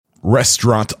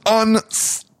Restaurant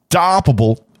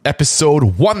Unstoppable,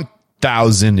 episode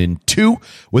 1002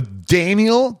 with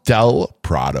Daniel Del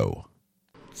Prado.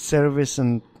 Service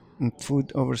and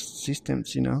food over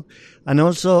systems, And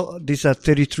also, these are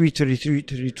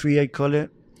 33, I call it,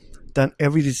 that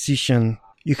every decision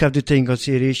you have to take in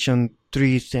consideration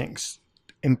three things: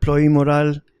 employee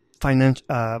morale, finance,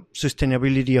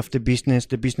 sustainability of the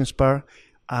business part,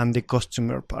 and the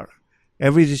customer part.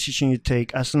 Every decision you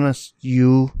take, as long as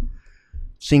you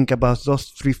think about those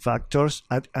three factors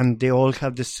and they all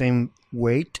have the same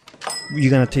weight, you're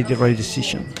going to take the right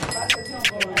decision.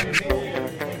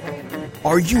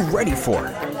 Are you ready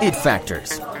for it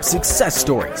factors, success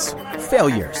stories,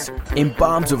 failures, and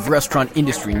bombs of restaurant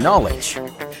industry knowledge?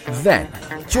 Then,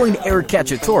 join Eric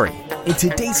Cacciatore and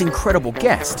today's incredible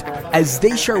guest as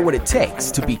they share what it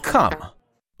takes to become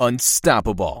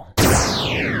unstoppable.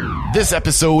 This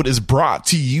episode is brought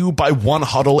to you by One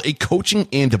Huddle, a coaching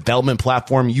and development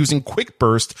platform using quick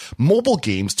burst mobile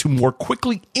games to more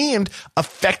quickly and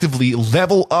effectively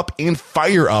level up and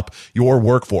fire up your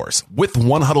workforce. With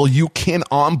One Huddle, you can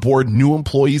onboard new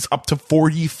employees up to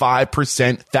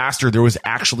 45% faster. There was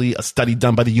actually a study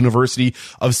done by the University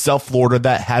of South Florida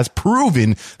that has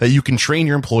proven that you can train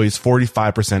your employees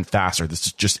 45% faster.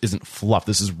 This just isn't fluff.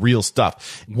 This is real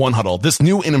stuff. One Huddle, this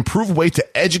new and improved way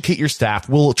to educate your staff,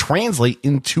 will translate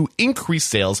into increased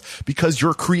sales because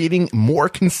you're creating more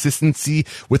consistency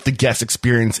with the guest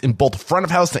experience in both front of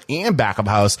house and back of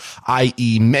house,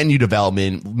 i.e. menu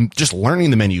development, just learning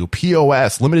the menu,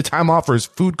 POS, limited time offers,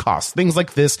 food costs, things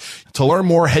like this. To learn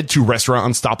more, head to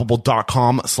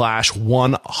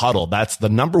restaurantunstoppable.com/1huddle. That's the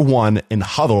number one in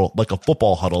huddle, like a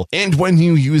football huddle. And when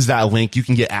you use that link, you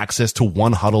can get access to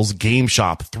One Huddle's game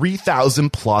shop,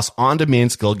 3,000 plus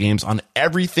on-demand skill games on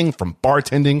everything from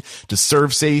bartending to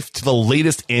serve safe to the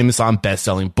latest Amazon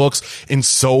best-selling books and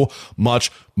so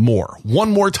much more.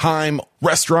 One more time,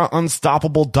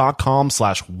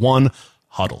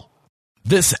 restaurantunstoppable.com/1huddle.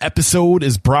 This episode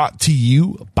is brought to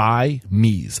you by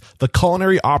Mies, the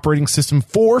culinary operating system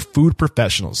for food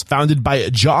professionals. Founded by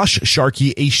Josh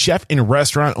Sharkey, a chef and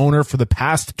restaurant owner for the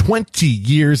past 20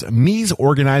 years, Mies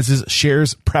organizes,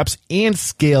 shares, preps, and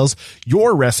scales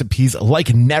your recipes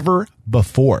like never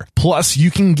before. Plus, you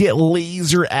can get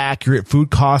laser accurate food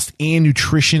cost and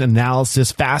nutrition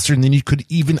analysis faster than you could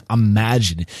even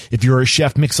imagine. If you're a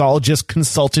chef, mixologist,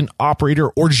 consultant, operator,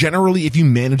 or generally if you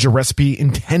manage a recipe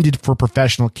intended for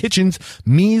professional kitchens,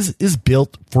 Mies is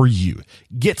built for you.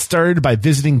 Get started by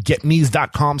visiting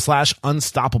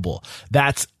getmees.com/unstoppable.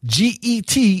 That's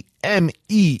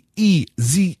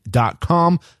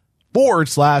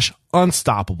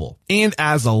GETMEEZ.com/unstoppable. And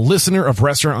as a listener of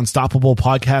Restaurant Unstoppable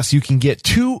podcast, you can get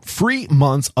 2 free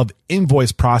months of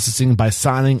invoice processing by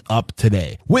signing up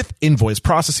today. With invoice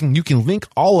processing, you can link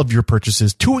all of your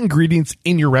purchases to ingredients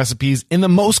in your recipes, and the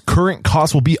most current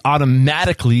cost will be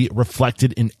automatically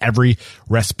reflected in every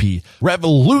recipe.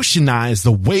 Revolutionize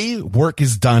the way work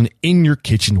is done in your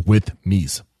kitchen with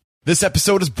Mies. This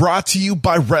episode is brought to you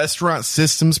by Restaurant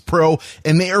Systems Pro,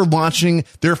 and they are launching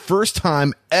their first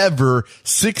time ever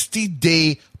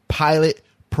 60-day pilot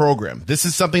program. This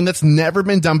is something that's never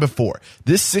been done before.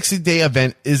 This 60-day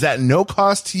event is at no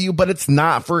cost to you, but it's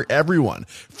not for everyone.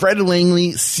 Fred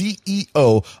Langley,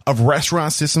 CEO of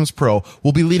Restaurant Systems Pro,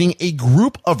 will be leading a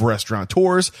group of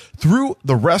restaurateurs through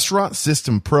the Restaurant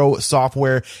System Pro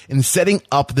software and setting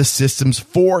up the systems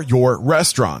for your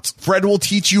restaurants. Fred will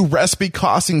teach you recipe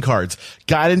costing cards,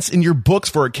 guidance in your books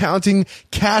for accounting,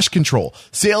 cash control,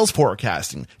 sales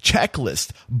forecasting, checklist,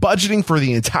 budgeting for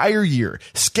the entire year,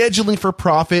 scheduling for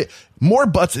profit, more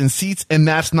butts and seats, and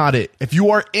that's not it. If you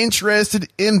are interested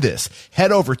in this,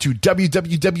 head over to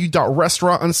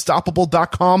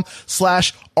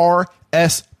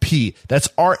www.restaurantunstoppable.com/RSP. That's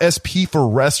RSP for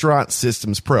Restaurant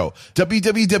Systems Pro.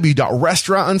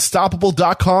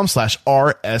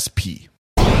 www.restaurantunstoppable.com/RSP.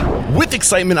 With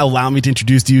excitement, allow me to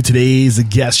introduce to you today's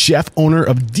guest, chef, owner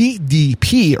of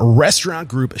DDP Restaurant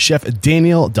Group, Chef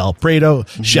Daniel Del Prado.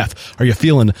 Mm-hmm. Chef, are you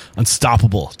feeling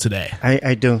unstoppable today?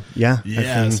 I do, yeah.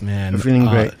 Yes, man. I'm feeling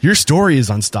great. Your story is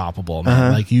unstoppable,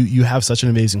 man. Like you have such an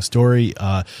amazing story.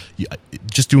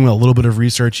 Just doing a little bit of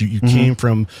research, you came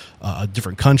from a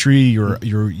different country. You were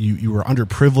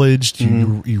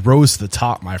underprivileged. You rose to the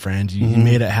top, my friend. You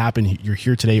made it happen. You're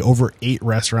here today. Over 8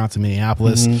 restaurants in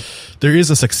Minneapolis. There is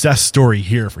a success story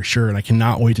here for sure, and I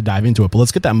cannot wait to dive into it. But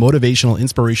let's get that motivational,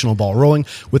 inspirational ball rolling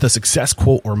with a success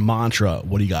quote or mantra.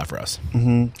 What do you got for us?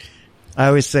 I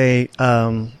always say,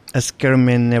 a scared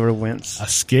man never wins. A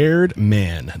scared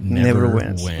man never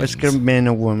wins. A scared man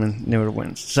or woman never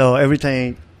wins. So every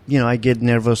time, I get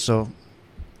nervous or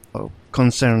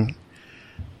concerned,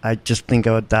 I just think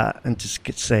about that and just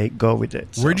say, go with it.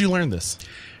 Where'd you learn this?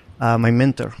 My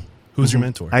mentor. Who's your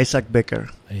mentor? Isaac Becker.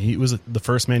 He was the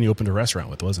first man you opened a restaurant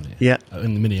with, wasn't he? Yeah.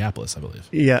 In Minneapolis, I believe.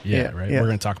 Yeah. Right? Yeah. We're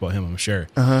going to talk about him, I'm sure.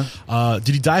 Uh-huh.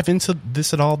 Did he dive into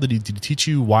this at all? Did he teach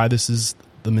you why this is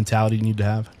the mentality you need to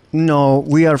have? No,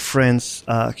 we are friends.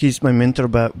 He's my mentor,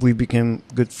 but we became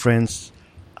good friends.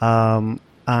 And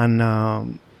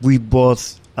we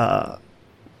both, we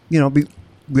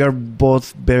are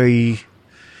both very,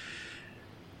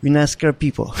 we're not scared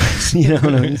people. You know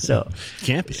what I mean? So,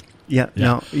 Can't be. Yeah,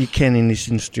 no, you can in this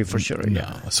industry for sure. No.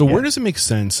 Yeah. So where does it make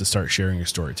sense to start sharing your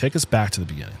story? Take us back to the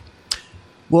beginning.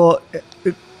 Well,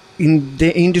 in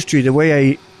the industry, the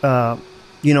way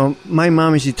my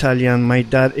mom is Italian, my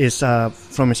dad is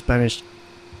from Spanish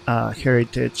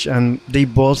heritage, and they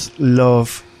both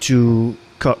love to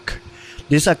cook.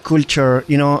 There's a culture,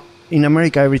 in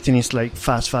America, everything is like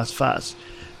fast.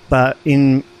 But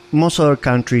in most other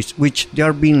countries, which they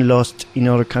are being lost in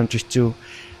other countries too,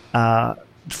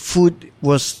 food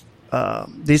was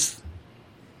this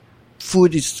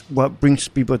food is what brings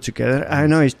people together. I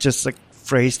know it's just like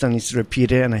phrased and it's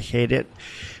repeated and I hate it,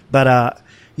 but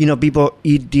people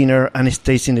eat dinner and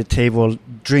stays in the table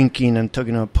drinking and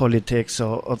talking about politics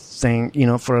or thing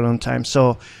for a long time.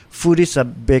 So food is a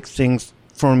big thing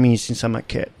for me since I'm a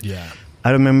kid. Yeah,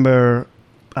 I remember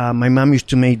my mom used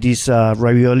to make these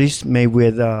raviolis made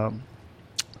with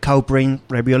cow brain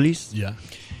raviolis. Yeah.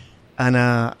 And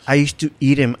I used to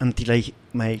eat them until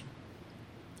my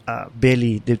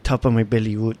belly, the top of my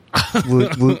belly would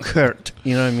hurt.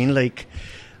 You know what I mean? Like,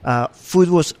 food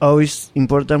was always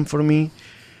important for me.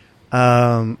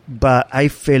 But I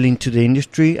fell into the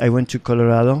industry. I went to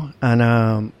Colorado,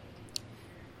 and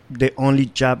the only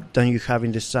job that you have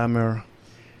in the summer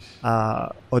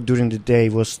or during the day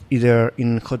was either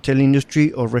in hotel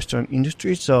industry or restaurant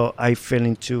industry. So I fell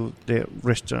into the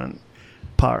restaurant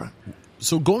part.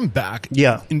 So going back,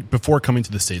 yeah, before coming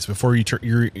to the States, before you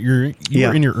were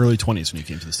in your early 20s when you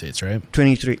came to the States, right?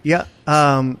 23, yeah.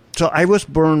 So I was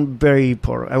born very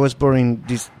poor. I was born in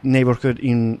this neighborhood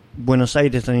in Buenos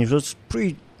Aires, and it was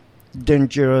pretty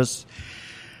dangerous.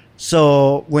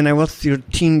 So when I was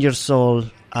 13 years old,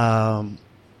 I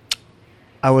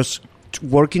was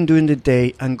working during the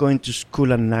day and going to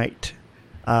school at night.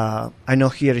 I know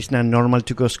here it's not normal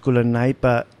to go to school at night,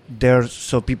 but there,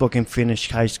 so people can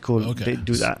finish high school, okay. They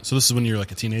do that. So this is when you're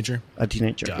like a teenager? A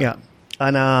teenager, Got yeah.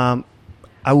 And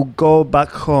I would go back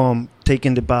home,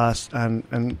 taking the bus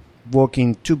and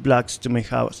walking 2 blocks to my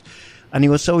house. And it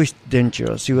was always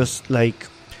dangerous. It was like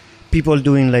people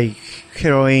doing like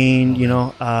heroin,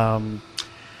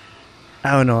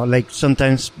 I don't know, like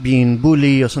sometimes being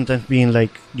bullied or sometimes being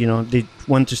like, they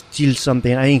want to steal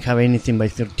something. I didn't have anything by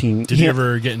 13. Did you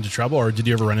ever get into trouble, or did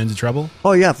you ever run into trouble?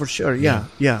 Oh, yeah, for sure. Yeah.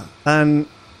 And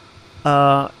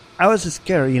I was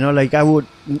scared, like I would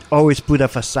always put a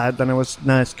facade that I was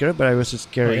not scared, but I was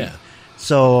scared. Oh, yeah.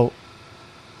 So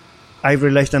I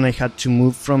realized that I had to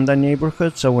move from that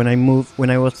neighborhood. So when I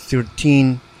was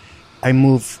 13, I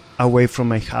moved away from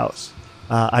my house.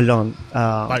 Alone.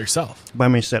 By yourself? By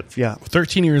myself, yeah.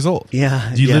 13 years old?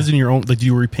 Yeah. You lived in your own, like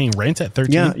you were paying rent at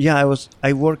 13? Yeah,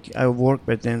 I worked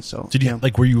by then, so. Did you,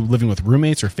 were you living with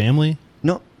roommates or family?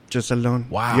 No, just alone.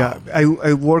 Wow. Yeah,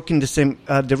 I work in the same,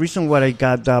 the reason why I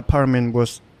got the apartment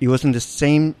was, it was in the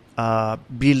same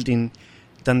building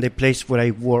than the place where I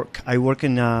work. I work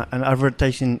in an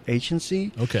advertising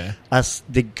agency. Okay. As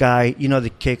the guy,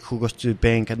 the kid who goes to the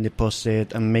bank and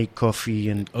deposit and make coffee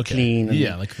and clean.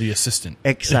 And like the assistant.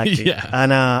 Exactly.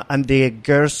 Yeah. And the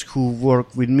girls who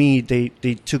work with me,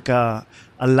 they took a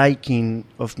liking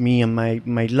of me and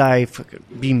my life,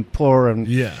 being poor and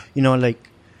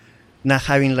not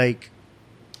having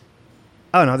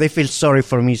I don't know, they feel sorry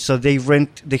for me, so they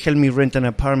help me rent an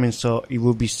apartment so it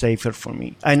will be safer for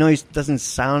me. I know it doesn't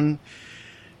sound,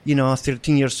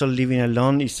 13 years old living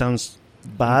alone, it sounds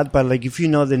bad, but if you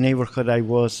know the neighborhood I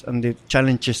was and the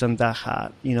challenges and that had,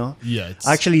 Yeah.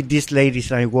 Actually, these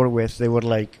ladies I work with, they were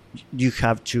like, you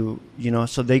have to,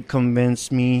 so they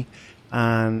convinced me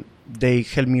and they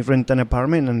helped me rent an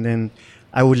apartment, and then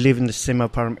I would live in the same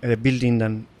apartment, building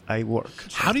that I work. So.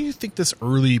 How do you think this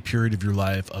early period of your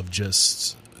life of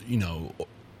just,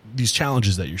 these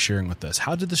challenges that you're sharing with us,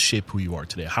 how did this shape who you are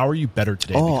today? How are you better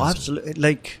today? Oh,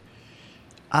 absolutely.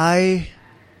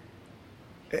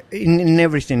 In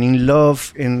everything, in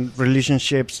love, in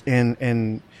relationships,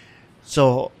 and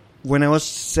so when I was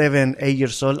 7, 8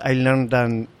 years old, I learned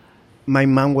that my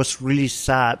mom was really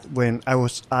sad when I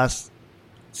was asked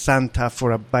Santa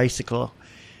for a bicycle,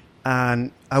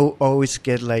 and I would always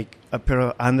get a pair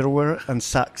of underwear and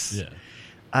socks. Yeah.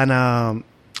 And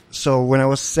So when I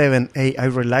was 7, 8, I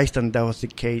realized that was the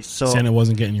case. So Santa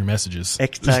wasn't getting your messages.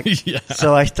 Exactly. Yeah.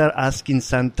 So I started asking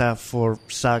Santa for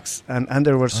socks and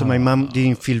underwear, so my mom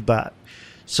didn't feel bad.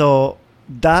 So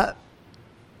that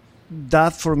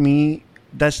for me,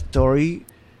 that story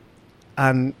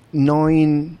and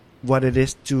knowing what it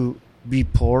is to be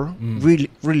poor, really,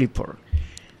 really poor,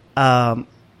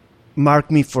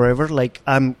 marked me forever. Like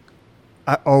I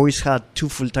always had 2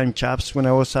 full-time jobs when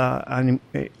I was an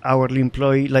hourly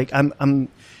employee. Like I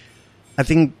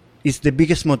think it's the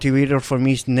biggest motivator for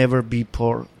me is never be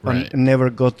poor and never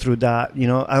go through that. You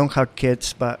know, I don't have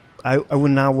kids, but I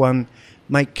would not want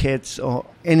my kids or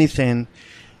anything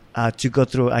to go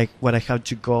through what I had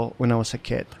to go when I was a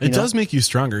kid. It does make you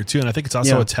stronger too, and I think it's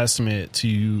also a testament to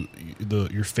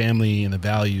your family and the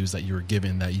values that you were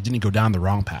given, that you didn't go down the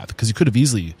wrong path, because you could have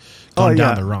easily gone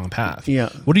down the wrong path. Yeah.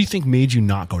 What do you think made you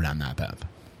not go down that path?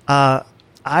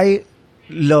 I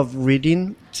love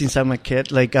reading since I'm a kid.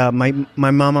 Like my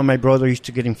mom and my brother used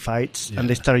to get in fights, and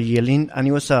they started yelling, and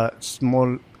it was a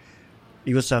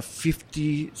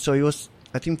 50, so it was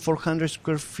I think 400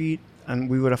 square feet. And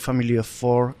we were a family of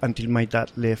 4 until my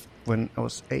dad left when I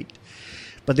was 8.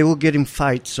 But they would get in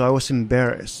fights, so I was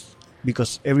embarrassed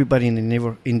because everybody in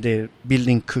the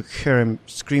building could hear him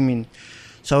screaming.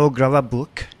 So I would grab a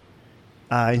book,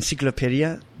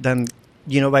 encyclopedia. Then,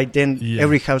 by then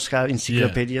every house had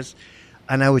encyclopedias,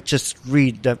 and I would just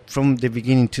read that from the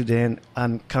beginning to the end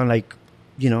and kind of like,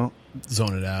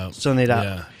 zone it out.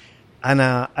 Yeah. And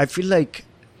I feel like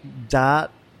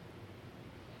that.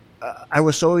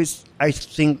 I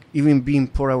think even being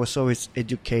poor, I was always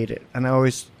educated, and I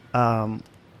always, I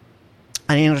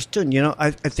understood,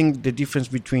 I think the difference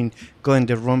between going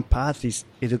the wrong path is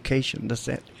education. That's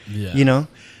it. Yeah.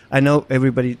 I know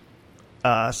everybody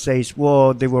says,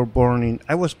 well, I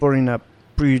was born in a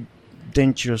pretty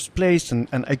dangerous place, and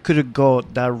I couldn't go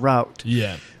that route.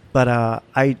 Yeah. But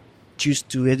I choose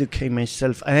to educate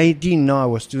myself, and I didn't know I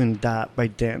was doing that by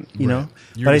then, know.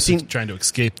 You're but just I think trying to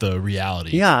escape the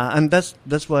reality. Yeah, and that's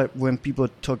why when people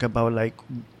talk about like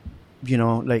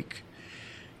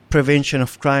prevention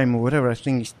of crime or whatever, I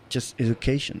think it's just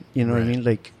education. You know what I mean?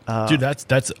 Like, dude,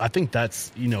 that's I think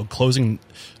that's closing.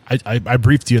 I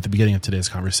briefed you at the beginning of today's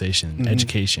conversation.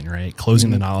 Education, right? Closing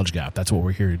the knowledge gap. That's what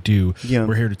we're here to do. Yeah.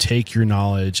 We're here to take your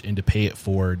knowledge and to pay it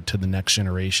forward to the next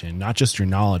generation. Not just your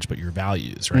knowledge, but your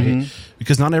values, right?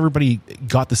 Because not everybody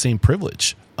got the same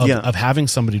privilege of having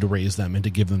somebody to raise them and to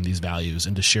give them these values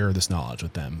and to share this knowledge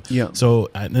with them. Yeah. So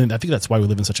and I think that's why we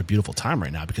live in such a beautiful time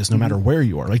right now, because no matter where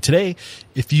you are, like today,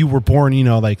 if you were born,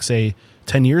 like say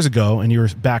 10 years ago and you were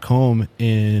back home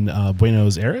in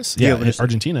Buenos Aires,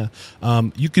 Argentina,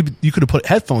 you could have put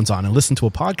headphones on and listened to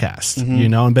a podcast,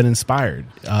 and been inspired.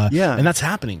 And that's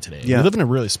happening today. We live in a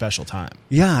really special time.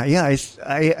 Yeah. I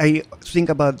think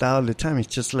about that all the time.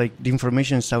 It's just like the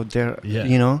information is out there,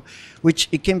 which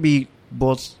it can be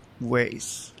both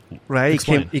ways, right?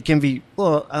 It can be,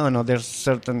 well, I don't know, there's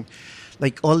certain,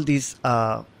 like all these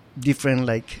different,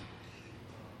 like,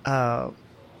 I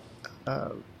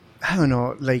don't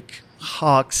know, like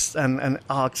hawks and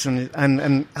ox and I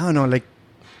don't know, like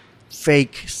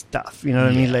fake stuff, you know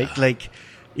what I mean? Like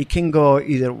it can go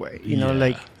either way,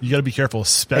 like you got to be careful,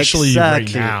 especially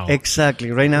right now.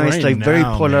 Exactly. Right now it's like very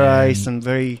polarized, man. And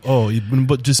very.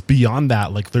 But just beyond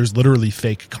that, like there's literally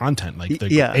fake content. Like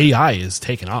the AI is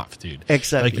taking off, dude.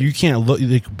 Exactly. Like you can't look.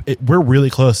 Like, we're really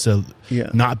close to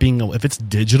not being able. If it's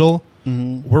digital,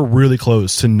 we're really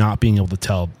close to not being able to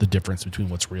tell the difference between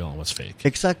what's real and what's fake.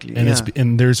 Exactly.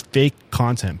 And there's fake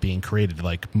content being created,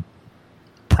 like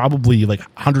probably like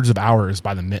hundreds of hours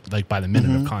by the minute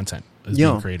of content is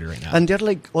being created right now. And they're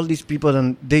like all these people,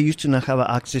 and they used to not have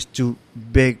access to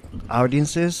big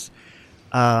audiences.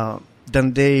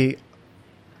 Then they're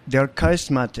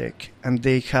charismatic and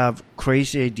they have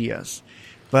crazy ideas,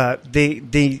 but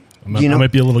they I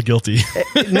might be a little guilty.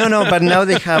 No, but now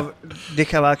they have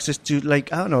access to,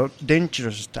 like, I don't know,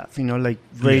 dangerous stuff, like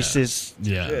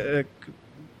racist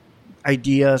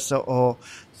ideas or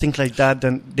things like that.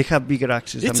 Then they have bigger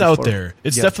access. It's out there.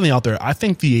 It's definitely out there. I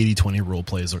think the 80-20 rule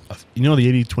plays. The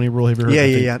 80-20 rule. Have you heard?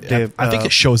 Yeah. I think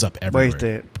it shows up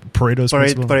everywhere. Pareto's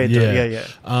principle. Pareto.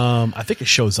 I think it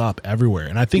shows up everywhere,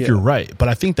 and I think you're right. But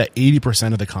I think that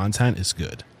 80% of the content is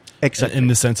good. Exactly. In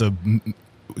the sense of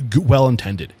well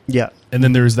intended. Yeah. And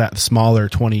then there's that smaller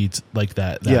 20, like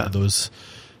that those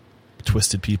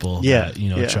twisted people that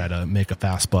try to make a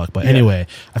fast buck. But anyway,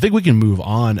 I think we can move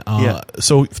on.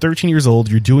 So 13 years old,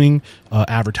 you're doing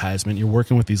advertisement, you're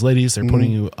working with these ladies, they're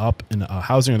putting you up in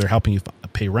housing, or they're helping you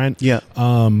pay rent. You're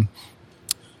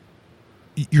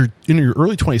in your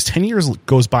early 20s. 10 years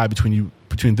goes by between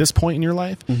between this point in your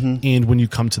life and when you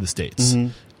come to the States?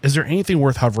 Is there anything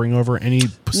worth hovering over? Any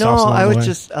stops along I the was way?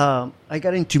 just I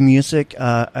got into music.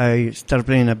 I started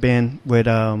playing in a band with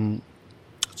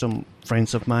some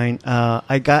friends of mine.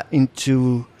 I got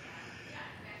into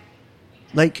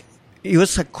it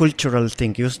was a cultural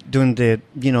thing. It was during the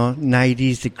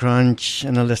 90s, the grunge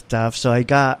and all that stuff. So I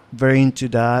got very into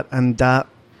that, and that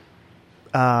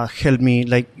helped me.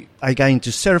 Like I got into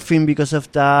surfing because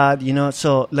of that.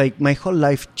 So like my whole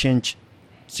life changed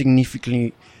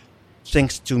significantly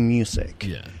thanks to music.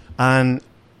 Yeah. And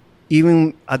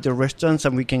even at the restaurants,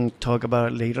 and we can talk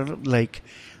about it later, like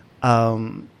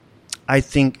I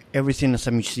think everything as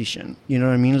a musician, you know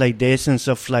what I mean? Like the essence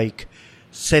of like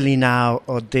selling out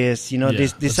or this,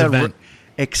 these are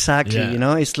exactly,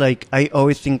 it's like I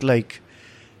always think like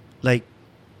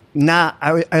now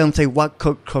I don't say what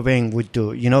Kurt Cobain would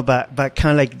do, but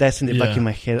kind of like that's in the back of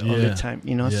my head all the time,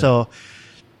 so.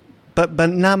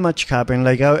 But not much happened.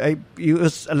 Like it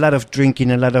was a lot of drinking,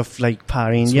 a lot of like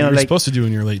partying. So you're supposed to do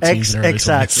in your late teens and early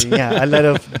 20s. Yeah, a lot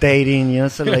of dating.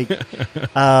 So like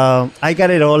I got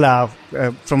it all out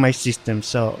from my system.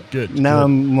 So now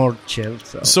I'm more chill.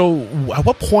 So at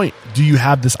what point do you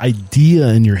have this idea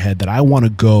in your head that I want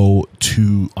to go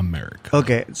to America?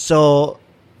 Okay, so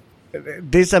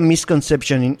there's a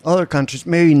misconception in other countries,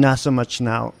 maybe not so much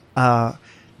now.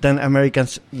 Then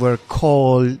Americans were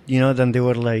cold, then they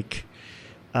were like...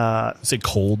 say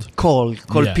cold? Cold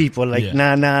people, like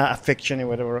nana, affectionate,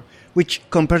 whatever. Which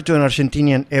compared to an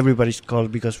Argentinian, everybody's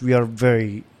cold because we are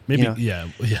very... Maybe,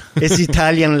 It's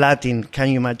Italian, Latin. Can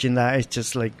you imagine that? It's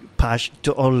just like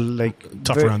to all like...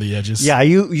 Tough around the edges. Yeah,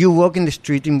 you walk in the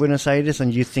street in Buenos Aires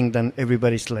and you think that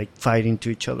everybody's like fighting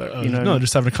to each other.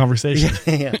 Just having a conversation.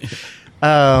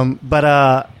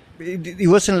 But... It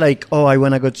wasn't like, I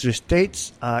want to go to the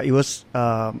States. It was,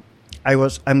 I'm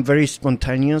very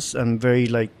spontaneous and very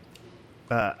like,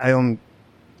 I don't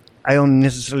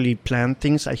necessarily plan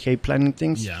things. I hate planning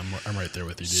things. Yeah, I'm right there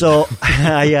with you, dude. So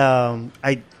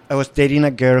I was dating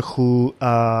a girl who,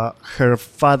 her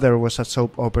father was a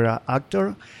soap opera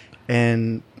actor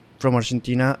and from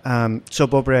Argentina.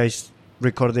 Soap opera is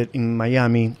recorded in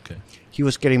Miami. Okay. He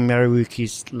was getting married with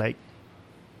his like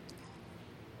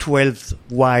 12th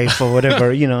wife or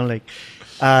whatever,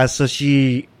 so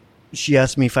she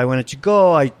asked me if I wanted to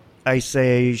go. I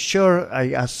say sure.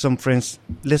 I asked some friends,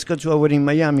 let's go to a wedding in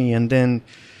Miami, and then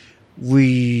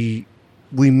we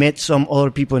met some other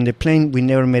people in the plane. We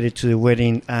never made it to the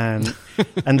wedding, and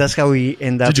that's how we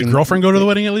end up. Did your girlfriend go to the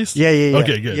wedding at least? Yeah.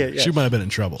 Okay, good. Yeah. She might have been in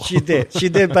trouble. She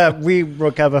did, but we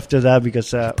broke up after that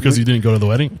because you didn't go to the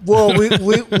wedding. Well,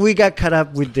 we got caught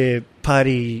up with the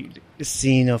party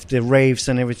scene of the raves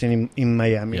and everything in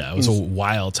Miami. Yeah, it was a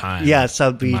wild time. Yeah,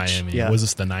 South Beach. Miami. Yeah. Was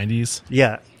this the 90s?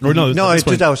 Yeah. Or no, it's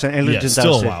 2000. Early 2000.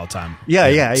 Still a wild time.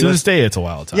 Yeah. To this day, it's a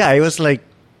wild time. Yeah, it was like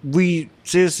we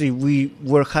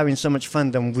were having so much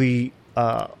fun that we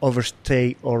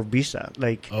overstay our visa.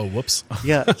 Like, oh, whoops.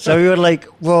 Yeah, so we were like,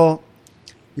 well,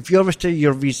 if you overstay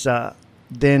your visa,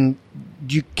 then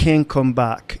you can come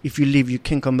back. If you leave, you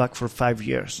can come back for 5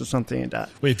 years or something like that.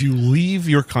 Wait, if you leave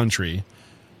your country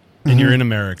and you're in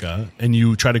America and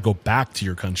you try to go back to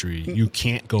your country, you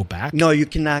can't go back? No, you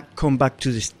cannot come back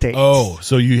to the States. Oh,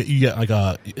 so you get like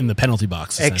in the penalty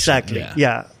box. Exactly,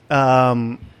 yeah.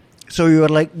 So we were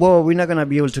like, well, we're not going to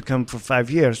be able to come for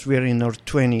 5 years. We're in our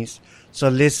 20s. So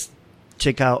let's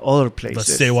check out other places.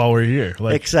 Let's stay while we're here.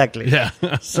 Exactly. Yeah.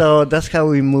 So that's how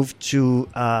we moved to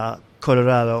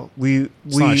Colorado. It's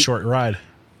not a short ride.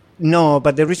 No,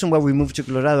 but the reason why we moved to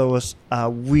Colorado was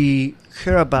we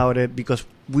heard about it because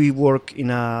we work in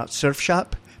a surf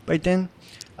shop by then,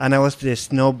 and I was the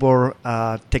snowboard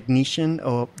technician,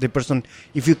 or the person.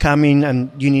 If you come in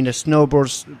and you need a snowboard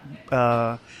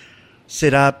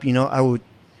set up, I would.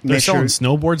 They're selling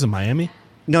snowboards in Miami?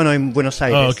 No, in Buenos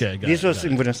Aires. Oh, okay. This was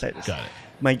in Buenos Aires. Got it.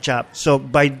 My job. So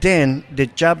by then, the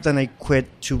job that I quit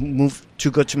to move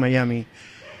to go to Miami,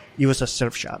 it was a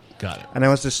surf shop. Got it. And I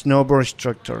was a snowboard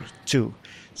instructor too.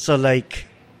 So like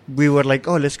we were like,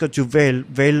 oh, let's go to Vail.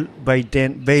 Vail by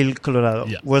then, Vail, Colorado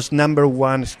was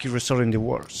 #1 ski resort in the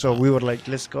world. So we were like,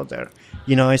 let's go there.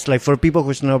 It's like for people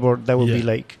who snowboard, that would be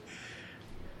like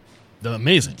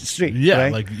amazing. Street, yeah,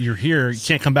 right? like you're here, you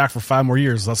can't come back for 5 more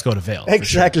years. Let's go to Vail.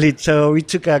 Exactly. Sure. So we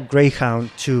took a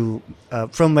Greyhound to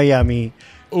from Miami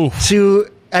to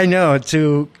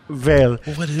to Vail.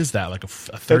 Well, what is that? Like a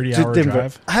 30-hour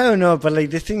drive? I don't know, but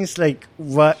like the thing is like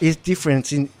what is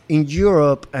different in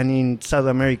Europe and in South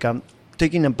America.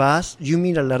 Taking a bus, you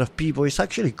meet a lot of people. It's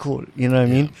actually cool. You know what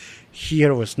I mean?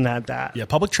 Here was not that. Yeah,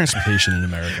 public transportation in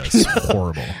America is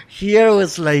horrible. Here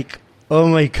was like, Oh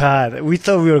my God. We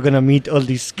thought we were going to meet all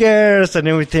these girls and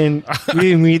everything. We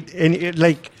didn't meet any,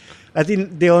 like, I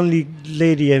think the only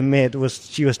lady I met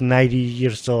she was 90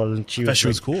 years old. And she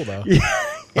was cool, though.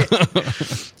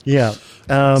 Yeah.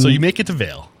 So you make it to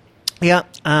Vail. Yeah.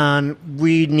 And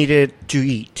we needed to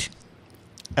eat.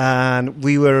 And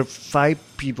we were 5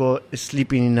 people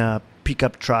sleeping in a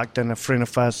pickup truck that a friend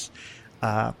of us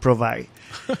provide.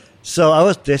 So I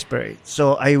was desperate.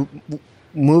 So I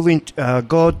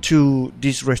go to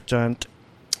this restaurant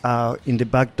in the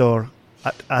back door,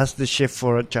 ask the chef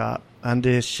for a job. And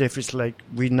the chef is like,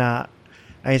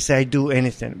 I say, I do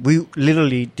anything. We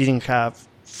literally didn't have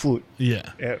food.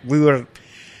 Yeah. We were,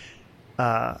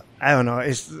 I don't know,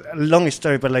 it's a long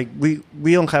story, but like we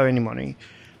don't have any money.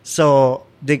 So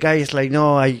the guy is like,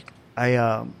 no, I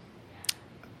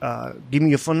give me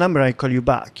your phone number, I call you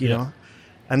back, you know?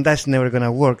 And that's never going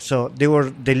to work. So they were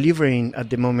delivering at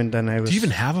the moment that I was... Do you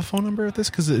even have a phone number at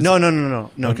this? No.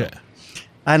 Okay.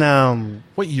 And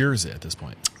what year is it at this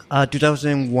point?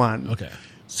 2001. Okay.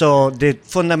 So the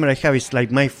phone number I have is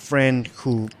like my friend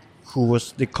who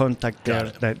was the contact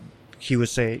there that he would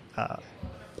say,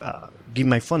 give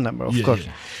my phone number, of course.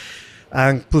 Yeah.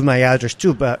 And put my address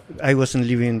too, but I wasn't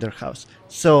living in their house.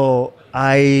 So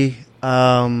I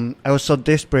was so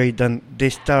desperate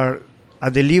that a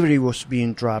delivery was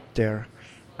being dropped there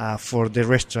for the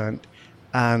restaurant,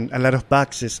 and a lot of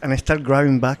boxes. And I started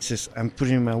grabbing boxes and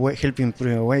putting them away, helping put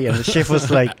them away. And the chef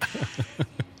was like,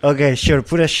 okay, sure,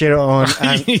 put a shirt on.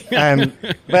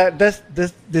 But that's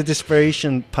the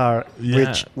desperation part,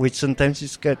 which sometimes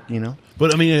is good, you know.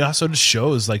 But I mean, it also just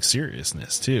shows like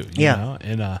seriousness too, you know?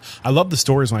 And I love the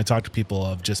stories when I talk to people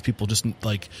of just people just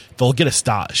like they'll get a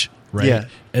stage, right? Yeah.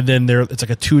 And then it's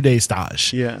like a 2-day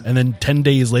stage. Yeah. And then 10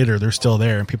 days later they're still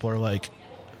there and people are like,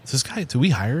 is this guy, do we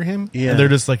hire him? Yeah. And they're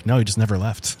just like, no, he just never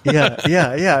left. Yeah.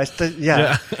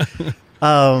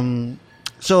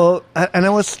 So, and I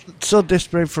was so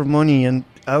desperate for money, and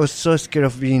I was so scared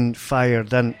of being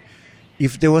fired. And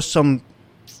if there was some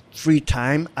free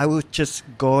time, I would just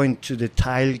go into the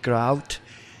tile grout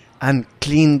and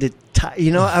clean the tile.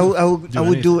 You know,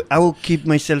 I would keep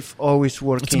myself always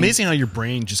working. It's amazing how your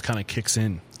brain just kind of kicks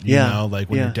in. You know, like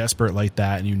when you're desperate like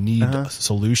that and you need a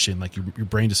solution, like your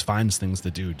brain just finds things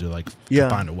to do to to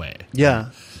find a way. Yeah.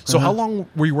 So how long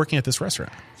were you working at this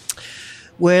restaurant?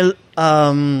 Well,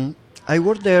 I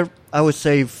worked there, I would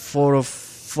say, for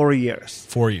 4 years.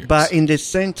 4 years. But in the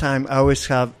same time, I always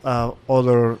have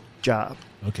other job.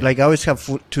 Okay. Like I always have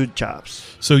 2 jobs.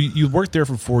 So you worked there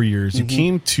for 4 years. You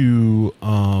came to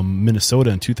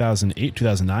Minnesota in 2008,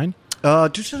 2009? I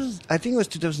think it was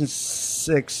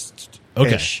 2006.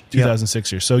 Okay,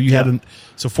 2006 years. So you had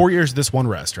 4 years at this one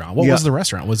restaurant. What was the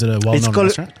restaurant? Was it a well-known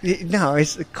restaurant? No,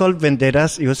 it's called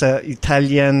Venderas. It was an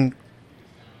Italian,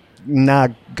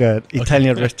 not good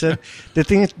Italian restaurant. The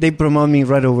thing is, they promoted me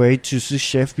right away to sous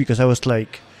chef because I was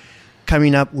like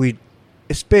coming up with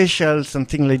special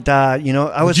something like that. You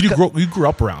know, you grew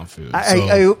up around food.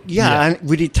 And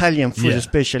with Italian food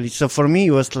especially. So for me,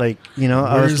 it was like, you know,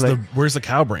 where's the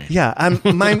cow brain? Yeah, and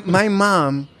my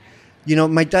mom. You know,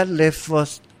 my dad left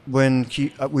us when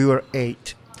we were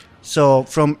 8. So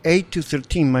from 8 to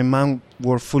 13, my mom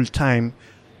worked full time.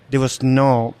 There was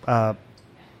no,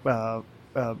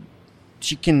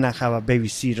 she cannot have a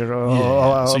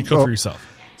babysitter. So you cook for yourself.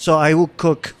 So I would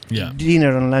cook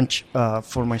dinner and lunch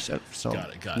for myself. So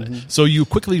got it. So you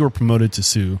quickly were promoted to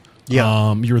sous.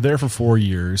 Yeah. You were there for 4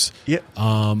 years. Yeah.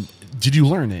 Did you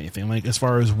learn anything, like as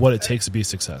far as what it takes to be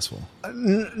successful?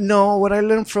 No, what I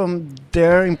learned from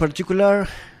there in particular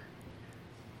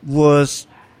was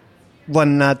what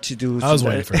not to do. I was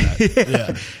waiting for that.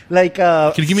 Yeah. Like,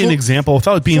 can you give me an example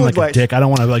without being like a dick? I don't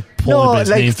want to pull his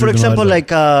name through for example, the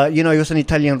mud, it was an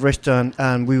Italian restaurant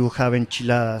and we would have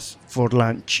enchiladas for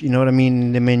lunch. You know what I mean?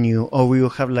 In the menu, or we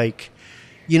would have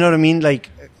you know what I mean? Like.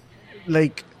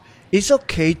 It's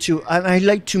okay to, and I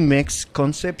like to mix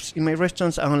concepts in my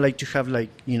restaurants. I don't like to have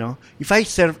if I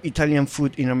serve Italian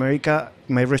food in America,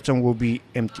 my restaurant will be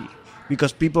empty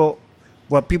because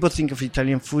what people think of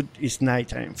Italian food is not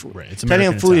Italian food. Right, it's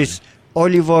Italian food is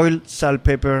olive oil, salt,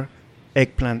 pepper,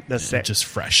 eggplant. That's it. Just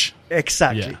fresh.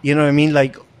 Exactly. Yeah. You know what I mean?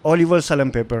 Like olive oil, salt,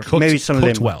 and pepper. Maybe some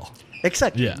lemon. Cooked well.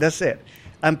 Exactly. Yeah. That's it.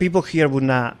 And people here would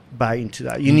not buy into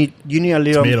that. You need a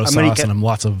little tomato American sauce and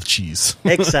lots of cheese.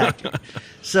 Exactly.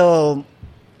 So,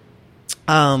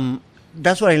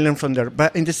 that's what I learned from there.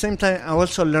 But in the same time, I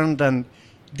also learned that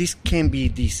this can't be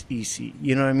this easy.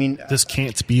 You know what I mean? This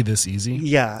can't be this easy?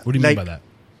 Yeah. What do you mean by that?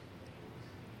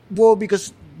 Well,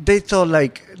 because they thought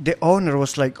the owner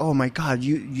was like, oh my God,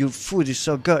 your food is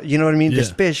so good. You know what I mean? Yeah. The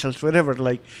specials, whatever.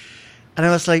 And I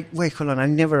was like, wait, hold on, I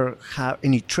never have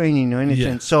any training or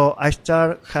anything. Yeah. So I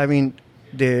started having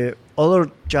the other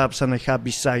jobs that I have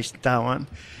besides that one.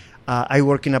 I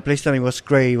work in a place that it was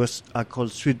great. It was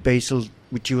called Sweet Basil,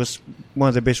 which was one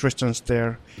of the best restaurants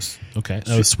there. Okay,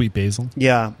 that was Sweet Basil.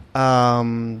 Yeah.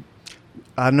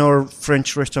 Another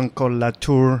French restaurant called La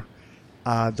Tour,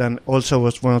 that also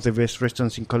was one of the best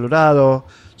restaurants in Colorado.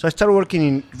 So I started working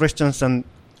in restaurants, and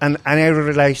I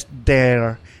realized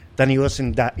there that it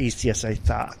wasn't that easy as I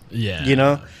thought. Yeah. You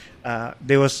know,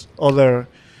 there was other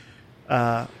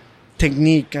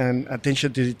technique and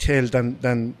attention to detail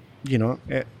than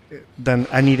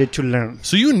I needed to learn.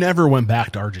 So you never went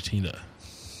back to Argentina?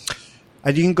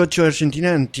 I didn't go to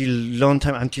Argentina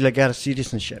until I got a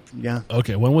citizenship. Yeah.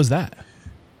 Okay, when was that?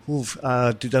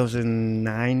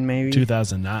 2009 maybe.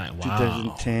 2009. Wow.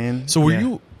 2010. So were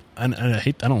you? And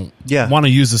I don't Yeah. want to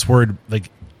use this word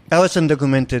like. I was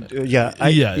undocumented.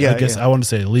 I guess I want to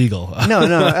say illegal. No,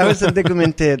 I was a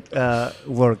documented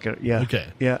worker. Yeah. Okay.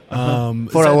 Yeah.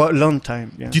 For a long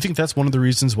time. Yeah. Do you think that's one of the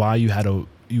reasons why you had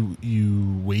you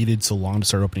waited so long to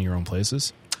start opening your own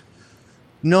places?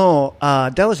 No,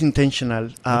 that was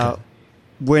intentional. Okay.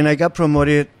 When I got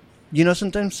promoted,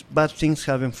 sometimes bad things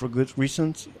happen for good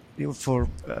reasons. When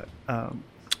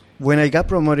I got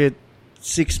promoted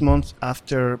 6 months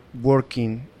after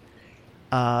working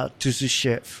to sous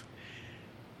chef,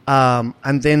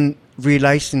 and then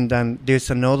realizing that there's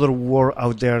another world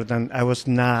out there that I was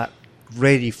not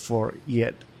ready for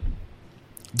yet.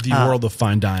 The world of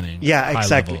fine dining. Yeah, high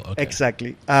exactly. level. Okay.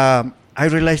 Exactly. I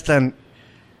realized that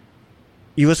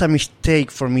it was a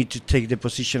mistake for me to take the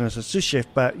position as a sous chef,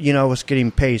 but I was getting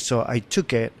paid, so I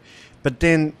took it. But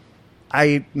then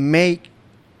I make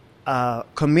a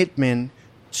commitment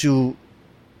to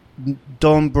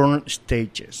don't burn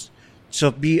stages.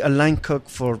 So be a line cook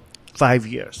for 5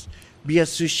 years, be a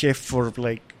sous chef for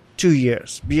like 2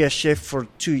 years, be a chef for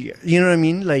 2 years. You know what I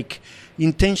mean? Like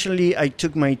intentionally, I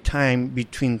took my time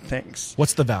between things.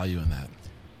 What's the value in that?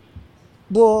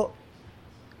 Well,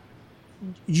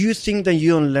 you think that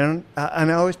you don't learn,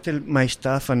 and I always tell my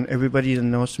staff and everybody that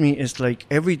knows me, is like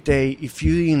every day, if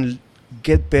you didn't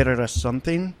get better at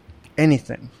something,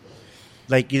 anything,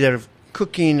 like either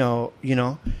cooking or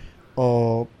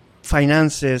or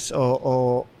finances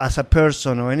or as a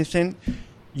person or anything,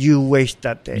 you waste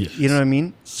that day. Yes. You know what I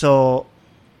mean? So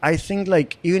I think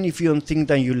like even if you don't think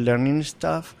that you're learning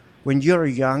stuff, when you're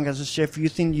young as a chef, you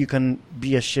think you can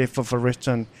be a chef of a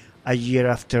restaurant a year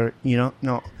after, no.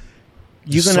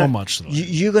 So much.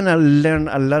 You're gonna learn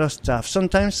a lot of stuff.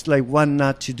 Sometimes like what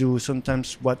not to do,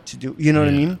 sometimes what to do. You know what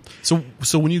I mean? So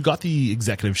when you got the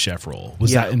executive chef role,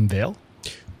 was that in Vail?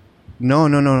 No.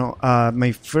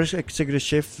 My first executive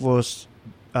chef was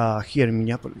here in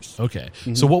Minneapolis. Okay.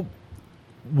 Mm-hmm. So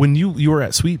when you were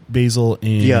at Sweet Basil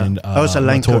and I was a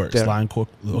line cook there. Line cook.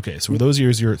 Okay, so were those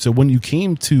years so when you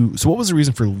came to, so what was the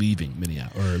reason for leaving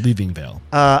Minneapolis or leaving Vail?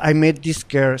 I met this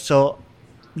girl. So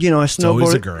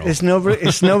always a girl.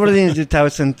 Snowboarding in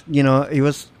 2000. It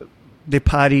was the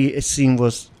party scene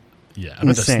was. Yeah, I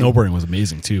mean the snowboarding was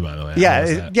amazing too. By the way.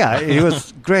 It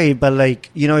was great. But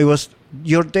like it was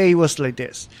your day was like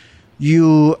this.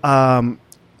 You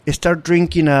start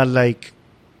drinking at like.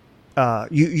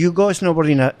 You go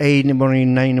snowboarding at 8 in the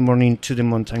morning, 9 in the morning to the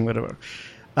mountain, whatever.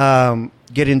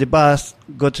 Get in the bus,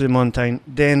 go to the mountain,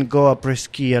 then go après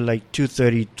ski at like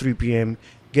 2:30, 3 p.m.,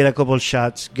 get a couple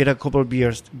shots, get a couple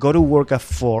beers, go to work at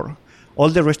 4. All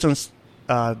the restaurants,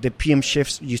 the PM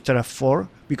shifts, you start at 4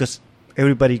 because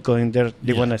everybody going there,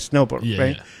 they want to snowboard,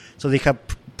 right? Yeah. So they have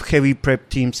heavy prep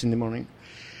teams in the morning.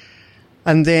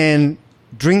 And then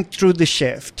drink through the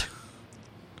shift.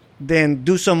 Then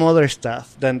do some other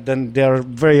stuff. Then they are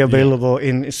very available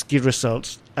in ski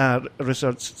resorts.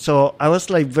 So I was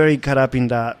like very caught up in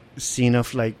that scene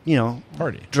of like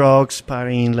party, drugs,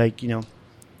 partying, like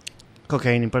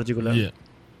cocaine in particular. Yeah.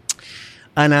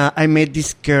 And I met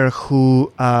this girl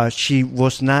who she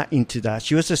was not into that.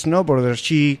 She was a snowboarder.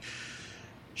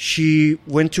 She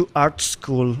went to art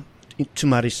school to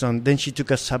Madison. Then she took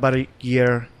a sabbatical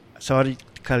year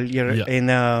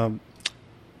in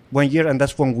 1 year, and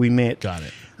that's when we met. Got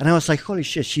it. And I was like, holy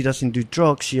shit, she doesn't do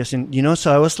drugs. She doesn't,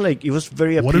 so I was like, it was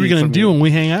very appealing. What are we going to do when we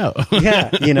hang out?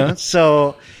 Yeah,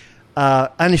 so,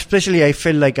 and especially I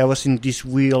felt like I was in this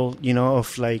wheel,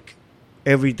 of like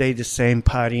every day the same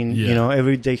partying,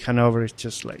 every day hangover. It's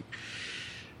just like,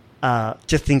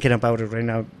 just thinking about it right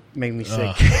now make me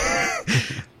sick.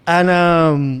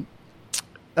 And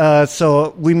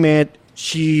so we met.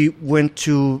 She went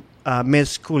to med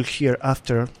school here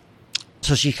after.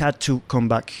 So she had to come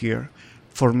back here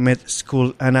for med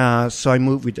school, and so I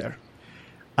moved with her.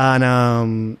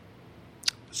 And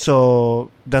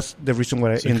So that's the reason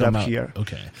why I end up here.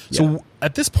 Okay. Yeah. So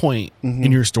at this point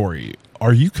in your story,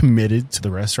 are you committed to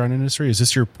the restaurant industry? Is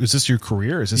this your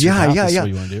career? Is this your path? This is what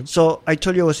you want to do? So I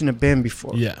told you I was in a band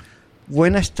before. Yeah.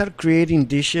 When I started creating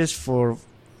dishes for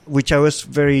which I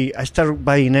started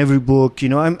buying every book,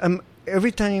 I'm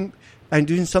every time I'm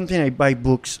doing something, I buy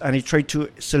books and I try to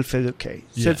self-educate.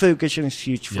 Yeah. Self-education is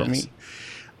huge for me.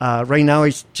 Right now,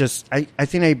 it's just, I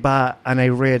think I bought and I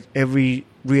read every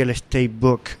real estate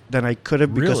book that I could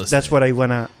have because that's what I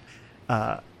want to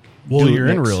well, do you're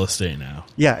next. in real estate now.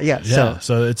 Yeah.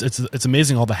 So it's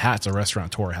amazing all the hats a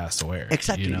restaurateur has to wear.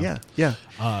 Exactly, yeah.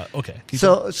 Okay.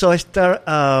 So I start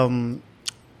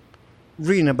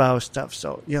reading about stuff,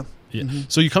 so yeah. Yeah.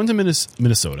 So you come to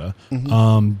Minnesota.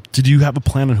 Did you have a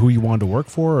plan on who you wanted to work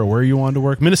for or where you wanted to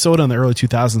work? Minnesota in the early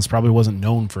 2000s probably wasn't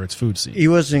known for its food scene. It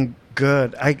wasn't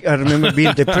good. I remember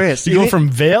being depressed. You go from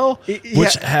Vail,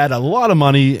 which had a lot of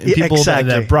money and people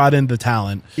that brought in the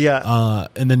talent,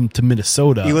 and then to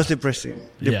Minnesota. It was depressing.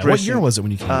 What year was it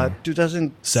when you came here?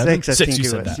 2006, I think it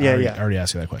was. That. Yeah, I already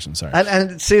asked you that question. Sorry.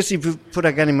 And seriously, if you put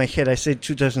a gun in my head, I said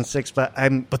 2006, but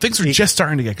But things were just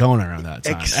starting to get going around that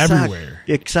time. Everywhere.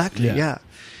 Exactly, yeah.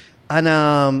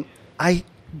 And I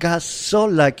got so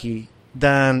lucky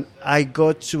that I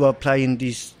got to apply in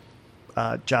this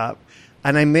job.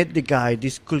 And I met the guy,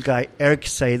 this cool guy, Eric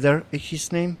Seider is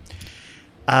his name.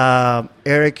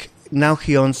 Eric, now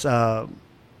he owns Larry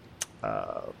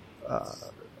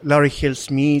Hill's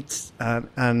Meats,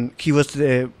 and he was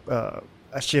a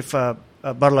chef at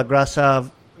Bar La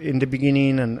Grasa in the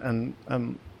beginning and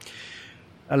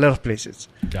a lot of places.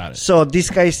 Got it. So this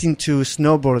guy is into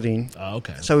snowboarding. Oh,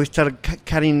 okay. So we started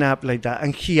cutting up like that.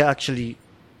 And he actually,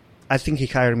 I think he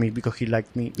hired me because he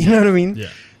liked me. You know what I mean? Yeah.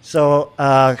 So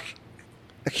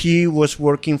he was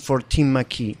working for Tim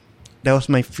McKee. That was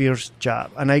my first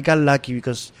job. And I got lucky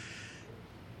because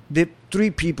the three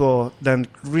people that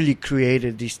really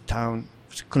created this town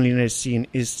culinary scene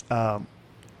is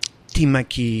Tim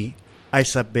McKee,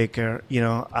 Isaac Baker,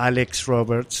 Alex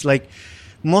Roberts. Like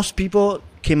most people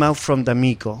came out from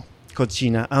D'Amico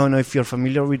Cucina. I don't know if you're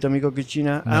familiar with D'Amico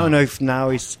Cucina. No. I don't know if now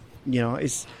it's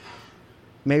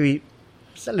maybe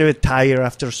it's a little bit tired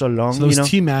after so long. So it was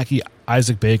T. Mackey,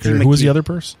 Isaac Baker. Who was the other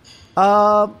person?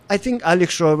 I think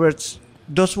Alex Roberts.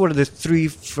 Those were the three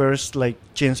first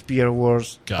James Beard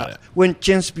wars. Got it. When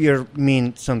James Beard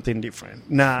means something different.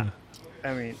 Nah.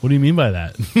 I mean, what do you mean by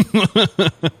that?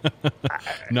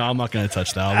 No, I'm not going to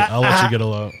touch that. I'll let you get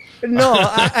alone. No,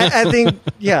 I think,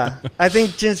 I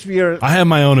think James Beard. I have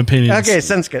my own opinions. Okay,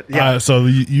 sounds good. Yeah. So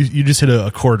you just hit a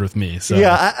chord with me. So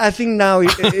yeah, I think now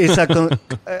it's I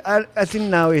think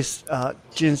now it's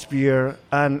James Beard,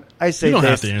 and I say you don't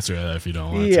this. have to answer that if you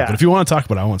don't want to. But if you want to talk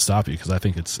about it, I won't stop you because I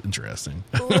think it's interesting.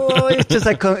 Oh, it's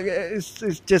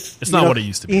just it's not what it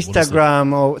used to be.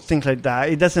 Instagram or things like that.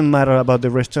 It doesn't matter about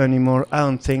the restaurant anymore. I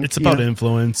don't think it's about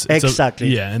influence.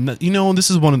 Exactly. And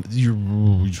this is one of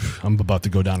I'm about to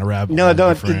go down a rabbit hole. No,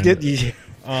 don't.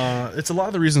 It's a lot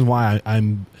of the reasons why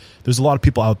there's a lot of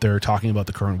people out there talking about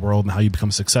the current world and how you become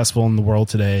successful in the world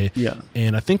today. Yeah.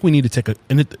 And I think we need to take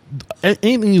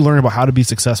anything you learn about how to be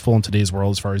successful in today's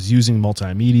world as far as using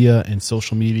multimedia and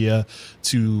social media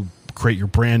to create your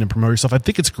brand and promote yourself. I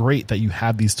think it's great that you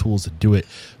have these tools to do it,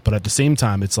 but at the same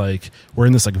time, it's like we're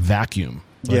in this vacuum.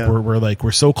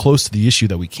 We're so close to the issue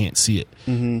that we can't see it,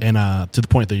 and to the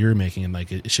point that you're making, and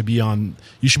it should be on.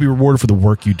 You should be rewarded for the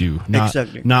work you do,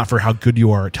 not for how good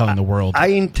you are at telling the world.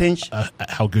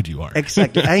 How good you are.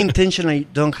 Exactly. I intentionally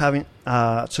don't have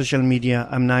social media.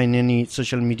 I'm not in any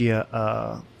social media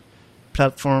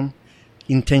platform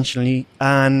intentionally,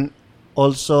 and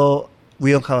also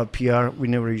we don't have a PR. We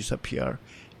never use a PR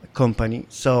company.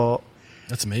 So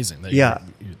that's amazing.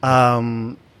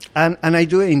 And I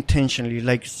do it intentionally.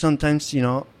 Sometimes,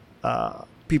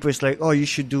 people is like, oh, you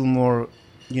should do more,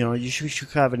 you should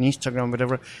have an Instagram,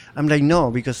 whatever. I'm like,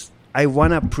 no, because I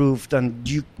want to prove that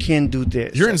you can do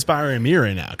this. You're inspiring me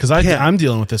right now because I'm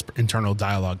dealing with this internal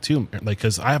dialogue too.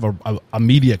 Because I have a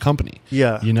media company.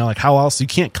 Yeah. How else? You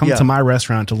can't come to my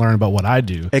restaurant to learn about what I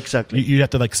do. Exactly. You have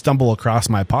to stumble across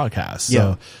my podcast.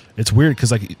 So it's weird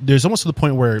because there's almost to the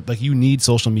point where you need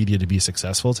social media to be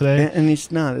successful today. And it's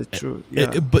not true.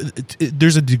 Yeah. But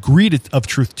there's a degree of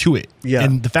truth to it. Yeah.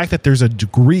 And the fact that there's a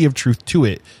degree of truth to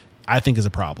it, I think is a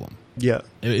problem. Yeah.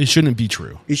 It shouldn't be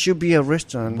true. It should be a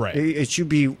restaurant. Right. It should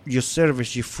be your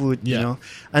service, your food,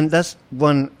 And that's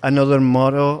another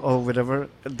motto or whatever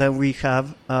that we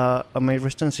have at my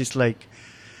restaurants is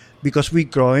because we're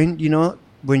growing,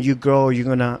 when you grow, you're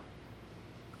going to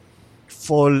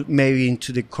fall maybe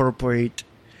into the corporate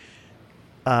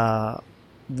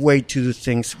way to do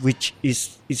things, which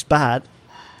is bad.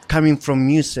 coming from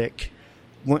music,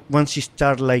 once you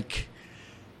start like,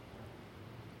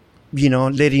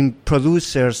 letting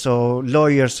producers or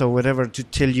lawyers or whatever to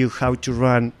tell you how to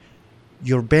run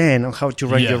your band or how to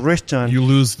run your restaurant, you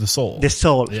lose the soul. The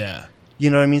soul. Yeah. You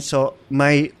know what I mean? So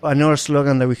another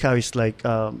slogan that we have is like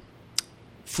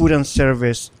food and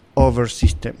service over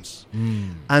systems.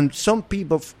 And some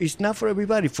people, it's not for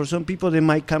everybody. For some people, they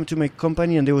might come to my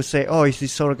company and they will say, "Oh, it's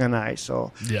disorganized,"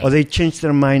 or they change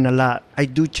their mind a lot. I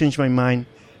do change my mind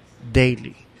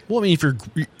daily. Well, I mean,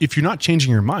 if you're not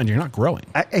changing your mind, you're not growing.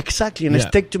 Exactly, and I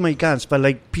stick to my guns. But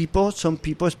like some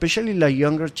people, especially like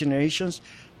younger generations,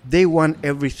 they want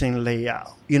everything laid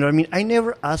out. You know what I mean? I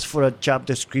never asked for a job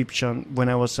description when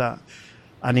I was an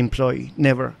employee,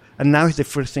 never. And now it's the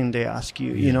first thing they ask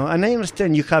you, you know. And I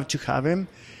understand you have to have him,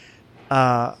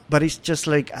 but it's just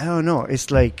like, I don't know. It's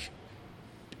like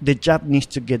the job needs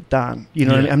to get done. You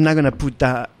know what I mean? I'm not going to put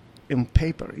that in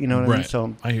paper, you know what I mean?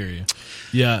 So I hear you.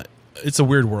 Yeah, it's a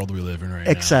weird world we live in right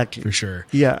now. Exactly. For sure.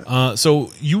 Yeah.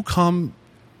 So you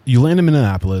land in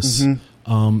Minneapolis.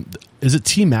 Is it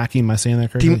Tim Mackey? Am I saying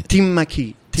that correctly? Tim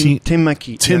Mackey. Tim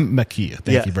Mackey. Tim Mackey.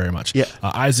 Thank you very much. Yeah.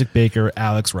 Isaac Baker,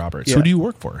 Alex Roberts. Yeah. Who do you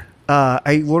work for?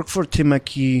 I work for Tim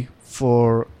Mackey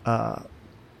for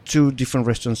 2 different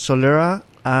restaurants, Solera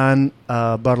and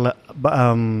La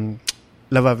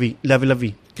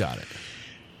Vie. Got it.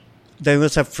 That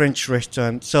was a French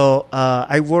restaurant. So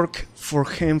I worked for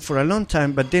him for a long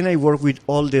time, but then I worked with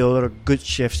all the other good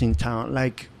chefs in town.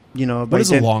 Like, what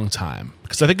is a long time?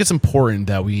 Because I think it's important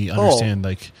that we understand.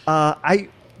 I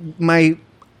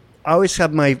always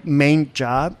have my main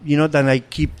job, that I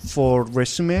keep for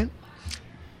resume,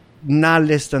 not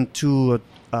less than 2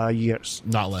 years.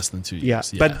 Not less than 2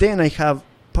 years. Yeah. But then I have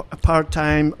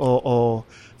part-time or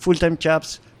full-time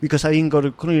jobs. Because I didn't go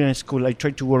to culinary school, I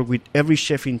tried to work with every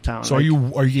chef in town. So are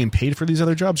you getting paid for these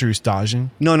other jobs, or are you staging?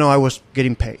 No, I was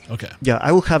getting paid. Okay. Yeah,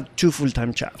 I would have 2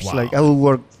 full-time jobs. Wow. Like I would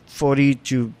work 40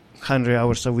 to 100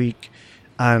 hours a week,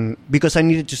 and because I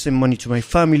needed to send money to my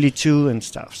family too and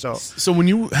stuff. So when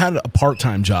you had a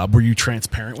part-time job, were you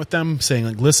transparent with them, saying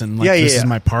like, "Listen, this is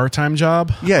my part-time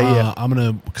job. I'm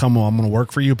gonna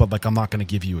work for you, but like I'm not gonna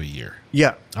give you a year.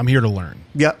 Yeah, I'm here to learn."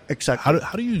 Yeah, exactly.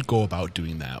 How do you go about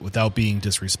doing that without being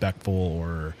disrespectful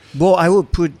or? Well, I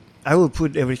would put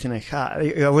everything I had.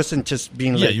 I wasn't just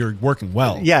being like... Yeah, you're working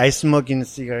well. Yeah, I smoking a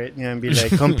cigarette, and be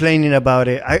like complaining about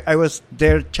it. I was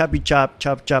there, chop,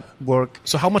 work.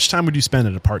 So how much time would you spend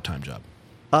at a part-time job?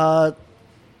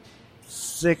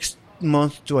 6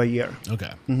 months to a year.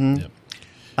 Okay. Mm-hmm. Yep.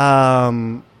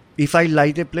 If I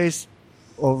like the place,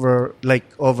 over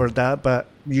that, but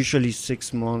usually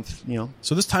 6 months,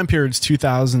 So this time period is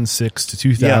 2006 to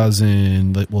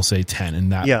 2000, we'll say 10 in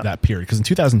that period. Because in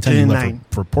 2010 you left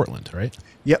for Portland, right?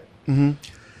 Yep. Mm-hmm.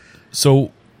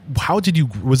 So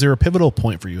was there a pivotal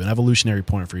point for you, an evolutionary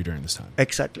point for you during this time?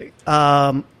 Exactly.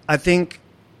 I think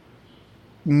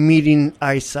meeting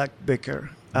Isaac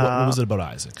Baker. What was it about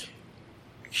Isaac?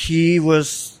 He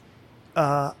was...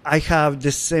 I have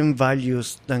the same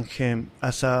values than him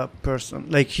as a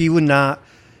person. Like, he would not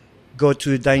go to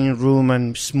the dining room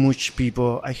and smooch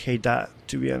people. I hate that,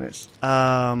 to be honest.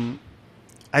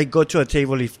 I go to a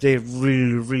table if they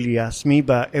really, really ask me,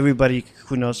 but everybody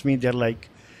who knows me, they're like,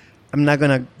 I'm not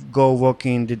going to go walk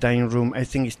in the dining room. I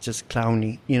think it's just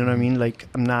clowny. You know what I mean? Like,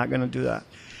 I'm not going to do that.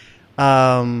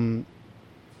 I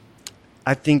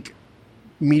think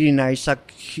meeting Isaac,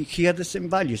 he had the same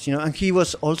values, and he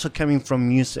was also coming from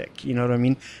music, you know what I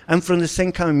mean? I'm from the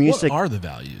same kind of music. What are the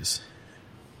values?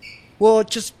 Well,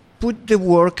 just put the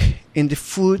work in the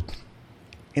food,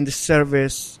 in the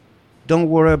service. Don't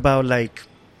worry about like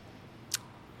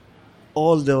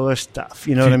all the other stuff,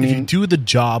 you know what I mean? If you do the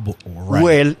job right,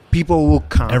 well, people will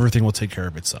come. Everything will take care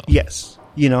of itself. Yes,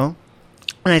 and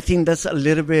I think that's a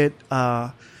little bit,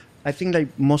 I think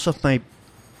like most of my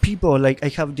people, like I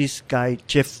have this guy,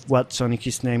 Jeff Watson, is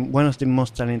his name, one of the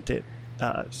most talented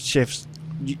chefs.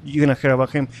 You're going to hear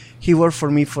about him. He worked for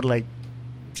me for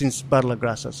since Barla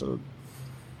Grasa, so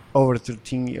over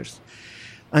 13 years.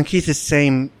 And he's the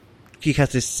same, he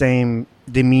has the same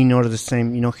demeanor, the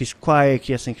same, he's quiet,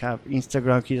 he doesn't have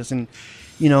Instagram, he doesn't,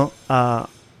 and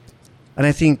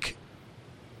I think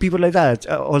people like that.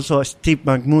 Also, Steve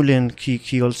McMullen,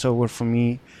 he also worked for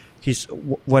me. He's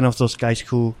one of those guys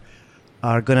who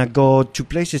are gonna go to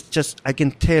places, just I can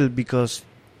tell, because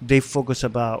they focus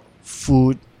about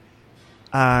food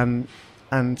and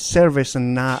service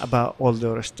and not about all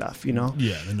the other stuff, Yeah,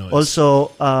 the noise.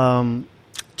 Also,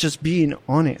 just being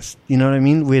honest, you know what I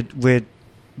mean? With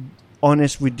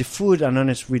honest with the food and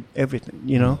honest with everything,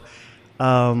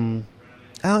 I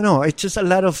don't know. It's just a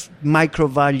lot of micro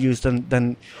values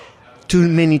than too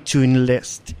many to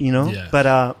enlist, Yeah.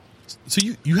 But So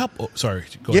you help. Oh, sorry,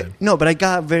 go yeah, ahead. no, but I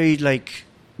got very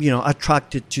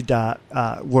attracted to that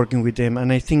working with them,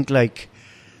 and I think like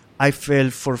I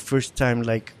felt for first time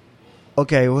like,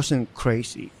 okay, I wasn't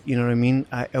crazy. You know what I mean?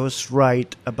 I was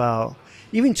right about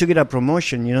even to get a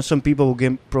promotion. Some people will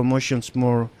get promotions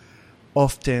more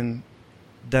often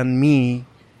than me.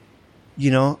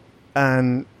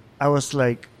 And I was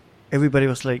like, everybody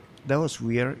was like, that was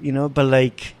weird, but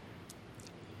like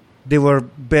they were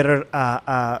better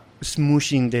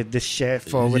smooshing the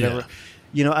chef or whatever.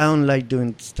 I don't like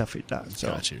doing stuff like that. So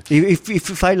Got you.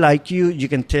 if I like you, you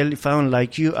can tell. If I don't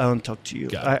like you, I don't talk to you.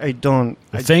 I don't.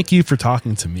 Well, thank you for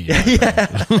talking to me.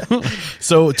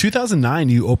 So 2009,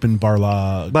 you opened Bar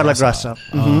La Grasa.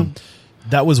 Mm-hmm.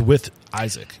 That was with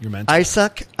Isaac, your mentor.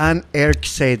 Isaac and Eric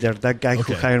Sader, that guy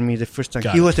who hired me the first time.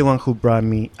 Got he it. was the one who brought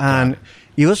me. And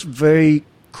it was very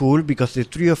cool because the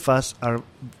three of us are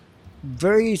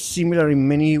very similar in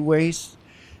many ways,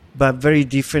 but very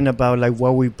different about like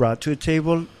what we brought to the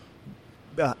table.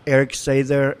 Eric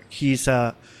Sader, he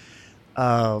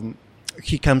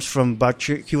comes from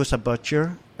butcher. He was a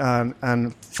butcher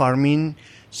and farming,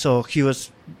 so he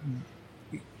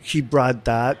brought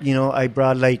that. I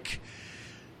brought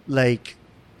like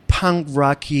punk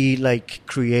rocky, like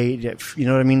creative. You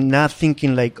know what I mean? Not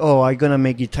thinking like, oh, I'm gonna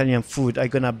make Italian food. I'm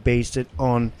gonna base it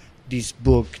on this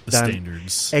book. The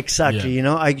standards. Exactly.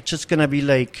 Yeah. I'm just gonna be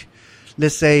like,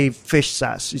 let's say fish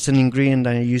sauce. It's an ingredient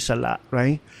that I use a lot,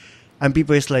 right? And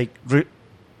people is like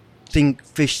think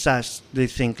fish sauce. They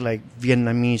think like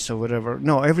Vietnamese or whatever.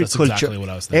 No, every That's culture. exactly what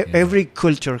I was thinking. Every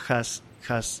culture has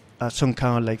some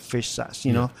kind of like fish sauce.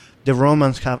 You know, the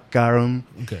Romans have garum.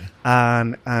 Okay.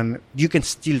 And you can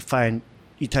still find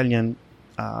Italian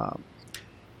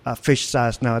fish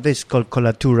sauce nowadays called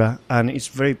colatura, and it's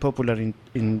very popular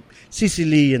in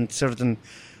Sicily and certain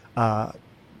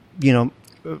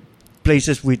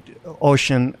places with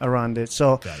ocean around it.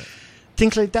 So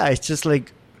things like that. It's just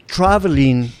like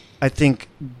traveling, I think,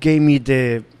 gave me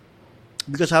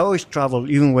because I always traveled,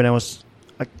 even when I was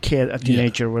a kid, a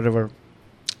teenager, whatever.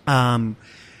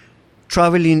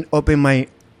 Traveling opened my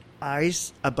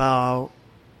eyes about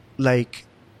like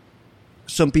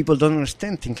some people don't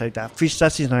understand things like that. Fish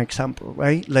sauce is an example,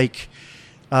 right? Like,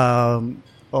 when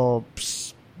you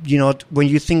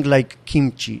think like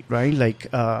kimchi, right? Like,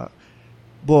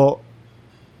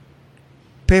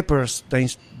 peppers that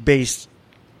is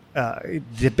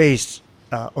the base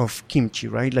of kimchi,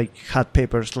 right? Like hot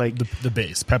peppers, like the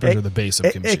base. Peppers are the base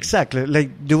of kimchi. Exactly.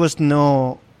 Like there was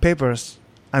no peppers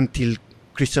until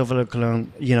Christopher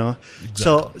Colon,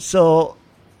 Exactly. So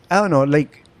I don't know,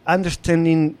 like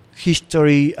understanding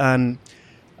history and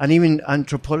even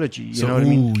anthropology. You know what I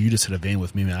mean? You just hit a vein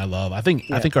with me, man. I think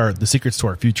the secrets to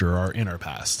our future are in our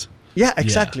past. Yeah,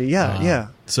 exactly. Yeah.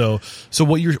 So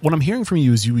what I'm hearing from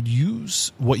you is you would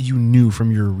use what you knew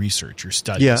from your research, your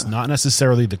studies, not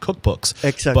necessarily the cookbooks,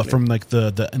 exactly, but from like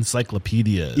the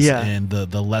encyclopedias and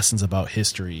the lessons about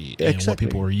history and what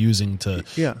people were using to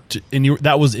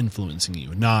that was influencing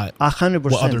you, not 100%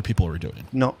 what other people were doing.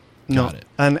 No. Got it.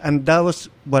 And that was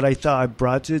what I thought I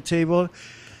brought to the table.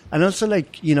 And also,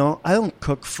 like, I don't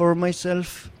cook for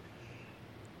myself.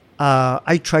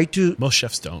 I try to. Most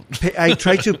chefs don't. I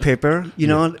try to pepper,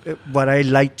 what I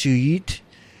like to eat.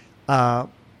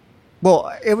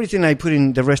 Everything I put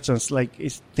in the restaurants, like,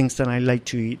 is things that I like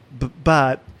to eat.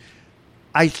 But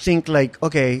I think, like,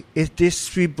 okay, if this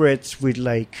sweetbreads with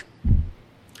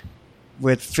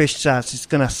fish sauce, it's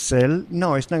gonna sell.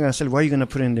 No, it's not gonna sell. Why are you gonna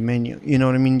put it in the menu? You know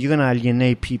what I mean? You're gonna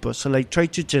alienate people. So, like, try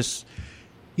to just,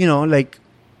 like,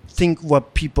 think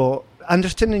what people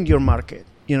understanding your market.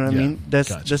 You know what I mean?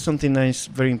 That's something that is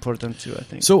very important too, I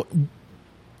think. So,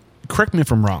 correct me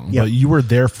if I'm wrong, but you were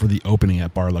there for the opening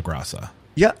at Bar La Grasa.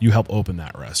 Yeah. You helped open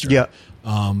that restaurant.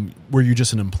 Yeah. Were you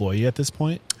just an employee at this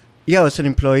point? Yeah, I was an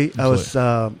employee. I was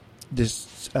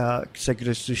this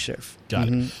executive sous chef. Got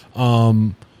it.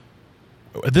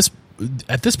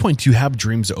 At this point, do you have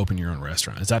dreams to open your own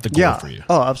restaurant? Is that the goal for you?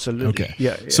 Oh, absolutely. Okay.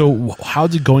 Yeah. So how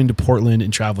did going to Portland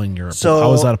and traveling Europe, how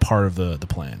was that a part of the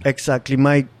plan? Exactly.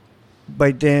 My,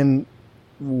 by then,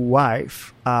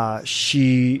 wife,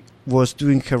 she was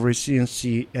doing her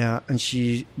residency and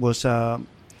she was was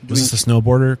this a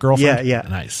snowboarder girlfriend? Yeah.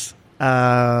 Nice.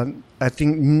 I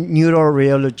think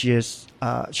neuroradiologist.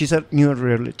 She's a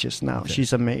neuroradiologist now. Okay.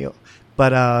 She's a Mayo.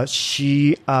 But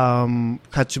she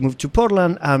had to move to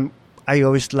Portland. I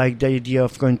always liked the idea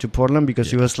of going to Portland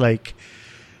because it was like...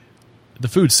 The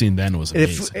food scene then was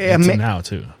amazing. It's now,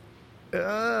 too.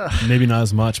 Maybe not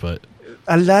as much, but...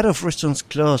 A lot of restaurants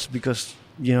closed because,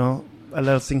 a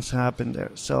lot of things happen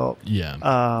there. So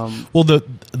well,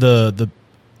 the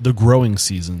growing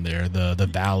season there, the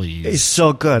valleys, it's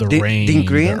so good. The rain, the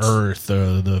ingredients, the earth,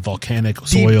 the volcanic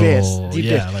soil. The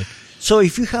best. Like, so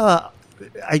if you have,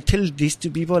 I tell this to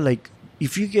people, like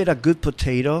if you get a good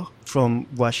potato from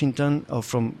Washington or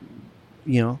from,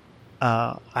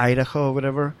 Idaho or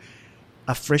whatever,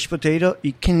 a fresh potato,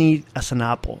 you can eat as an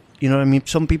apple. You know what I mean?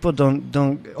 Some people don't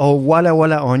or Walla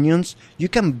Walla onions. You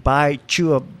can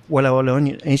chew a Walla Walla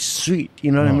onion, and it's sweet.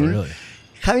 You know what I mean? Really?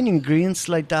 Having ingredients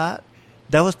like that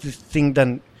was the thing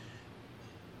that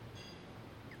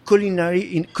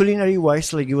culinary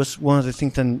wise, like it was one of the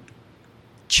things that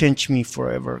changed me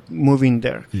forever moving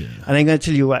there. Yeah. And I'm gonna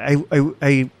tell you what,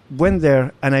 I went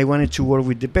there and I wanted to work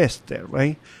with the best there,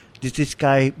 right? This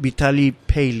guy Vitaly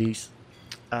Pailis.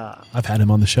 I've had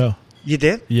him on the show. You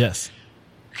did? Yes.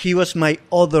 He was my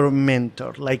other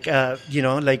mentor, like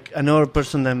another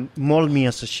person that molded me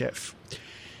as a chef.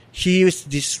 He is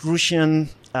this Russian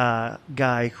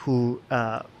guy who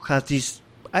has this.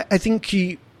 I think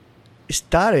he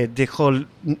started the whole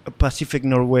Pacific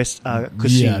Northwest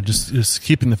cuisine. Yeah, just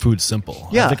keeping the food simple.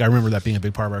 Yeah. I think I remember that being a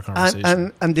big part of our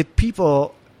conversation. And the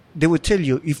people, they would tell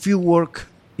you, if you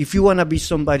want to be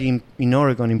somebody in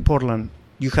Oregon, in Portland,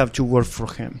 you have to work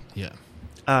for him. Yeah.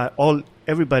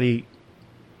 Everybody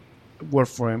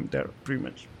worked for him there, pretty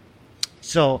much.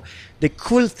 So the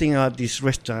cool thing about this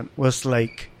restaurant was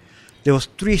like there was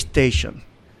 3 stations: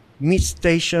 meat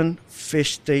station,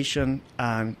 fish station,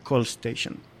 and cold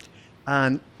station.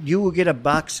 And you would get a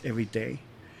box every day,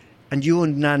 and you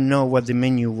would not know what the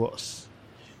menu was.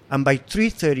 And by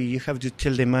 3:30, you have to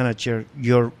tell the manager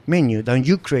your menu that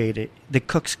you created, the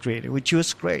cooks created, which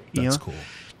was great. That's cool.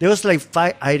 There was like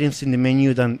 5 items in the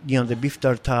menu. Then the beef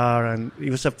tartare, and it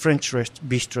was a French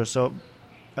bistro. So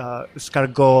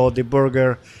escargot, the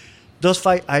burger, those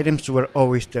 5 items were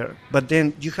always there. But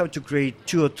then you have to create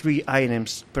 2 or 3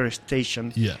 items per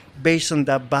station, based on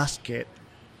that basket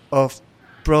of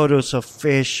produce of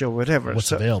fish or whatever.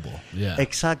 What's available? Yeah,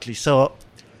 exactly. So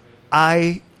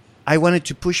I wanted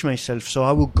to push myself, so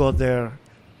I would go there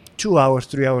 2 hours,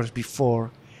 3 hours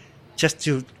before, just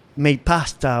to make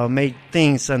pasta or make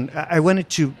things, and I wanted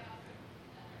to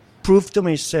prove to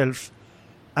myself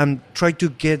and try to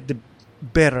get the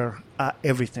better at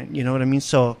everything. You know what I mean?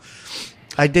 So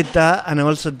I did that, and I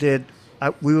also did.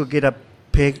 We would get a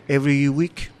pig every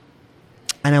week,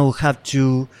 and I would have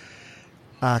to.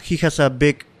 He has a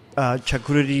big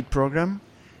charcuterie program,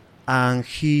 and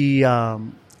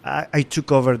I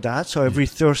took over that. So every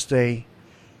Thursday,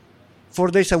 4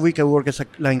 days a week, I work as a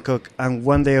line cook, and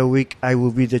 1 day a week I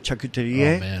will be the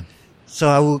charcuterier. Oh man! So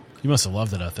I would. You must have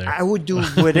loved it out there. I would do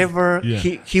whatever.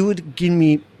 He would give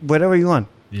me whatever you want.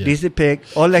 Yeah. This is the pig.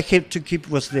 All I had to keep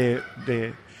was the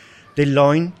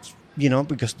loin,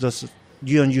 because those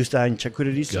you don't use that in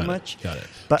charcuterie so much. Got it.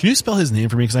 But can you spell his name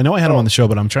for me? Because I know I had him on the show,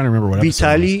 but I'm trying to remember what episode.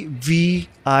 Vitaly,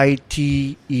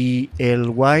 Vitely.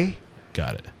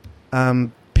 Got it.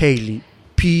 Paley,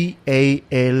 Paley.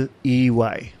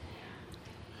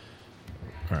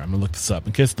 All right, I'm gonna look this up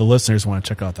in case the listeners want to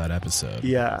check out that episode.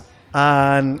 Yeah,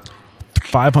 and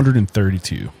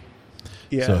 532.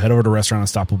 Yeah. So head over to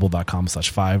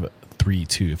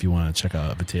restaurantunstoppable.com/532 if you want to check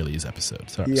out Vitaly's episode.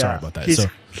 Sorry about that.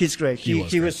 He's great.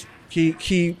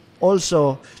 He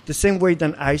also the same way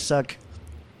than Isaac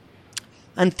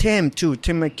and Tim too.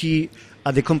 Tim McKee,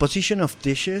 the composition of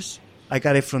dishes, I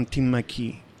got it from Tim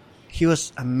McKee. He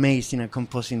was amazing at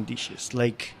composing dishes.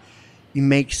 Like it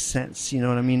makes sense. You know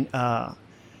what I mean?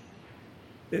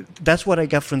 That's what I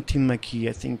got from Tim McKee.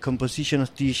 I think composition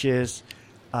of dishes.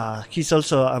 He's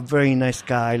also a very nice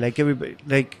guy. Like everybody,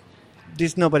 like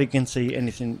this, nobody can say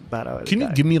anything bad about it. Can you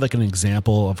give me like an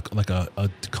example of like a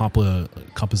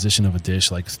composition of a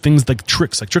dish, like things like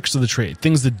tricks of the trade,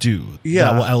 things to do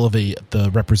that will elevate the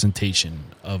representation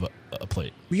of a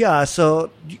plate? Yeah,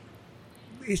 so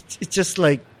it's just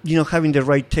like having the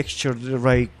right texture, the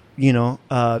right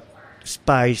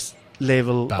spice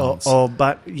level,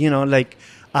 but like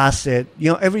acid.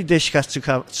 Every dish has to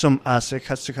have some acid,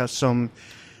 has to have some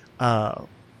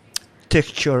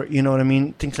texture. You know what I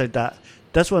mean? Things like that.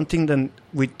 That's one thing that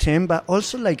with Tim, but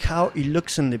also like how it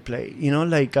looks on the plate.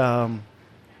 Like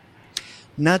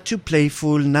not too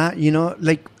playful, not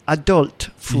like adult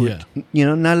food.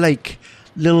 Yeah. Not like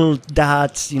little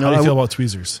dots. How do you feel about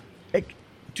tweezers?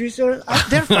 Tweezers,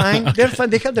 they're fine. They're fine.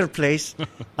 They have their place.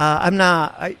 I'm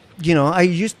not. I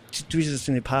used tweezers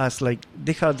in the past. Like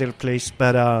they have their place,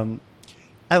 but I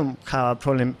don't have a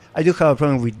problem. I do have a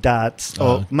problem with dots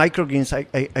or microgreens.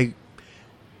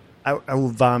 I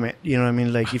would vomit. You know what I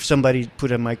mean? Like if somebody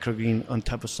put a microgreen on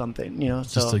top of something, you know.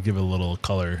 Just to give it a little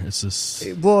color. It's just...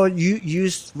 Well, you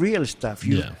use real stuff.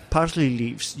 Use Yeah. parsley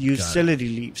leaves. Use celery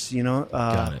leaves, you know.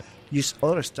 Got it. Use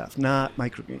other stuff, not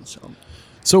microgreens.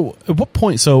 So at what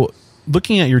point... So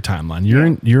looking at your timeline,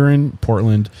 you're in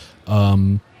Portland.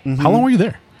 How long were you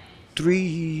there? 3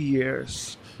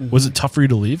 years. Was it tough for you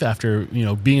to leave after, you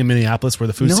know, being in Minneapolis where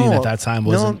the food scene at that time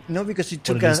wasn't... No, because it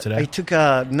is today? I took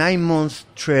a 9-month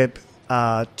trip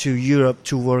to Europe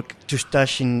to work, to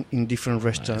stash in different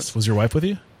restaurants. Nice. Was your wife with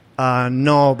you?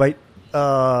 No, by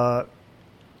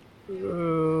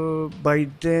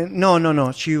then,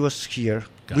 no. She was here.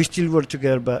 We still work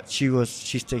together, but she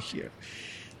stayed here.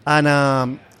 And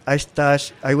I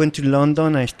went to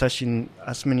London. I stashed in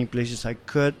as many places as I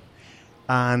could.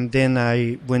 And then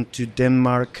I went to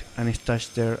Denmark and I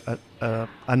stashed there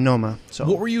at Noma. So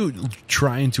what were you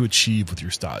trying to achieve with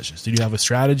your stages? Did you have a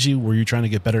strategy? Were you trying to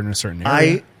get better in a certain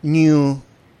area? I knew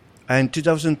in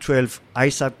 2012,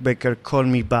 Isaac Becker called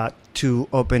me back to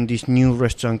open this new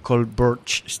restaurant called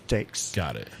Birch Steaks.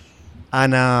 Got it.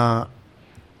 And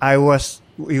it was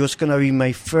going to be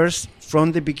my first,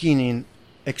 from the beginning,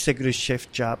 executive chef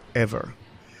job ever.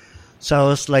 So I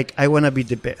was like, I want to be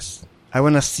the best. I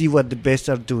want to see what the best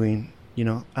are doing, you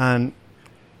know. And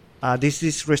this is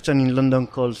this restaurant in London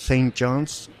called St.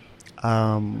 John's.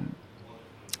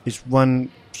 It's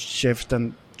one chef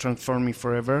that transformed me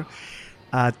forever.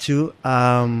 Two,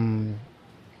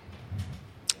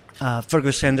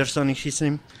 Fergus Henderson is his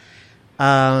name.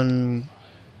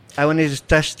 I wanted to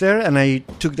stash there, and I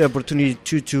took the opportunity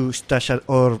to stash at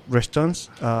other restaurants.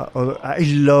 I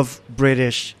love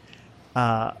British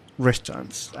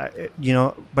restaurants. You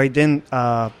know, by then,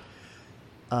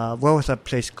 what was that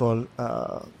place called?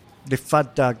 The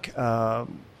Fat Duck.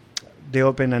 They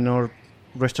opened another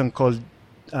restaurant called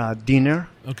Dinner.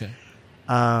 Okay.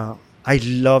 I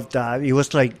loved that. It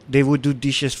was like they would do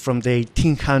dishes from the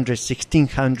 1800s,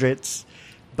 1600s,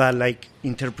 but like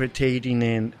interpreting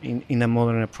in a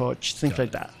modern approach, things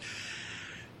like that.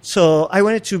 So I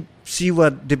wanted to see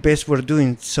what the best were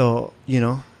doing. So, you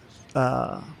know,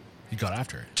 you got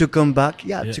after it. To come back.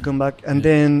 To come back. And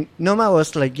then Noma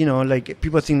was like, you know, like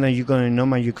people think that you're going to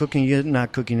Noma, you're cooking, you're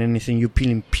not cooking anything, you're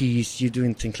peeling peas, you're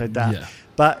doing things like that. Yeah.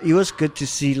 But it was good to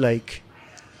see, like,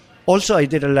 also I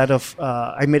did a lot of,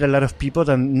 I met a lot of people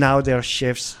that now they're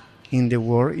chefs in the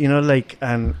world, you know, like,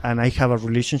 and I have a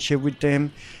relationship with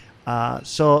them.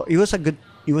 So it was a good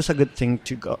thing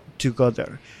to go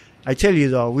there. I tell you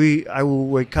though, I will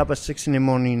wake up at 6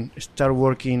 a.m, start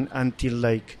working until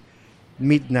like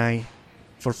midnight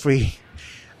for free,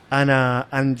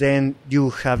 and then you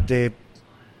have the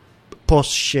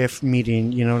post chef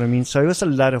meeting. You know what I mean? So it was a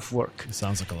lot of work. It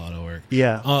sounds like a lot of work.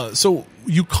 Yeah. So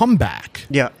you come back.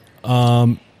 Yeah.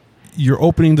 You're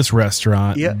opening this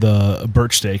restaurant, Yeah. the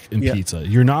Birch Steak and Yeah. Pizza.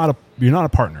 You're not a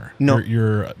partner. No.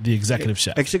 You're the executive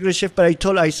chef. Executive chef. But I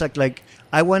told Isaac, like,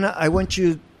 I want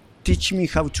you to teach me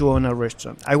how to own a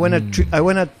restaurant. I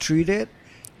wanna treat it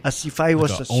as if I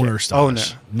was Like a owner chef. stage. Owner.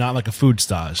 Not like a food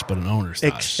stage, but an owner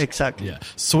stage. Exactly. Yeah.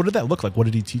 So what did that look like? What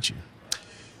did he teach you?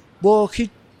 Well,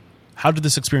 How did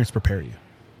this experience prepare you?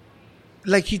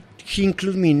 he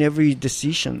included me in every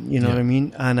decision, you know Yeah. what I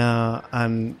mean? And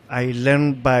I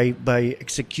learned by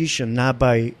execution, not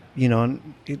by, you know,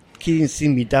 he didn't sit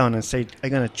me down and say, I'm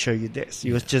going to show you this.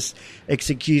 He was just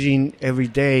executing every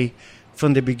day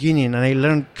from the beginning, and I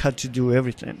learned how to do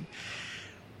everything.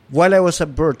 While I was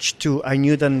at Birch, too, I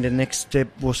knew that the next step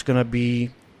was going to be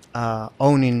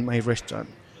owning my restaurant.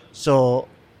 So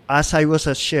as I was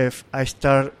a chef, I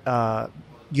started,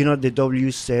 you know, the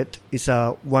WZ is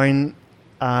a wine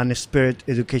and spirit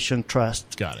education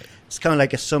trust. Got it. It's kind of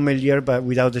like a sommelier, but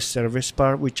without the service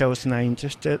part, which I was not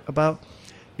interested about.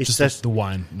 It's Just the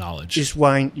wine knowledge. It's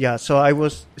wine, yeah. So I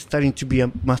was starting to be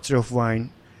a master of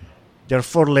wine. There are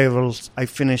 4 levels. I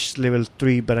finished level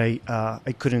 3, but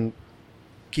I couldn't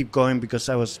keep going because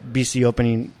I was busy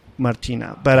opening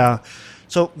Martina. But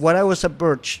so while I was at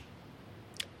Birch,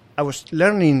 I was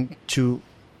learning to,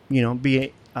 you know,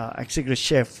 be a executive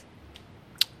chef,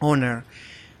 owner,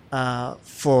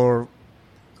 for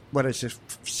what is it,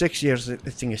 6 years? I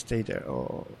think I stayed there,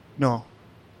 or no,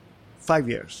 5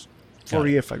 years, 4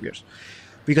 years, 5 years,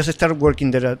 because I started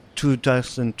working there at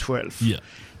 2012. Yeah.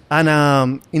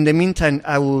 And in the meantime,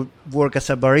 I would work as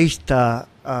a barista,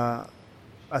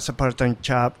 as a part-time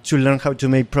job, to learn how to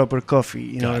make proper coffee.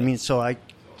 You know what I mean? So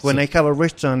when I have a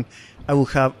restaurant, I will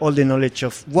have all the knowledge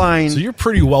of wine. So you're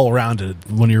pretty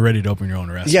well-rounded when you're ready to open your own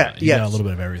restaurant. Yeah, You got a little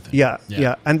bit of everything.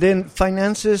 Yeah. And then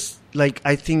finances, like,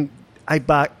 I think I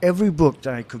bought every book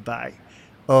that I could buy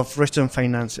of restaurant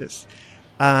finances.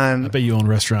 And I bet you own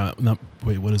restaurant.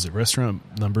 Wait, what is it? Restaurant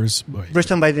numbers?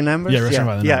 Restaurant by the numbers? Yeah, restaurant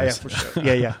by the numbers. Yeah, for sure.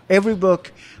 Yeah. Every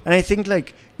book. And I think,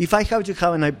 like, if I have to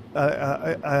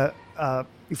have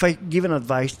if I give an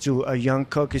advice to a young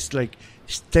cook, it's like,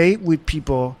 stay with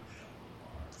people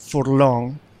for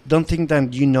long. Don't think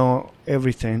that you know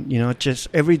everything. Just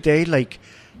every day, like,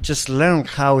 just learn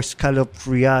how scallops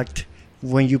react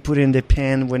when you put in the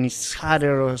pan, when it's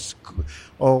hotter,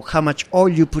 or how much oil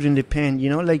you put in the pan.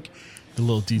 Like, the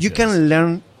little details. You can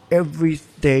learn every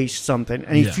day something.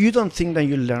 And if you don't think that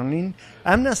you're learning,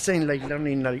 I'm not saying like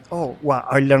learning like, oh, wow,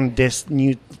 I learned this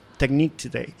new technique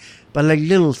today. But like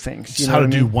little things. Just how to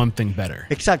do one thing better.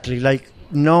 Exactly. Like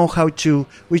know how to,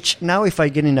 which now if I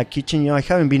get in a kitchen, I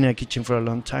haven't been in a kitchen for a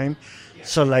long time.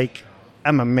 So like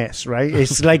I'm a mess, right?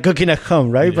 It's like cooking at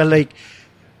home, right? Yeah. But like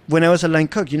when I was a line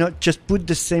cook, just put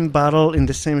the same bottle in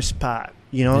the same spot,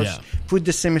 put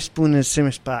the same spoon in the same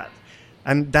spot.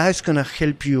 And that's going to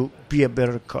help you be a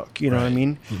better cook. You know what I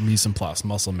mean? Mise en place,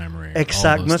 muscle memory.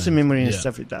 Exact, muscle memory and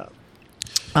stuff like that.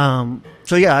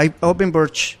 So yeah, I opened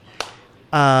Birch.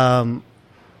 Was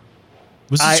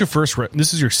this your first?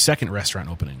 This is your second restaurant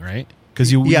opening, right?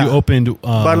 Because you opened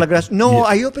Bar La Gracia. No,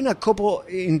 I opened a couple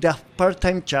in the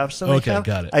part-time jobs that I have.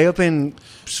 Got it. I opened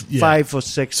 5 or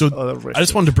 6 other restaurants. I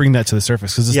just wanted to bring that to the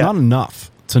surface because it's not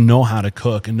enough to know how to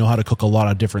cook and know how to cook a lot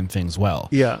of different things well.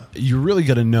 Yeah. You really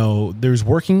got to know there's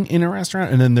working in a restaurant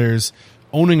and then there's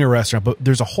owning a restaurant, but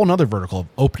there's a whole other vertical of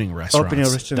opening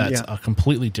restaurants. That's a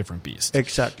completely different beast.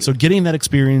 Exactly. So getting that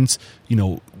experience,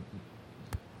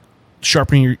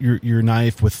 sharpening your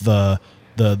knife with the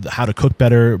how to cook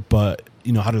better, but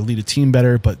how to lead a team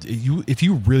better. But if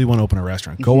you really want to open a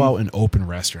restaurant, go out and open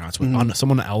restaurants with on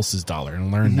someone else's dollar and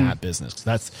learn that business.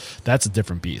 That's a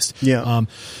different beast. Yeah.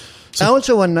 I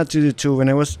also want not to do too. When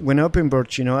I opened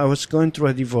Birch, I was going through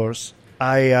a divorce.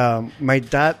 My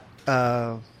dad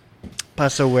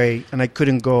passed away, and I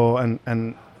couldn't go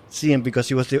and see him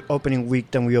because it was the opening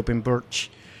week. Then we opened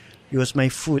Birch. It was my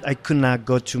food. I could not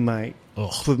go to my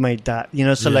food. My dad,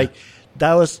 So like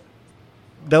that was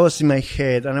in my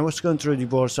head, and I was going through a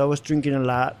divorce. So I was drinking a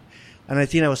lot, and I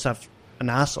think I was an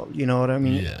asshole. You know what I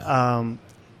mean? Yeah.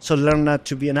 So learn not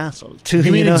to be an asshole. Give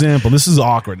me an example. This is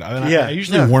awkward. I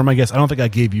usually warn my guests. I don't think I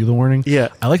gave you the warning. Yeah.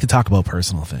 I like to talk about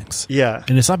personal things. Yeah.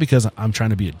 And it's not because I'm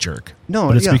trying to be a jerk. No,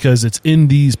 but it's because it's in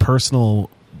these personal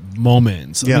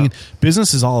moments. Yeah. I mean,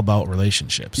 business is all about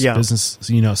relationships. Yeah. Business,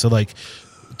 so like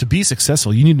to be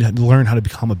successful, you need to learn how to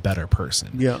become a better person.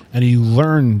 Yeah. And you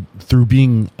learn through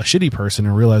being a shitty person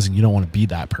and realizing you don't want to be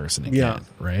that person again. Yeah.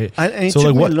 Right. And it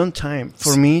took me a long time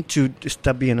for me to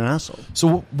stop being an asshole.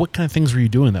 So what kind of things were you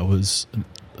doing that was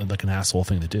like an asshole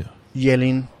thing to do?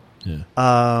 Yelling. Yeah.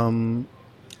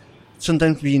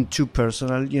 Sometimes being too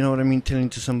personal. You know what I mean?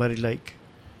 Telling to somebody like,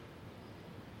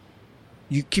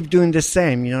 you keep doing the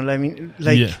same. You know what I mean?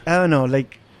 Like, I don't know.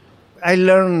 Like, I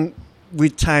learned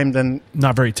with time then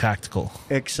not very tactical.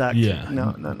 Exactly. Yeah.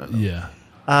 No. Yeah.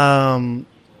 I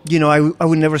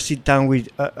would never sit down with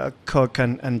a cook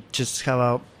and just have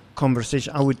a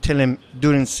conversation. I would tell him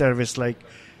during service, like,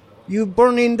 you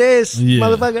burning this,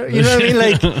 motherfucker. You know what I mean?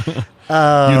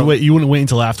 Like, you wouldn't wait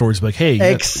until afterwards, like,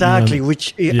 hey. Exactly,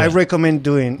 which I recommend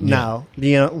doing now.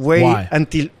 Wait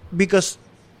until, because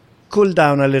cool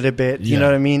down a little bit, you know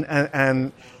what I mean?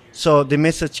 And so the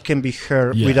message can be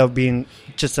heard without being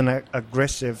just an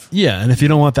aggressive. Yeah, and if you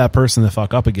don't want that person to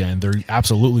fuck up again, they're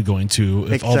absolutely going to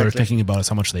if all they're thinking about is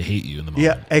how much they hate you in the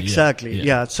moment. Yeah, exactly.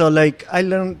 Yeah. So like I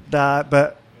learned that,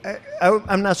 but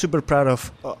I'm not super proud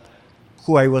of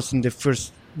who I was in the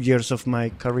first years of my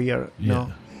career.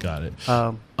 No. Got it.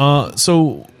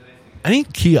 So any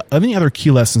other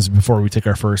key lessons before we take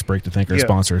our first break to thank our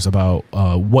sponsors about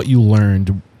what you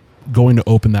learned going to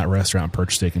open that restaurant,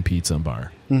 Perch Steak and Pizza and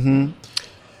Bar?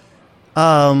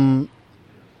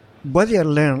 What did I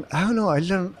learn? I don't know. I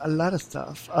learned a lot of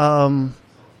stuff. I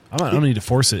don't need to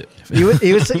force it.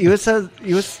 It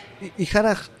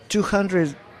had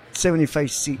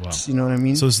 275 seats. Wow. You know what I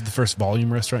mean? So this is the first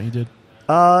volume restaurant you did?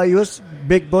 It was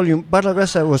big volume. Bar La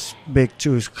Gracia was big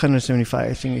too. It's 175,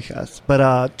 I think it has.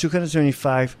 But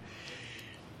 275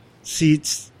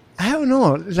 seats. I don't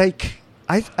know. Like,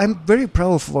 I'm very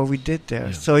proud of what we did there.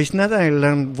 Yeah. So it's not that I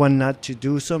learned what not to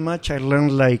do so much. I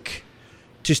learned like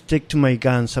to stick to my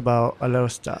guns about a lot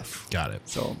of stuff. Got it.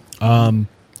 So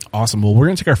awesome. Well, we're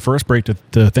going to take our first break to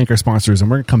thank our sponsors, and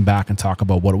we're going to come back and talk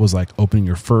about what it was like opening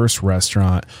your first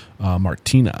restaurant,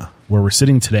 Martina, where we're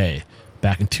sitting today,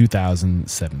 back in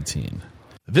 2017.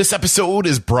 This episode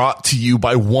is brought to you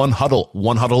by One Huddle.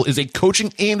 One Huddle is a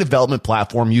coaching and development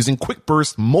platform using quick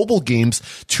burst mobile games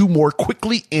to more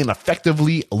quickly and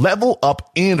effectively level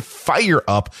up and fire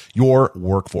up your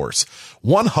workforce.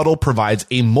 One Huddle provides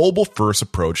a mobile-first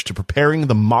approach to preparing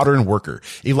the modern worker,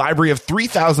 a library of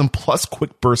 3,000 plus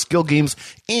quick burst skill games,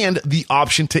 and the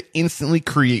option to instantly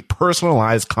create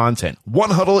personalized content.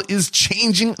 One Huddle is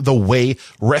changing the way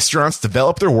restaurants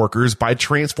develop their workers by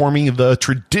transforming the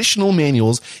traditional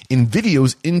manuals in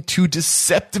videos into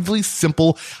deceptively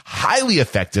simple, highly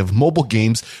effective mobile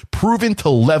games proven to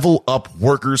level up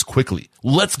workers quickly.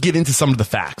 Let's get into some of the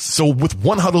facts. So with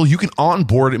One Huddle, you can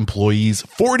onboard employees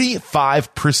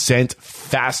 45%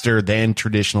 faster than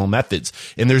traditional methods.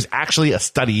 And there's actually a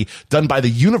study done by the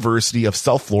University of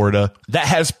South Florida that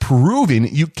has proven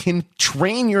you can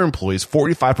train your employees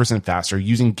 45% faster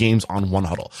using games on One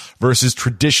Huddle versus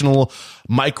traditional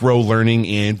micro learning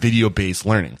and video-based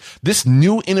learning. This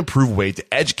new and improved way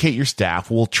to educate your staff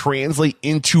will translate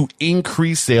into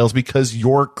increased sales because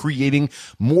you're creating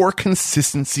more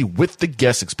consistency with the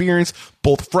guest experience,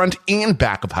 both front and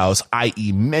back of house,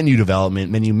 i.e. menu development,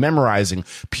 menu memorizing,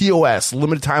 POS,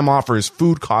 limited time offers,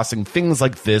 food costing, things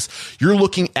like this. You're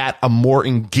looking at a more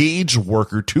engaged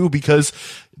worker too, because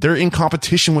they're in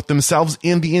competition with themselves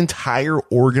and the entire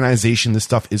organization. This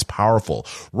stuff is powerful.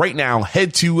 Right now,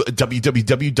 head to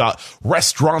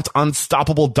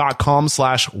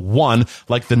www.restaurantunstoppable.com/one,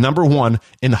 like the number one,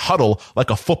 and huddle,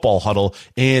 like a football huddle.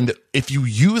 And if you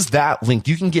use that link,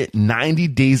 you can get 90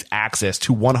 days access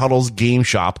to One Huddle's game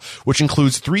shop, which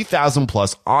includes 3,000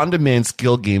 plus on-demand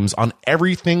skill games on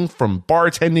everything from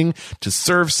bartending to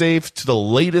ServeSafe to the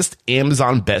latest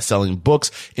Amazon best-selling books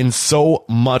and so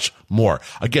much more.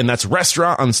 Again, that's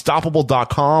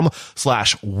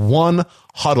restaurantunstoppable.com/one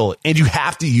huddle. And you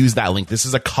have to use that link. This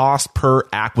is a cost per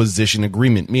acquisition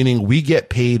agreement, meaning we get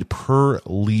paid per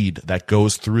lead that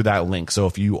goes through that link. So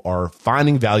if you are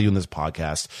finding value in this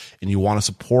podcast and you want to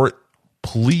support,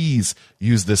 please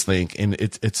use this link. And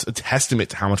it's a testament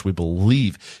to how much we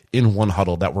believe in One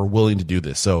Huddle that we're willing to do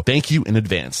this. So thank you in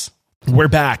advance. We're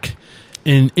back.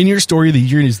 And in your story, the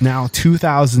year is now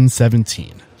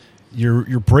 2017.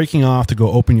 You're breaking off to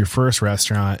go open your first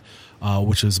restaurant,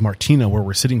 which is Martina, where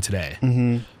we're sitting today.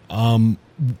 Mm-hmm.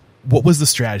 What was the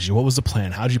strategy? What was the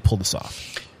plan? How did you pull this off?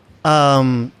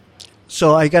 So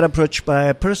I got approached by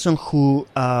a person who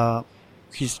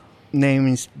his name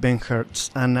is Ben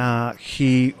Hertz, and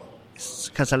he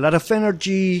has a lot of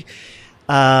energy.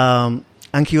 And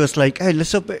he was like, "Hey,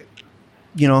 let's open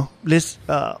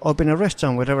a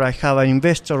restaurant. Whatever, I have an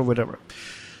investor, whatever."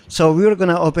 So we were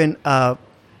gonna open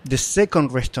the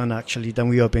second restaurant, actually, then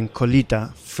we opened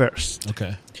Colita first.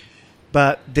 Okay.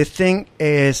 But the thing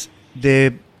is,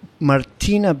 the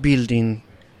Martina building,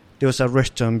 there was a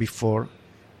restaurant before,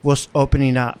 was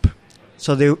opening up.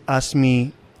 So they asked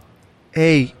me,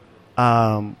 "Hey,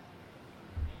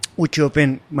 would you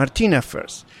open Martina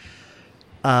first?"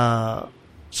 So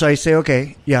I say,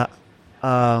 "Okay, yeah.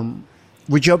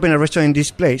 Would you open a restaurant in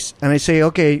this place?" And I say,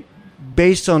 "Okay,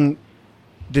 based on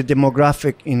the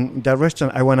demographic in that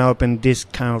restaurant, I want to open this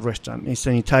kind of restaurant. It's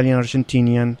an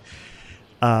Italian-Argentinian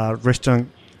restaurant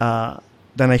that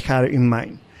I had in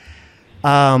mind."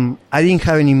 I didn't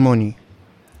have any money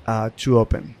to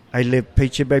open. I live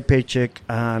paycheck by paycheck,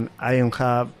 and I don't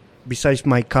have, besides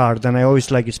my car, and I always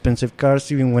like expensive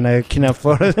cars, even when I can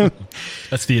afford them.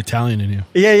 That's the Italian in you.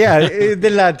 Yeah, the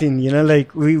Latin,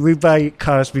 like we buy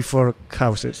cars before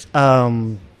houses.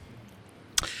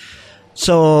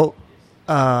 So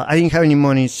I didn't have any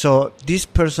money. So this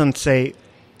person say,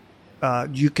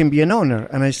 "You can be an owner."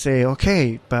 And I say,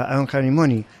 "Okay, but I don't have any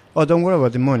money." "Oh, don't worry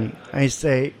about the money." They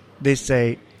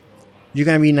say, "You're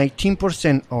going to be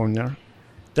 19% owner."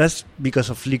 That's because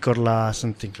of liquor laws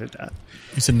and things like that.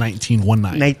 You said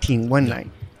 1919.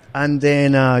 1919. And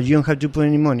then you don't have to put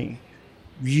any money.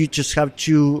 You just have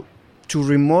to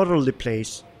remodel the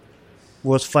place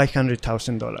was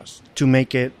 $500,000 to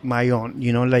make it my own.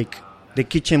 Like the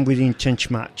kitchen we didn't change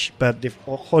much, but the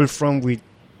whole front we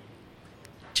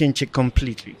changed it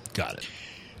completely. Got it.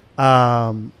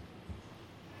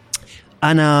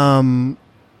 And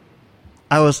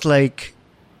I was like,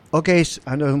 okay, so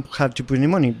I don't have to put any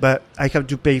money, but I have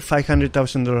to pay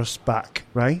 $500,000 back,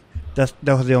 right? That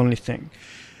was the only thing.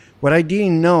 What I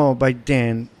didn't know by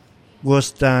then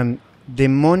was that the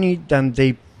money that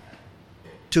they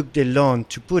took the loan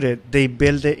to put it, they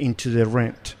built it into the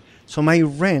rent. So my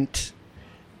rent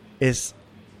is,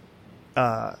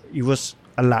 it was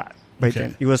a lot. by Okay.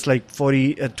 then. It was like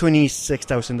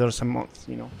 $26,000 a month,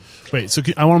 you know. Wait, so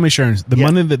I want to make sure the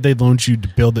money that they loaned you to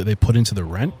build that they put into the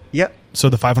rent. Yeah, So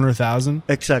the 500,000.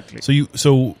 exactly. So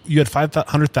you had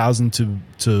 500,000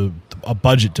 to a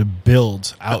budget to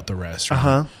build out the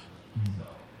restaurant.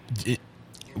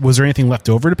 Was there anything left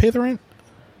over to pay the rent?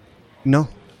 No.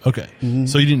 Okay,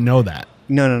 so you didn't know that.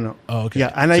 No. Oh, okay.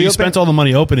 Yeah, and so you spent all the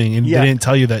money opening, and Yeah. they didn't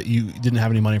tell you that you didn't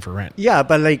have any money for rent. Yeah,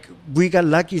 but like we got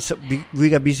lucky, so we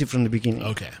got busy from the beginning.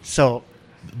 Okay. So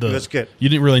it was good. You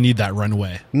didn't really need that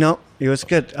runway. No, it was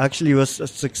good. Actually, it was a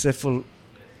successful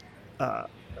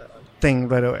thing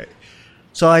right away.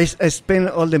 So I spent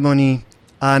all the money,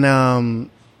 and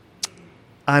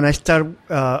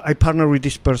I partnered with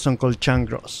this person called Chan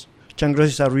Gross. Chan Gross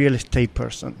is a real estate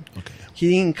person. Okay.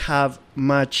 He didn't have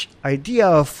much idea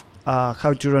of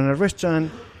how to run a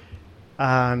restaurant,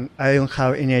 and I don't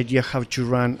have any idea how to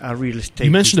run a real estate.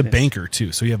 You mentioned business. a banker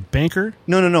too, so you have banker.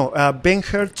 No. Ben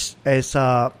Hertz is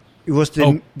it was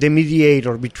the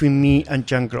mediator between me and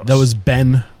Chan Gross. That was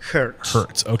Ben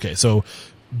Hertz. Okay, so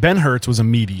Ben Hertz was a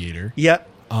mediator. Yeah.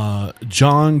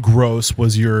 John Gross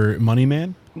was your money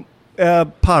man.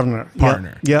 Partner.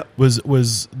 Yeah. Was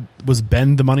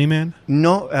Ben the money man?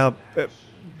 No.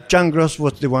 Chan Gross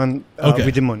was the one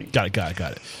with the money. Got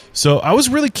it. So I was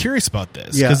really curious about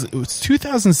this because it was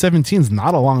 2017 is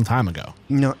not a long time ago.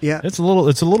 No. Yeah. It's a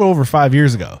little over 5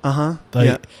 years ago.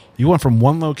 You went from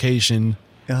one location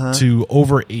to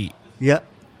over 8. Yeah.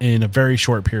 In a very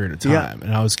short period of time, Yeah.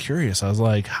 and I was curious. I was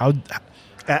like, how?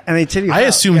 And I tell you, I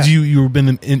assumed you were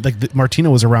been in like Martino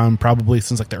was around probably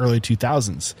since like the early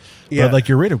 2000s. Yeah. But like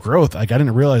your rate of growth, like I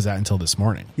didn't realize that until this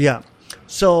morning. Yeah.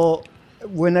 So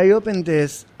when I opened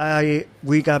this,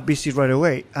 we got busy right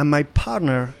away, and my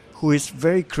partner, who is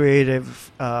very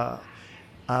creative,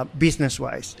 business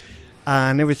wise,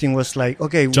 and everything was like,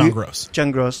 okay,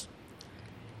 Chan Gross,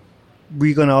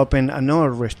 we're gonna open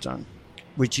another restaurant,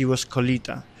 which it was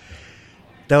Colita.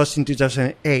 That was in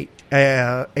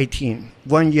 2018,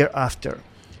 1 year after.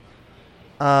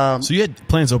 So you had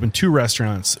plans to open 2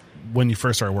 restaurants when you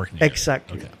first started working together.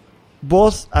 Exactly. Okay.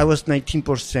 Both, I was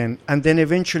 19%, and then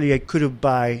eventually I could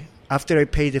buy, after I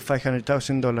paid the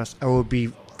 $500,000, I would be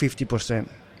 50%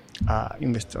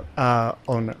 investor,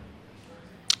 owner.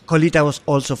 Colita was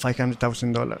also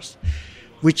 $500,000,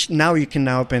 which now you can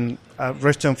now open a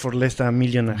restaurant for less than $1.5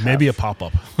 million. Maybe a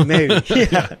pop-up. Maybe,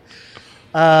 yeah.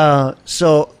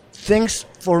 So thanks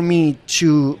to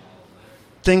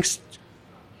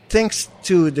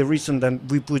the reason that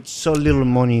we put so little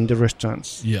money in the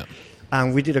restaurants. Yeah.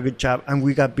 And we did a good job, and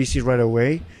we got busy right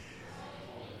away.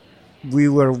 We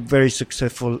were very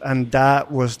successful, and that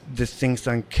was the things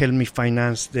that helped me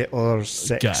finance the other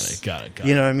 6. Got it.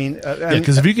 You know what I mean?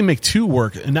 Because if you can make 2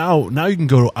 work, and now you can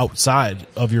go outside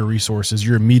of your resources,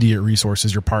 your immediate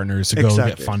resources, your partners to go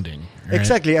get funding. Right?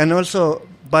 Exactly, and also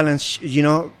balance.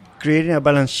 Creating a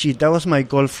balance sheet. That was my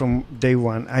goal from day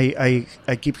one. I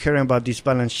keep hearing about this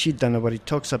balance sheet that nobody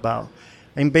talks about,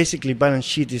 and basically balance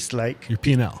sheet is like your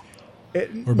P&L.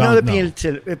 No, the P&L.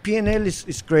 P&L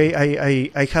is great.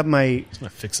 I have my. I'm gonna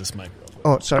fix this mic.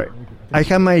 Oh, sorry. I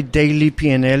have my daily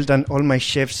P&L that all my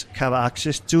chefs have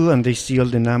access to, and they see all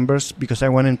the numbers because I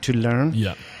want them to learn.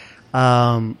 Yeah.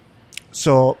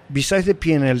 So besides the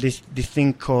P&L, this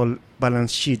thing called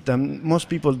balance sheet that most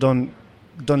people don't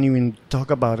even talk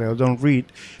about it or don't read,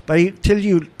 but it tells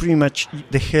you pretty much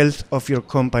the health of your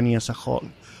company as a whole,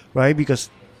 right? Because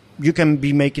you can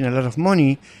be making a lot of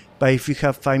money, but if you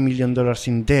have $5 million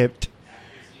in debt,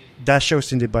 that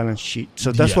shows in the balance sheet.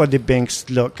 So that's what the banks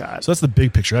look at. So that's the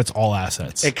big picture. That's all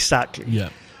assets. Exactly. Yeah.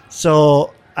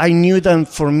 So I knew that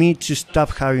for me to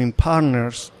stop having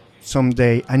partners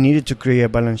someday, I needed to create a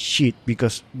balance sheet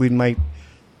because with my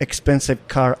expensive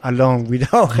car alone,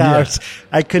 without cars,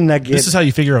 I could not get. This is how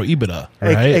you figure out EBITDA,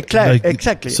 right?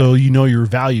 Exactly. So you know your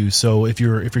value. So if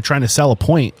you're trying to sell a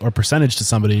point or percentage to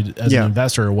somebody as an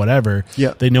investor or whatever,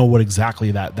 they know what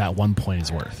exactly that 1 point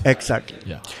is worth. Exactly.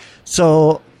 Yeah.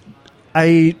 So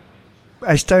I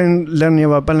started learning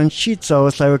about balance sheets. So I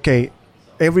was like, okay,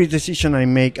 every decision I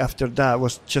make after that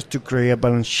was just to create a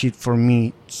balance sheet for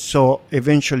me. So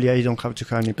eventually I don't have to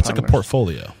have any partners. It's like a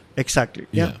portfolio. Exactly.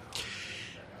 Yeah.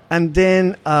 And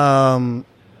then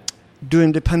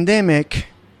during the pandemic,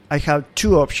 I had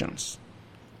 2 options.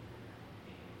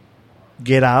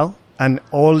 Get out, and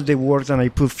all the work that I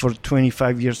put for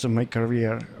 25 years of my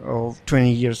career, or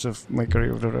 20 years of my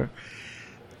career, whatever,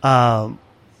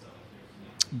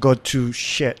 go to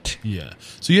shit. Yeah.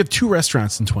 So you have 2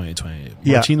 restaurants in 2020,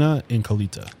 Martina and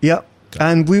Colita. Yeah.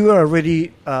 And we were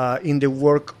already in the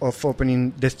work of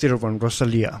opening the third one,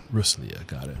 Rosalia. Rosalia,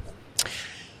 got it.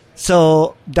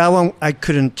 So that one I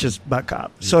couldn't just back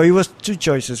up. So it was two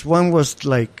choices. One was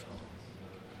like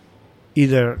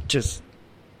either just,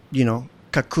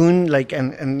 cocoon like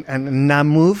and not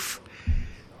move,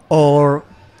 or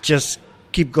just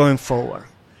keep going forward.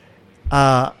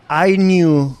 I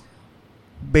knew,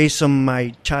 based on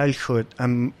my childhood,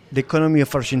 the economy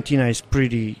of Argentina is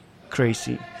pretty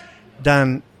crazy.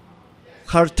 Then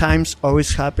hard times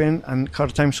always happen, and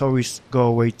hard times always go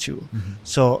away too. Mm-hmm.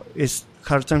 So it's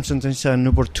hard times sometimes an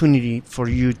opportunity for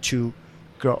you to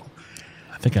grow.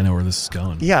 I think I know where this is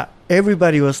going. Yeah,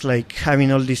 everybody was like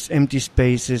having all these empty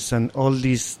spaces and all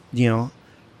these,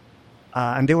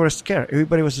 and they were scared.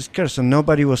 Everybody was scared, so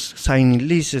nobody was signing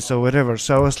leases or whatever.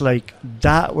 So I was like,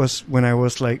 that was when I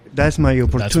was like, that's my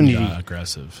opportunity. That's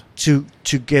aggressive to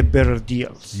get better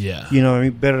deals. Yeah,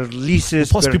 better leases.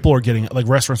 Plus, people are getting like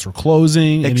restaurants were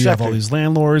closing, and exactly. you have all these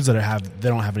landlords that they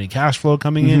don't have any cash flow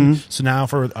coming in. So now,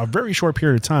 for a very short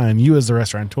period of time, you as the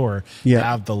restaurateur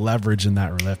have the leverage in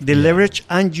that relief. The leverage,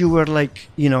 and you were like,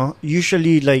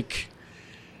 usually like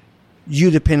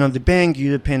you depend on the bank, you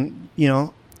depend,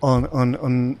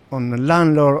 on the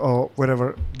landlord or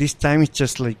whatever. This time it's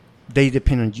just like they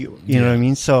depend on you. You know what I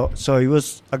mean? So it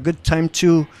was a good time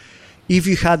to, if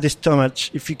you had the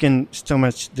stomach, if you can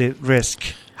stomach the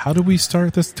risk. How do we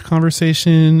start this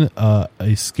conversation?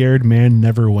 A scared man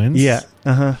never wins. Yeah.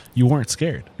 You weren't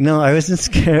scared. No, I wasn't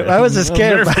scared. I was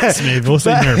scared. Nervous, maybe. We'll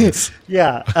say nervous.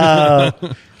 Yeah.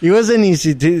 It wasn't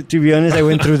easy to be honest. I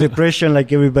went through depression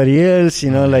like everybody else.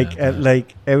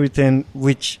 Like everything.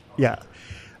 Which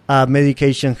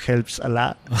medication helps a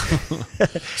lot.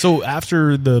 So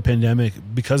after the pandemic,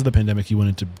 because of the pandemic, you went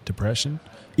into depression,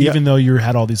 even though you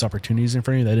had all these opportunities in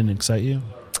front of you. That didn't excite you.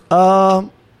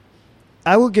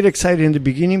 I would get excited in the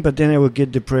beginning, but then I would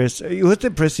get depressed. It was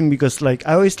depressing because, like,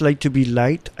 I always like to be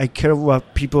light. I care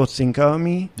what people think of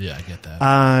me. Yeah, I get that.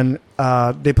 And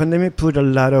the pandemic put a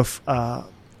lot of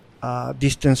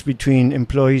distance between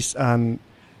employees and,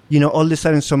 all of a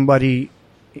sudden somebody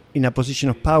in a position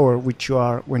of power, which you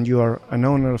are when you are an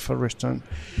owner of a restaurant.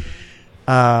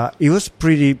 It was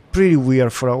pretty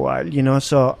weird for a while,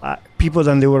 So people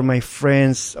that they were my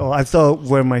friends, or I thought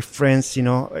were my friends,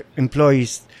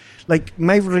 employees. Like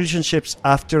my relationships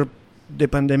after the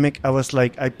pandemic, I was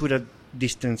like, I put a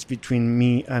distance between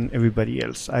me and everybody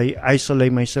else. I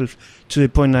isolate myself to the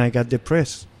point that I got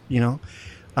depressed,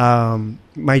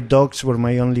 My dogs were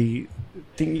my only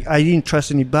thing. I didn't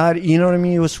trust anybody, you know what I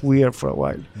mean? It was weird for a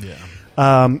while. Yeah.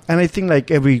 And I think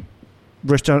like every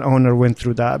restaurant owner went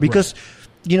through that because,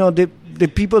 the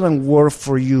people that work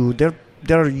for you,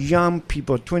 they're young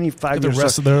people, 25 years old. The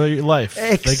rest of their life.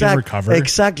 They can recover.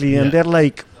 Exactly. And they're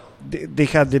like, they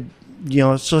have the,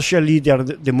 socially they're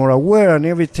the more aware and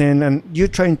everything. And you're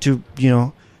trying to,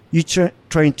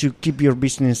 trying to keep your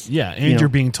business. Yeah. And you're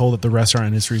being told that the restaurant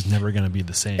industry is never going to be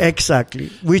the same.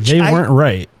 Exactly. Which they weren't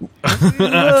right.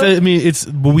 I mean,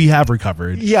 we have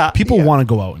recovered. Yeah. People want to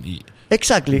go out and eat.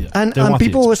 Exactly. Yeah. And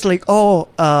people was like,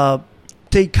 takeout,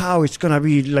 it's going to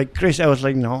be like crazy. I was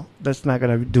like, no, that's not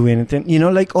going to do anything.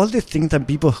 Like all the things that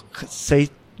people say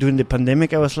during the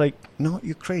pandemic, I was like, no,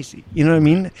 you're crazy. You know what I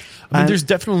mean? I mean, there's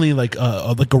definitely like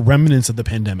a remnant of the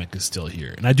pandemic is still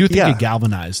here. And I do think it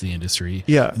galvanized the industry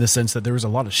in the sense that there was a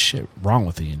lot of shit wrong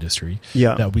with the industry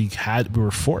that we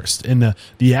were forced. And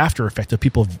the after effect of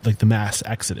people like the mass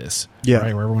exodus,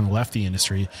 right, where everyone left the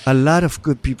industry. A lot of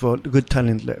good people, good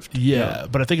talent left. Yeah.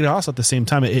 But I think it also at the same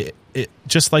time, it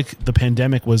just like the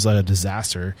pandemic was a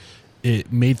disaster,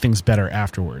 it made things better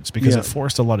afterwards because it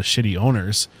forced a lot of shitty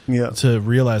owners to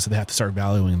realize that they have to start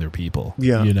valuing their people.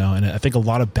 Yeah. And I think a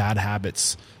lot of bad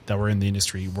habits that were in the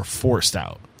industry were forced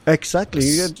out. Exactly.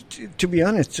 To be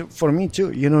honest, for me too.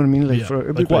 You know what I mean? Like for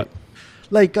everybody.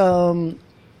 Like what? Like I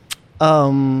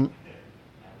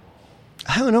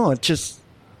don't know. Just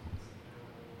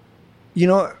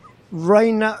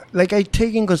right now, like I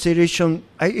take in consideration.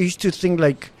 I used to think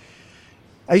like.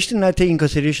 I used to not take in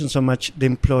consideration so much the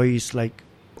employees' like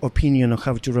opinion on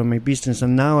how to run my business,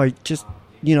 and now I just,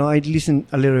 I listen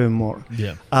a little bit more.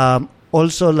 Yeah.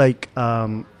 Also, like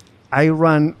I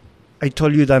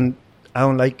told you that I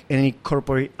don't like any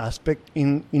corporate aspect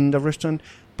in the restaurant,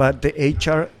 but the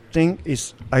HR thing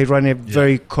is I run a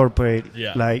very corporate.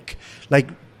 Yeah. Like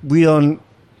we don't.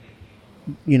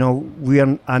 We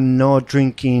are a no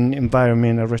drinking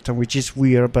environment at a restaurant, which is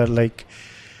weird, but like,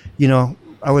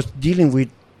 I was dealing with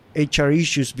HR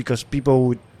issues because people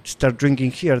would start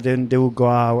drinking here, then they would go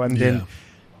out, and then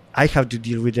I have to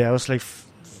deal with it. I was like,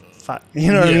 fuck, what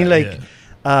I mean? Like,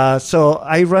 so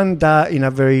I run that in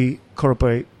a very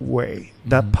corporate way,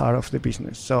 that part of the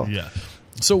business. So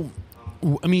So,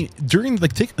 I mean, during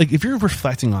if you're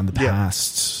reflecting on the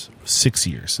past 6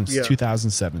 years, since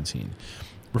 2017.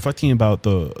 Reflecting about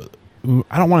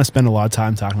I don't want to spend a lot of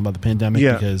time talking about the pandemic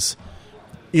because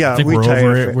I think we're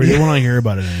over it. We don't want to hear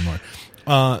about it anymore.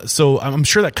 So I'm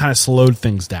sure that kind of slowed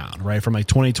things down, right? From like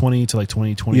 2020 to like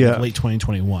 2020, late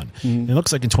 2021. Mm-hmm. It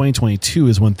looks like in 2022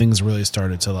 is when things really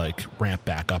started to like ramp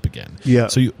back up again. Yeah.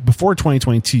 So before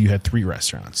 2022, you had 3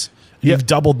 restaurants. You've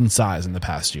doubled in size in the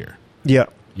past year. Yeah.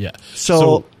 Yeah.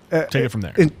 So take it from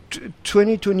there. In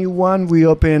 2021, we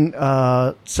opened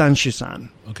Sanshi-san.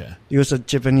 Okay. It was a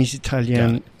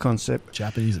Japanese-Italian concept.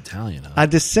 Japanese-Italian, huh?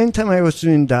 At the same time I was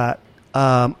doing that,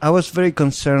 I was very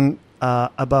concerned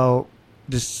about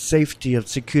the safety and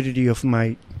security of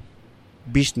my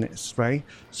business, right?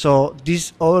 So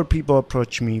these other people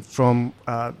approached me from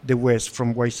the West,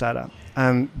 from Waisara,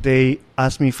 and they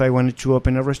asked me if I wanted to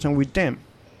open a restaurant with them.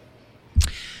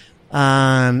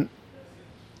 And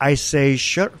I say,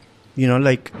 sure.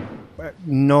 Like,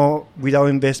 no, without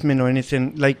investment or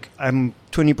anything, like I'm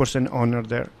 20% owner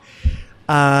there.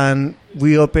 And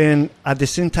we opened, at the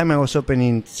same time I was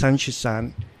opening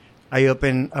Sanshi-san, I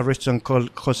opened a restaurant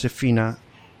called Josefina.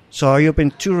 So I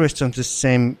opened 2 restaurants the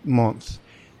same month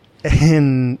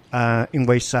in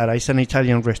Waisara. It's an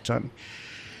Italian restaurant.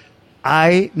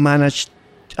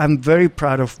 I'm very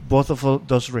proud of both of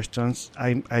those restaurants.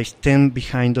 I stand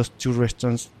behind those 2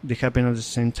 restaurants. They happened at the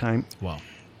same time. Wow.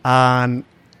 And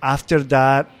after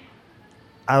that,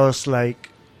 I was like,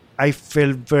 I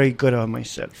felt very good about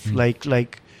myself.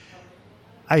 Like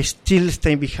I still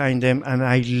stand behind them, and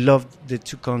I love the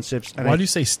 2 concepts. And Why do you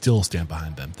say still stand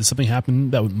behind them? Did something happen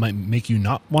that might make you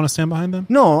not want to stand behind them?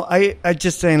 No, I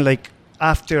just saying, like,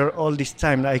 after all this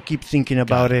time, I keep thinking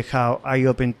about it, how I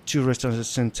opened 2 restaurants at the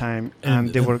same time,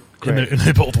 and they were great. And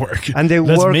they both work. And they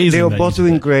That's work. They were that both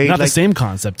doing great. Not the same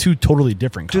concept, 2 totally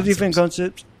different concepts. 2 different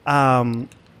concepts.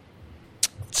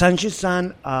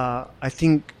 Sanshi-san, I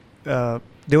think there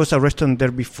was a restaurant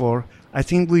there before. I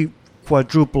think we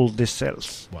quadrupled the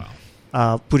sales.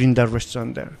 Wow. Putting that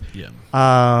restaurant there. Yeah.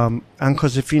 And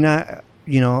Josefina,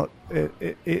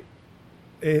 it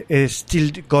is still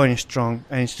going strong,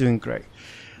 and it's doing great.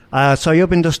 So I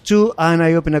opened those 2, and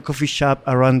I opened a coffee shop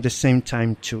around the same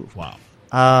time too. Wow.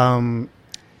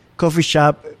 Coffee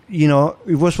shop,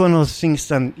 it was one of those things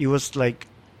that it was like,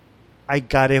 I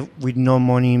got it with no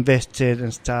money invested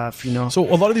and stuff, So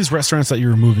a lot of these restaurants that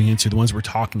you're moving into, the ones we're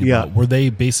talking about, were they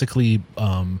basically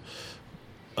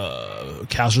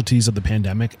casualties of the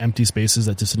pandemic, empty spaces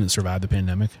that just didn't survive the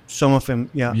pandemic? Some of them,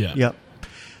 yeah.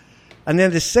 And then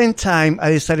at the same time,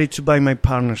 I decided to buy my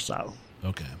partners out.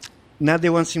 Okay. Not the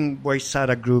ones in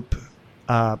Waisara group,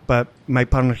 but my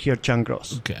partner here,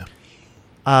 Changros. Okay.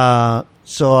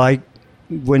 So I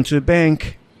went to the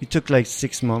bank. It took like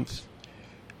 6 months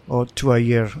or to a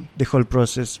year, the whole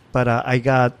process. But I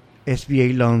got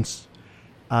SBA loans,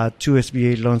 2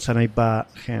 SBA loans, and I bought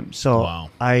him. So wow.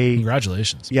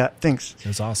 Congratulations. Yeah, thanks.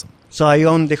 That's awesome. So I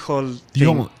own the whole thing. You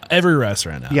own every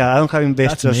restaurant now. Yeah, I don't have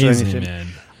investors. That's amazing, or anything. Man.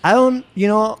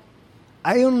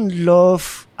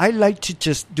 I like to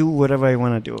just do whatever I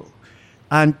want to do.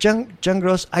 And John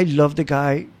Gross, I love the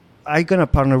guy. I'm going to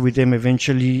partner with him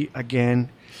eventually again.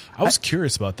 I was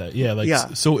curious about that.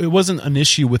 Yeah. So it wasn't an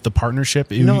issue with the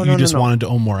partnership. You just wanted to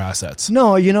own more assets.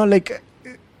 No, like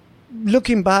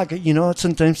looking back,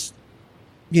 sometimes,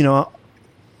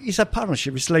 it's a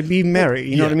partnership. It's like being married.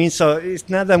 You know what I mean? So it's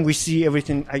not that we see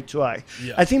everything eye to eye.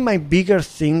 Yeah. I think my bigger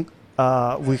thing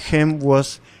with him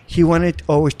was he wanted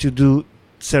always to do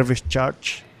service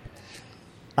charge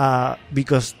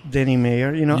because Denny Mayer,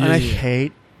 and I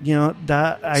hate,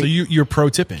 that. So you're pro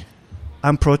tipping?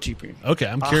 I'm pro tipping. Okay,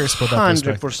 I'm curious about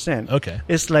that perspective. 100%. Okay.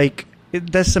 It's like,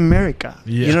 that's America.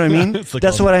 Yeah. You know what I mean? Like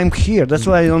that's why I'm here. That's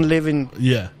why I don't live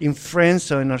in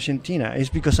France or in Argentina. It's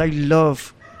because I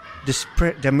love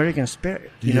the American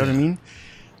spirit. You know what I mean?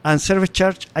 And service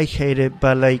charge, I hate it,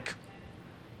 but like,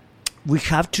 we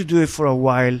have to do it for a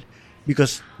while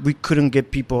because we couldn't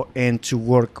get people in to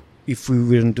work if we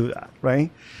wouldn't do that, right?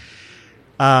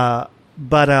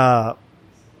 But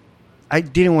I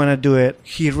didn't want to do it.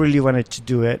 He really wanted to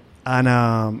do it. And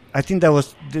I think that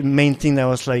was the main thing that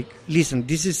was like, listen,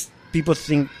 people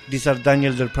think these are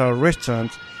Daniel Del Prado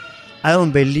restaurants. I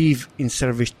don't believe in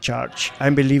service charge. I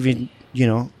believe in,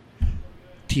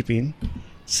 tipping.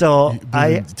 So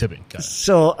tipping. Got it.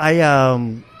 So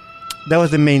that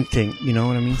was the main thing, you know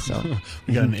what I mean? So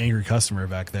we got an angry customer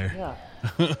back there. Yeah.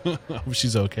 I hope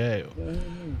she's okay.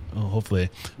 Oh, hopefully.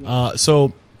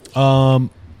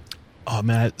 Oh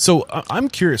man! So I'm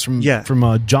curious from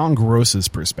John Gross's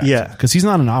perspective, because he's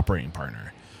not an operating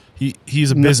partner;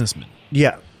 he's a businessman.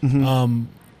 Yeah. Mm-hmm.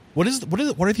 What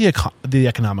are the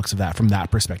economics of that from that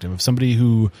perspective of somebody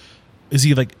who is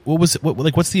he like,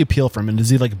 what's the appeal from him? Is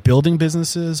he like building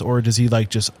businesses, or does he like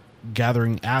just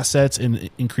gathering assets and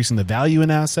increasing the value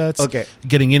in assets? Okay.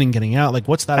 Getting in and getting out. Like,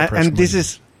 what's that approach?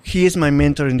 And he is my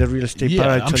mentor in the real estate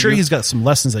part. I'm sure he's got some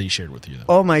lessons that he shared with you, though.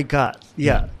 Oh my God.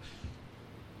 Yeah.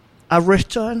 A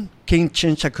restaurant can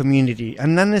change a community,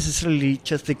 and not necessarily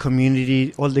just the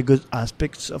community, all the good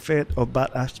aspects of it or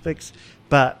bad aspects,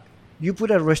 but you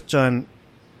put a restaurant,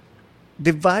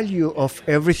 the value of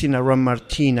everything around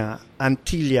Martina and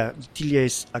Tilia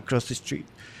is across the street.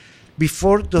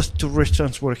 Before those two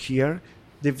restaurants were here,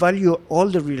 the value of all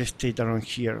the real estate around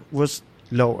here was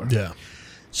lower. Yeah.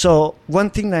 So one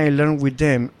thing that I learned with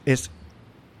them is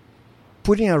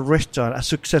putting a restaurant, a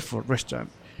successful restaurant,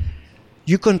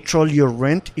 you control your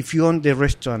rent. If you own the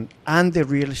restaurant and the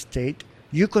real estate,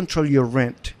 you control your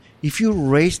rent. If you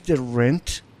raise the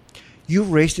rent, you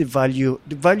raise the value.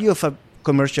 The value of a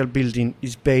commercial building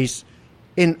is based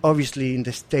obviously in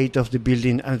the state of the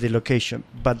building and the location.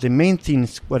 But the main thing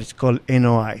is what is called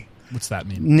NOI. What's that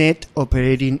mean? Net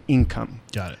operating income.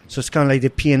 Got it. So it's kind of like the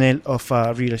P&L of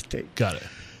real estate. Got it.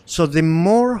 So the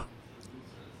more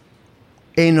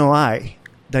NOI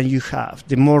that you have,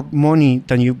 the more money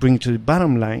that you bring to the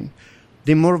bottom line,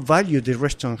 the more value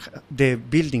the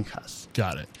building has.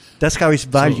 Got it. That's how it's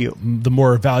valued. So the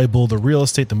more valuable the real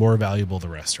estate, the more valuable the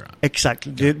restaurant.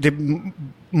 Exactly. The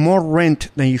more rent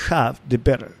than you have, the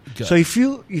better. So if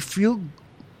you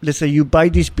let's say you buy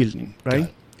this building,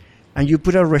 right, and you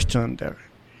put a restaurant there,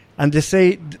 and they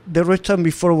say the restaurant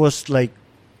before was like,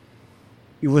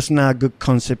 it was not a good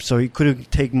concept, so it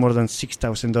couldn't take more than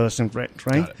 $6,000 in rent,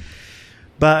 right?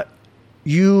 But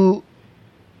you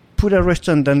put a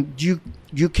restaurant that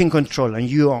you can control and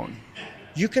you own.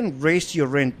 You can raise your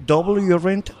rent, double your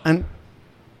rent, and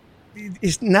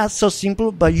it's not so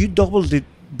simple, but you double the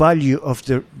value of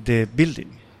the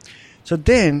building. So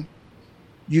then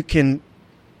you can,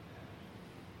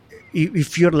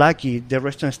 if you're lucky, the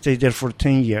restaurant stays there for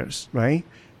 10 years, right?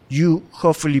 You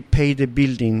hopefully pay the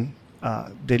building,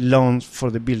 the loans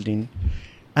for the building.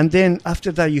 And then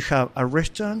after that, you have a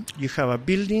restaurant, you have a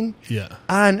building,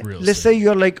 and let's say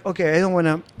you're like, okay, I don't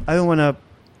wanna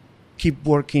keep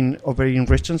operating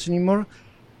restaurants anymore.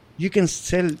 You can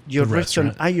sell your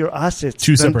restaurant and your assets.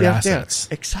 Two separate assets.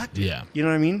 There. Exactly. Yeah. You know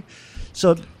what I mean?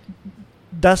 So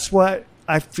that's why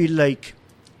I feel like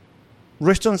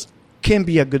restaurants can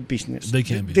be a good business. They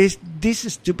can be.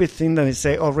 This stupid thing that they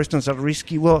say, oh, restaurants are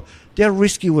risky. Well, they're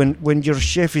risky when your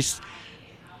chef is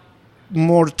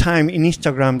more time in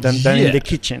Instagram than in the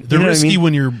kitchen. They're risky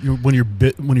what I mean? when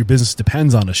your business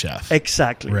depends on a chef.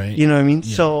 Exactly. Right. You know what I mean?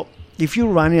 Yeah. So if you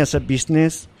run it as a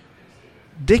business,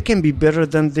 they can be better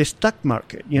than the stock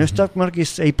market. You know, stock market is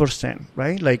 8%,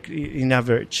 right? Like in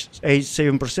average,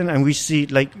 7%, and we see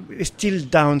like it's still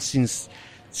down since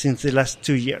the last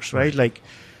 2 years, right? Like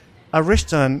a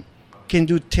restaurant can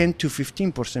do 10 to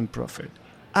 15% profit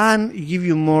and give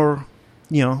you more,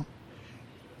 you know.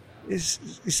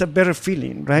 It's a better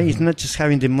feeling, right? It's not just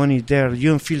having the money there.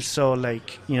 You don't feel so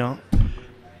like, you know,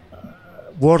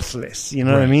 worthless. You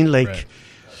know what I mean? Like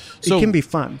it can be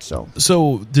fun.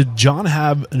 So did John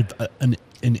have an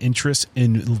interest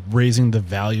in raising the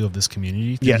value of this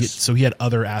community? Yes. So he had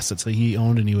other assets that he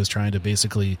owned, and he was trying to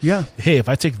basically, hey, if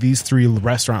I take these 3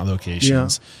 restaurant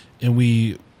locations and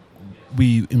we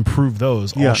improve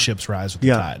those, all ships rise with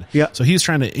the tide. Yeah. So he's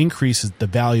trying to increase the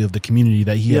value of the community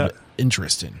that he had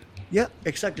interest in. Yeah,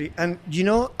 exactly. And, you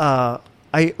know, I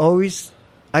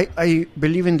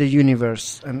believe in the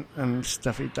universe and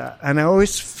stuff like that. And I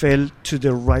always fell to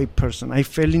the right person. I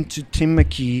fell into Tim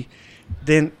McKee,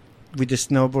 then with the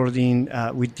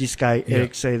snowboarding, with this guy,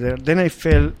 Eric Seider. Then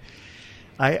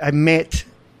I met,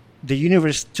 the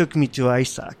universe took me to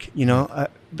Isaac, you know,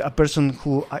 a person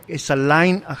who is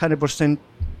aligned 100%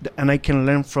 and I can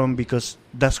learn from because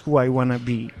that's who I want to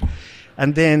be.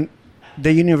 And then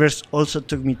the universe also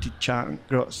took me to Chan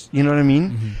Gross. You know what I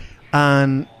mean?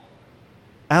 And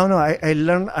I don't know, I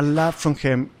learned a lot from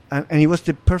him. And he was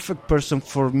the perfect person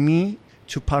for me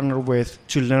to partner with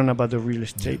to learn about the real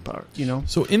estate part, you know?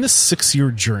 So in this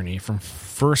 6-year journey from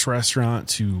first restaurant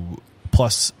to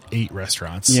plus 8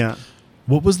 restaurants,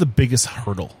 what was the biggest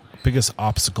hurdle, biggest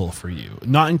obstacle for you,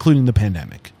 not including the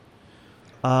pandemic?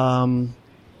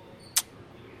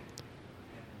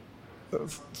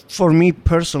 For me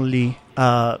personally,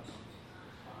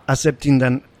 accepting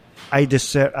that I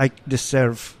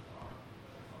deserve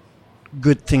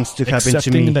good things to happen to me.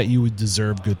 Accepting that you would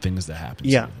deserve good things to happen to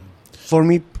you. For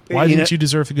me, why didn't you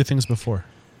deserve good things before?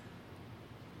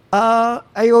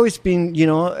 I always been, you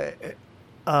know,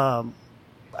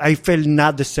 I felt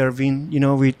not deserving,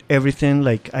 with everything.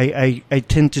 Like I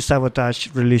tend to sabotage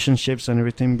relationships and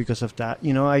everything because of that.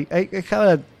 I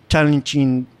had a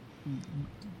challenging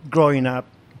growing up,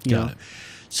 Got it.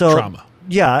 So Trauma.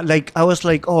 yeah, like I was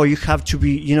like, oh, you have to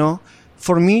be,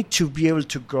 for me to be able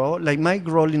to grow, like my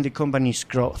role in the company is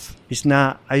growth. It's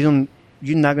not, you're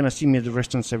not going to see me at the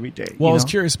restaurants every day. Well, I was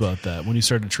curious about that when you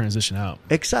started to transition out.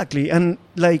 Exactly. And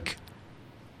like,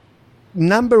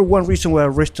 number one reason why a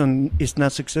restaurant is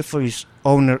not successful is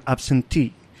owner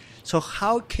absentee. So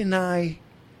how can I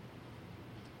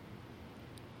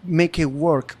make it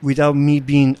work without me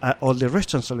being at all the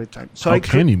restaurants all the time? So how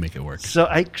can you make it work? So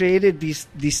I created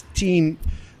this team,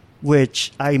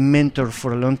 which I mentor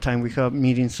for a long time. We have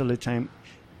meetings all the time.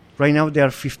 Right now, there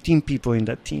are 15 people in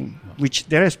that team, which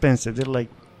they're expensive. They're like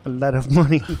a lot of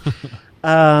money.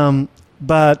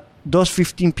 But those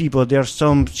 15 people, there are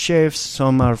some chefs,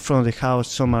 some are front of the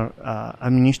house, some are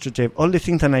administrative. All the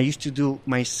things that I used to do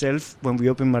myself when we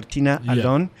opened Martina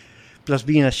alone, plus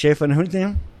being a chef and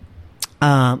everything.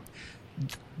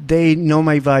 They know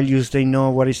my values. They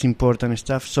know what is important and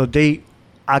stuff. So they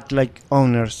act like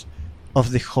owners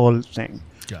of the whole thing.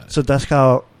 So that's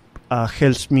how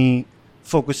helps me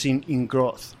focusing in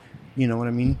growth. You know what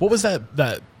I mean? What was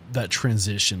that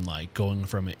transition like, going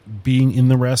from it being in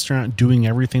the restaurant, doing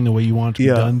everything the way you want it to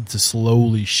be done, to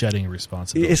slowly shedding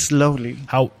responsibility? It's slowly.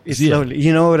 Slowly.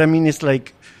 You know what I mean? It's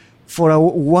like, for a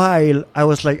while, I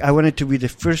was like, I wanted to be the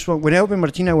first one. When I opened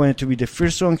Martina, I wanted to be the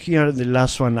first one here and the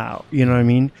last one out. You know what I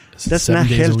mean? That's 7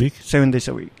 days a week? 7 days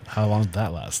a week. How long did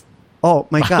that last? Oh,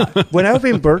 my God. When I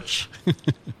opened Birch,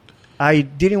 I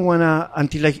didn't want to,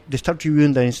 until they start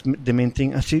reviewing, that is the main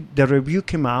thing. I see the review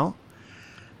came out.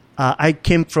 I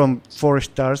came from 4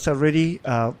 stars already.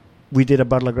 We did a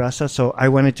Bar La Grasa, so I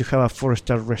wanted to have a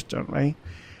 4-star restaurant, right?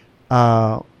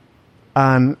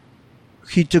 And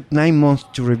he took 9 months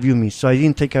to review me, so I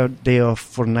didn't take a day off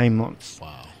for 9 months.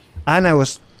 Wow. And I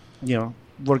was,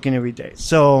 working every day.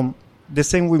 So the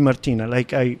same with Martina.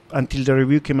 Like until the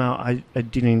review came out, I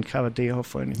didn't have a day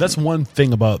off or anything. That's one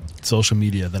thing about social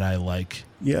media that I like.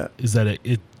 Yeah. Is that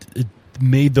it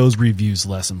made those reviews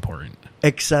less important.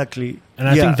 Exactly. And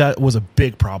I think that was a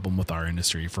big problem with our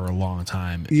industry for a long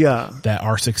time. Yeah. That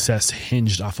our success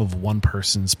hinged off of one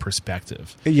person's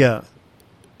perspective. Yeah.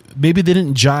 Maybe they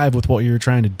didn't jive with what you were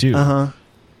trying to do. Uh-huh.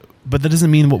 But that doesn't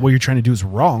mean what you're trying to do is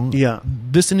wrong. Yeah.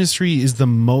 This industry is the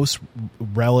most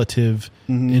relative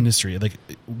industry. Like,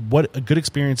 what a good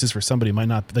experience is for somebody might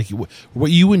not, like,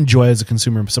 what you enjoy as a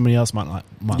consumer, somebody else might not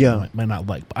like.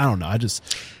 But I don't know.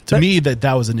 To me,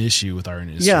 that was an issue with our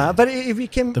industry. Yeah, but it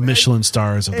became the Michelin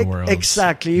stars of the world.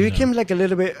 Exactly. It became like a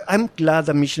little bit. I'm glad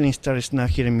that Michelin star is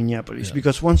not here in Minneapolis,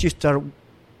 because once you start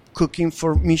cooking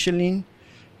for Michelin,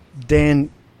 then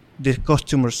the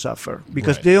customers suffer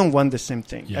because they don't want the same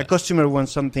thing. Yeah. A customer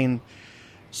wants something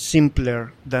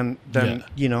simpler than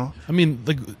I mean,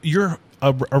 like, you're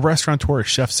a restaurateur,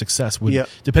 chef success would,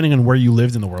 depending on where you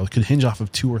lived in the world, could hinge off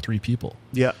of 2 or 3 people.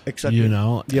 Yeah, exactly.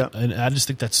 Yeah, and I just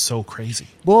think that's so crazy.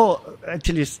 Well,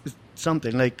 actually, it's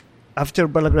something like after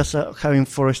Bar La Grasa having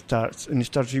 4 stars and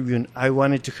start reviewing, I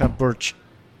wanted to have Birch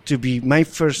to be my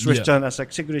first restaurant as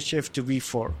executive chef to be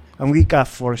 4, and we got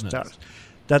 4 stars.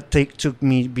 That took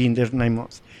me being there 9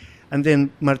 months. And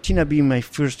then Martina being my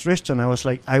first restaurant, I was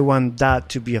like, I want that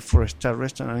to be a 4-star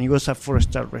restaurant. And it was a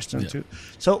 4-star restaurant too.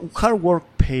 So hard work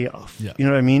pay off. Yeah. You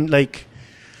know what I mean? Like,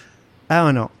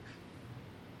 I don't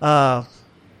know.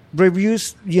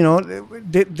 Reviews,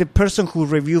 the person who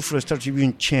reviewed for Star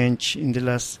Tribune changed in the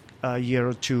last year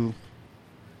or two.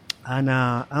 And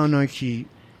I don't know if he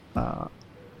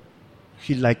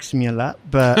likes me a lot,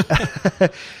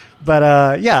 but... But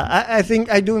I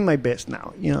think I'm doing my best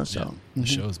now, So it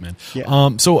shows, man. Yeah.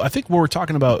 So I think what we're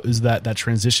talking about is that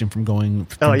transition from going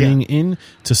from being in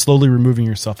to slowly removing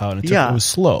yourself out. And it was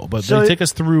slow, but so take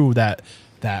us through that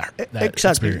exactly.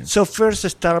 Experience. So first, I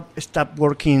stop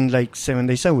working like 7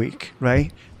 days a week,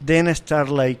 right? Then I start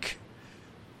like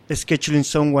scheduling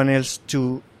someone else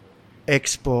to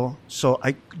expo, so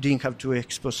I didn't have to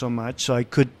expo so much, so I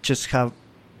could just have.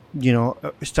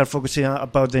 Start focusing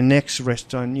about the next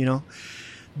restaurant,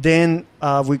 Then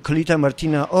with Colita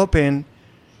Martina open,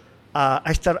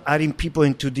 I start adding people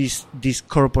into this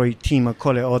corporate team, I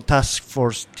call it, or task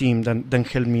force team that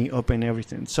help me open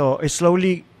everything. So I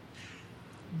slowly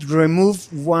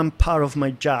remove one part of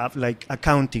my job, like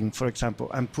accounting, for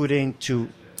example, and put into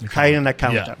hire an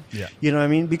accountant. Yeah. You know what I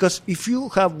mean? Because if you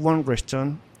have one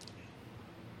restaurant,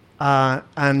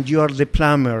 and you are the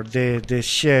plumber, the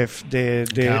chef, the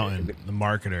accountant, the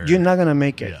marketer. You're not gonna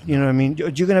make it. Yeah, you know what I mean?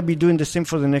 You're gonna be doing the same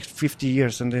for the next 50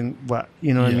 years, and then what?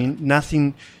 You know what I mean?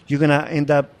 Nothing. You're gonna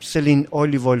end up selling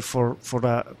olive oil for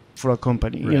a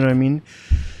company. Right. You know what I mean?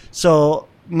 So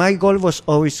my goal was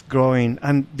always growing,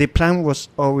 and the plan was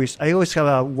always. I always have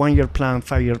a 1-year plan,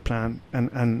 5-year plan,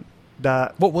 and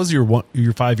that. What was your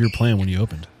 5-year plan when you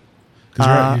opened?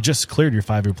 Because you just cleared your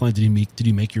 5-year plan. Did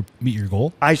you meet your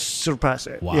goal? I surpassed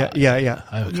it. Wow. Yeah.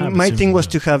 I kind of My assumed thing was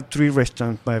that. to have 3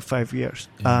 restaurants by 5 years,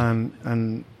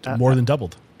 and More than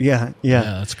doubled. Yeah.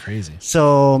 That's crazy.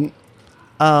 So,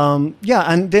 and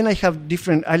then I have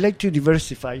different. I like to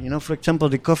diversify. You know, for example,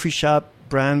 the coffee shop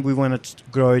brand, we want to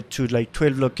grow it to like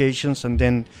 12 locations and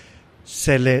then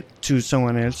sell it to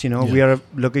someone else. You know, we are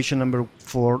location number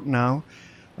 4 now.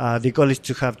 The goal is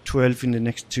to have 12 in the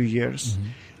next 2 years.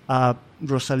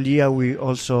 Rosalia, we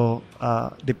also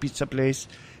the pizza place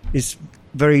is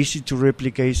very easy to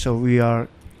replicate, so we are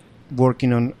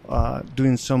working on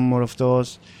doing some more of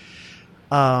those.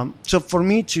 So for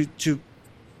me to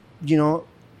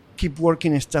keep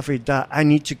working and stuff like that, I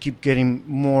need to keep getting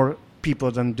more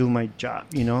people than do my job.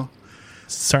 You know,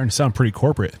 It's starting to sound pretty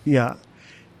corporate. Yeah,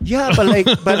 but like,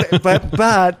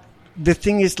 but the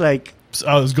thing is like. So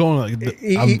I was going like,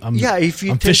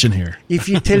 I'm fishing here. If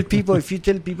you tell people,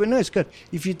 no, it's good.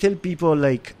 If you tell people,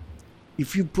 like,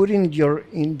 if you put in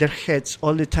their heads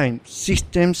all the time,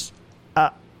 systems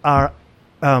are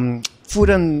food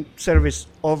and service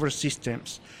over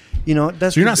systems. You know,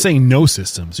 that's. So you're not saying no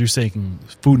systems. You're saying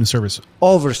food and service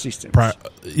over systems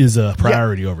is a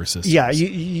priority over systems. Yeah,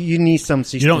 you need some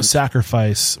systems. You don't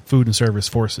sacrifice food and service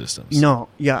for systems. No,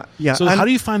 yeah. So how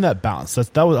do you find that balance?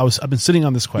 I've been sitting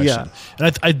on this question,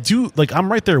 and I do, like,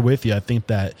 I'm right there with you. I think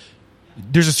that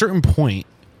there's a certain point,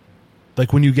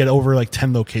 like when you get over like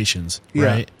 10 locations,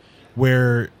 right,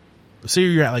 where say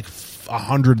you're at like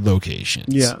 100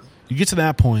 locations. Yeah. You get to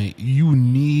that point, you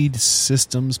need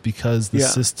systems because the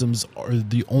systems are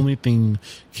the only thing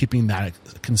keeping that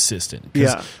consistent.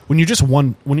 Because when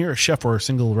you're a chef or a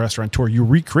single restaurateur, you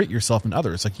recreate yourself in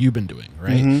others, like you've been doing,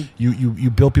 right? Mm-hmm. You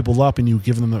build people up and you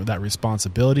give them that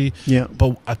responsibility. Yeah.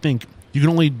 But I think you can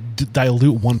only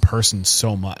dilute one person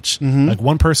so much. Mm-hmm. Like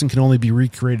one person can only be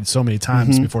recreated so many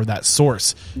times before that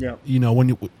source. Yeah. You know,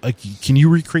 when can you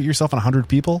recreate yourself on 100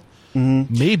 people?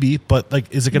 Mm-hmm. Maybe, but like,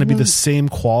 is it going to be the same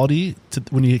quality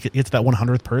when you get to that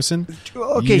 100th person?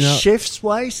 Okay, chefs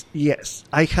wise, yes.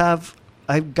 I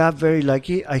got very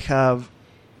lucky. I have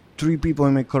 3 people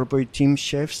in my corporate team,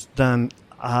 chefs. Then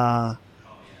I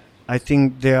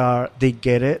think they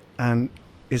get it, and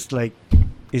it's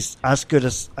as good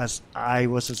as I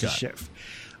was as a chef.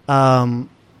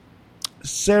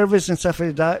 Service and stuff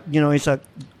like that, it's a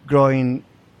growing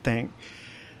thing.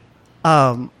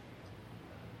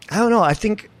 I don't know. I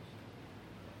think,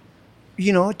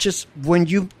 just when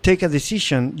you take a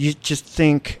decision, you just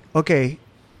think, okay,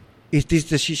 is this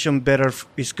decision better?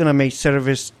 It's going to make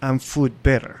service and food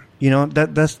better.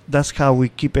 That's how we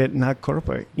keep it not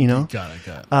corporate, Got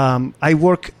it. I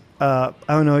work, I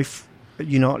don't know if,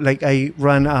 like I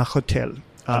run a hotel.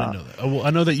 I didn't know that. Well,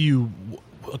 I know that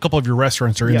a couple of your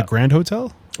restaurants are in the Grand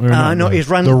Hotel? No, it's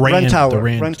Run Tower. The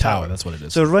Rand Tower, that's what it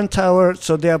is. So Run Tower,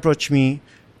 so they approach me.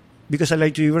 Because I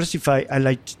like to diversify, I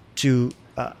like to.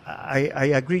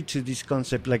 I agreed to this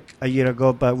concept like a year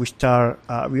ago, but we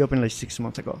opened like 6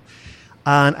 months ago,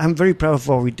 and I'm very proud of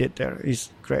what we did there.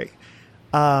 It's great,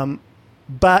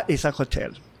 but it's a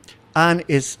hotel, and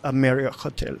it's a Marriott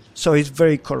hotel, so it's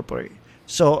very corporate.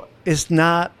 So it's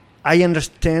not. I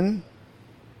understand,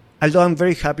 although I'm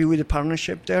very happy with the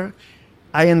partnership there.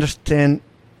 I understand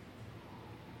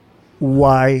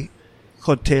why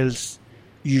hotels.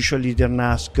 Usually they're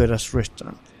not as good as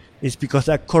restaurant. It's because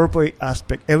that corporate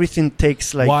aspect, everything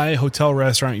takes like... Why hotel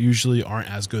restaurant usually aren't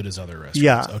as good as other restaurants.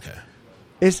 Yeah. Okay.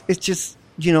 It's just,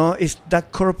 it's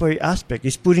that corporate aspect.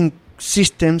 It's putting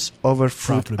systems over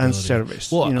food and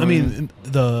service. Well, I mean,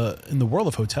 in the world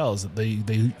of hotels,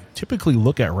 they typically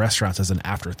look at restaurants as an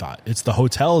afterthought. It's the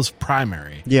hotel's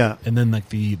primary. Yeah. And then like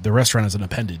the restaurant as an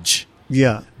appendage.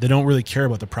 Yeah. They don't really care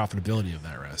about the profitability of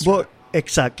that restaurant. Well,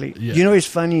 exactly. Yeah. It's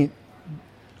funny...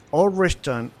 All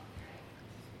restaurant,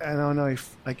 I don't know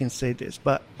if I can say this,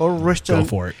 but all restaurant... Go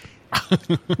for it.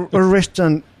 All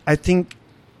restaurant, I think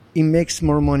it makes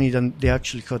more money than the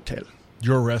actual hotel.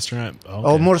 Your restaurant? Okay.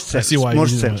 Oh, more sales. I see why more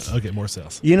sales. Okay, more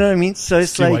sales. You know what I mean? So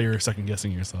it's see like... why you're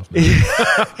second-guessing yourself.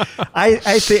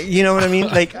 I think, you know what I mean?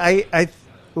 Like,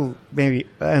 maybe,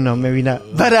 I don't know, maybe not.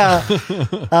 But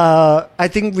I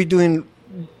think we're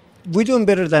doing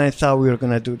better than I thought we were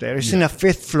going to do there. It's in a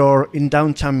 5th floor in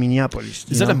downtown Minneapolis.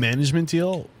 Is that a management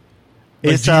deal?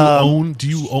 Like, It's, do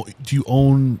you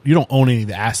own? You don't own any of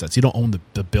the assets. You don't own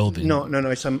the building. No.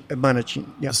 It's a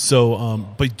managing. Yeah. So,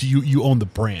 but do you own the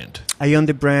brand? I own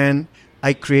the brand.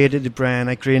 I created the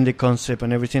brand. I created the concept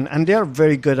and everything. And they are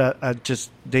very good at just,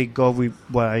 they go with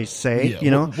what I say, you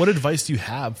know. What advice do you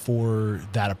have for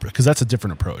that? Because that's a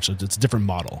different approach. It's a different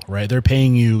model, right? They're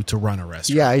paying you to run a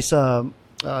restaurant. Yeah, it's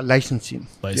licensing.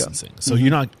 Licensing. Yeah. So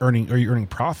you're not earning, are you earning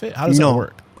profit? How does that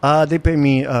work? They pay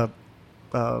me, I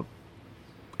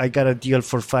got a deal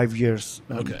for 5 years.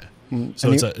 Okay.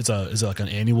 So is it like an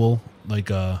annual,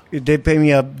 like they pay me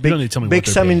a big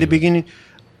sum in the beginning.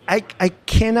 I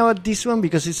can't know at this one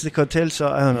because it's the hotel, so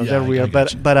I don't know. They're weird,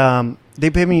 but they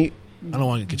pay me. I don't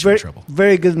want to get you in trouble.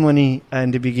 Very good money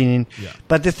in the beginning. Yeah.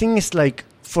 But the thing is, like,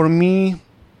 for me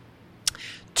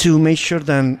to make sure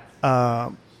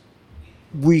that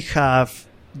we have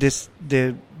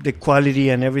the quality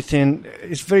and everything,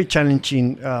 it's very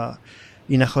challenging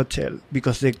in a hotel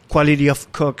because the quality of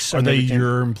cooks. Are they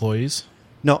your employees?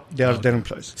 No, they are their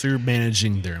employees. So you're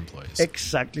managing their employees.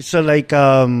 Exactly. So like.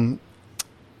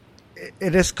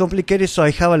 It is complicated, so I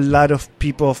have a lot of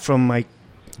people from my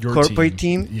corporate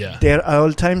team there at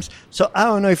all times. So I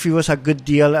don't know if it was a good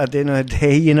deal at the end of the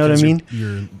day, you know what I mean?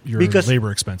 Your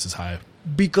labor expense is high.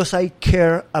 Because I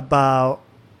care about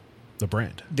the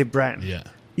brand. Yeah.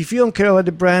 If you don't care about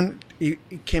the brand, it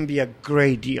can be a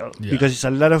great deal because it's a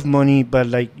lot of money, but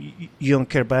like you don't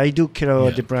care. But I do care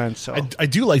about the brand. So I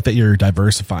do like that you're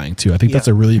diversifying too. I think that's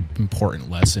a really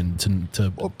important lesson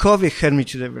to well, COVID helped me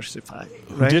to diversify.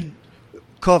 Right? Who did?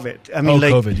 COVID. I mean,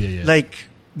 COVID, like,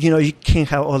 you know, you can't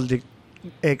have all the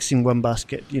eggs in one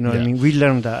basket. You know what I mean? We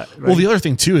learned that. Right? Well, the other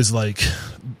thing too is like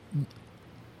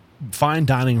fine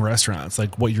dining restaurants,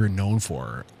 like what you're known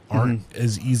for, aren't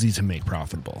as easy to make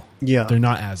profitable. Yeah, they're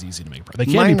not as easy to make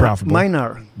profitable. They can be profitable. Mine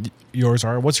are. Yours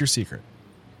are. What's your secret?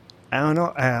 I don't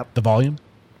know. The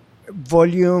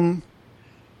volume.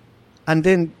 And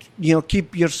then, you know,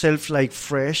 keep yourself like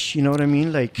fresh. You know what I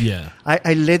mean? Like,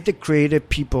 I let the creative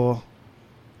people.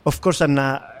 Of course,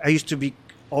 I used to be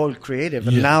all creative,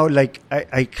 and now like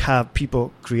I have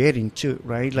people creating too,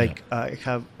 right? Like I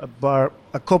have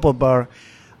a couple bar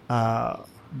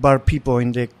people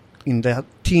in the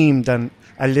team. Then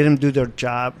I let them do their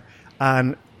job,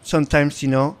 and sometimes, you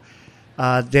know,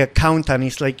 the accountant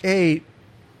is like, "Hey,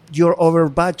 you're over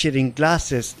budgeting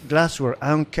glassware. I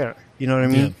don't care." You know what I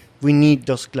mean? Yeah. We need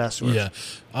those glassware. Yeah.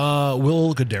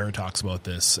 Will Guidara talks about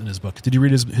this in his book. Did you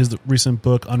read his recent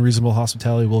book, Unreasonable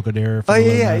Hospitality? Will Guidara.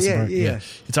 Yeah.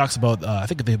 He talks about, I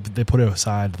think they put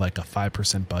aside like a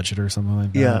 5% budget or something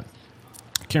like that. Yeah.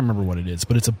 I can't remember what it is,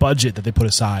 but it's a budget that they put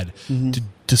aside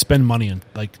to spend money on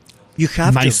like you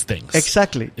have nice things.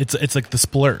 Exactly. It's like the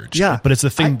splurge. Yeah. But it's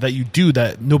the thing that you do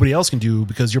that nobody else can do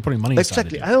because you're putting money aside.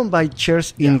 Exactly. I don't buy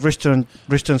chairs in restaurant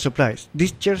supplies.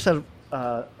 These chairs are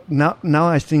now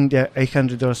I think they're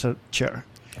 $800 a chair.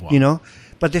 Wow. You know?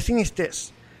 But the thing is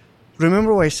this.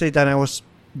 Remember when I said that I was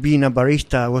being a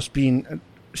barista, I was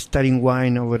studying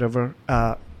wine or whatever,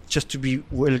 just to be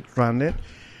well-rounded.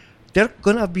 There are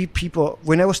going to be people,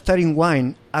 when I was studying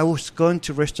wine, I was going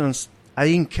to restaurants. I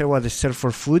didn't care what they serve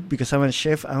for food because I'm a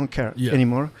chef. I don't care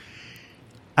anymore.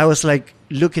 I was like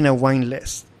looking at wine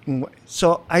lists.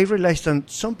 So I realized that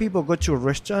some people go to a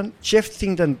restaurant. Chefs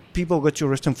think that people go to a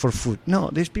restaurant for food. No,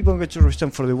 there's people go to a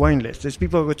restaurant for the wine list. There's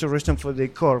people go to a restaurant for the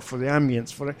decor, for the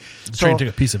ambience. Trying to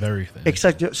take a piece of everything.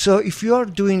 Exactly. So if you are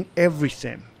doing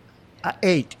everything at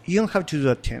 8, you don't have to do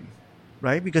at 10,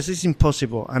 right? Because it's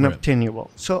impossible and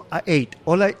unobtainable. So at 8,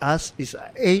 all I ask is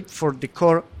 8 for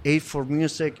decor, 8 for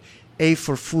music, 8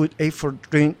 for food, 8 for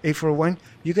drink, 8 for wine.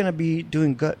 You're going to be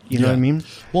doing good. You know what I mean?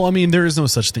 Well, I mean, there is no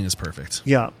such thing as perfect.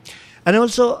 Yeah. And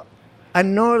also,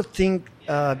 another thing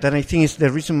that I think is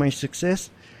the reason my success,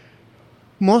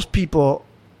 most people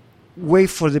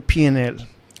wait for the P&L,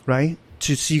 right,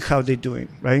 to see how they're doing,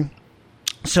 right?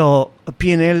 So a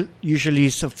P&L usually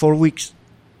is a 4 weeks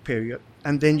period,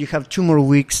 and then you have 2 more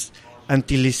weeks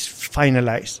until it's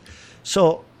finalized.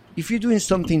 So if you're doing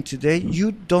something today,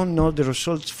 you don't know the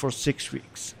results for 6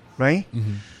 weeks, right?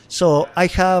 Mm-hmm. So I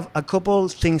have a couple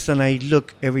things that I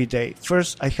look every day.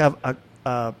 First, I have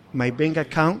my bank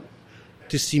account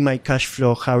to see my cash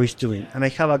flow, how it's doing. And I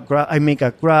have I make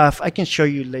a graph. I can show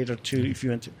you later too if you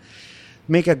want to.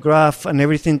 Make a graph and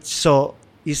everything so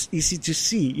it's easy to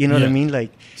see. You know what I mean?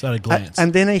 Like, it's at a glance.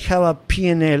 And then I have a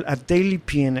P&L, a daily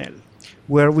P&L,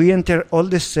 where we enter all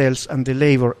the sales and the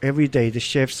labor every day, the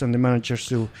chefs and the managers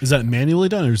do. Is that manually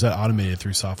done or is that automated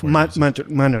through software?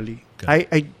 Manually.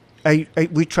 Okay.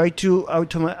 We try to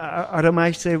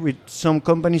automate it with some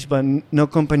companies, but no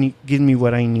company gives me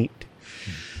what I need.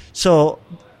 So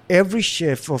every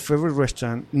chef of every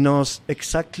restaurant knows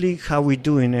exactly how we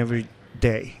do in every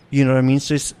day. You know what I mean?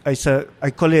 So I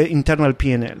call it internal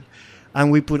P&L. And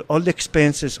we put all the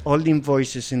expenses, all the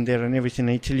invoices in there and everything.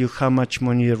 I tell you how much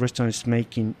money the restaurant is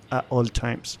making at all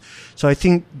times. So I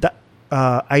think that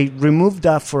I removed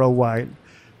that for a while.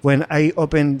 When I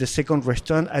opened the second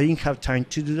restaurant, I didn't have time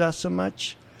to do that so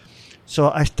much.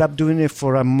 So I stopped doing it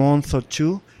for a month or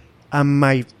two, and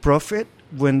my profit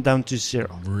went down to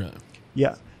zero. Really?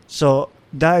 Yeah. So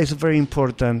that is very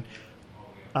important.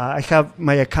 I have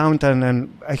my accountant,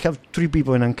 and I have 3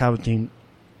 people in accounting.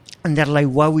 And they're like,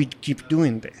 why we keep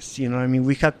doing this? You know what I mean?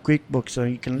 We have QuickBooks, so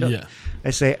you can look. Yeah. I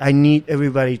say, I need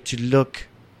everybody to look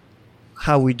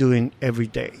how we doing every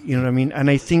day. You know what I mean? And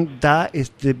I think that is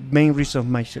the main reason of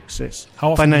my success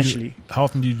financially. How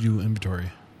often do you do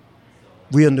inventory?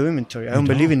 We don't do inventory. I don't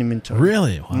believe in inventory.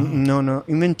 Really? Wow. No.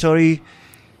 Inventory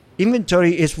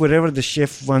is whatever the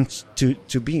chef wants to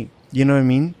be. You know what I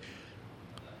mean?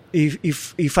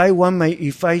 If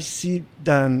I see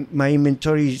that my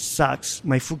inventory sucks,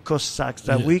 my food cost sucks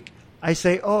that week, I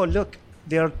say, oh look,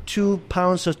 there are 2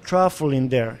 pounds of truffle in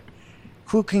there.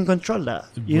 Who can control that?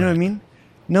 You know what I mean?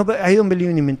 No, but I don't believe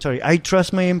in inventory. I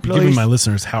trust my employees. You're giving my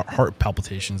listeners heart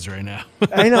palpitations right now.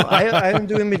 I know. I don't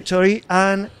do inventory,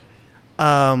 and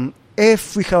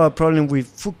if we have a problem with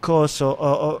food costs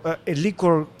or a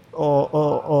liquor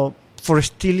or for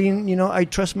stealing, I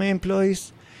trust my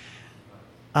employees.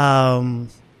 I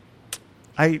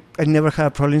never had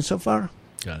a problem so far.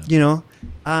 Got it.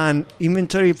 And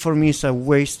inventory for me is a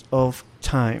waste of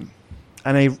time,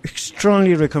 and I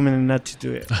strongly recommend not to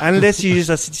do it unless you use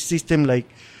a system like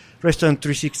Restaurant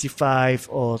 365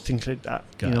 or things like that.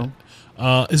 Got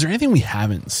it. Is there anything we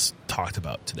haven't talked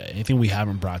about today? Anything we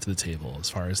haven't brought to the table as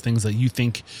far as things that you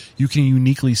think you can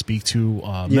uniquely speak to,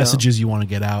 messages you want to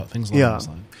get out, things along those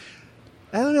lines?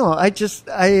 I don't know.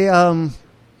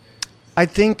 I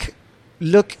think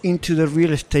look into the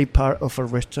real estate part of a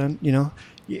restaurant.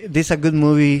 There's a good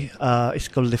movie. It's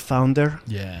called The Founder.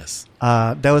 Yes.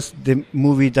 That was the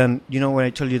movie that, when I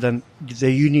told you that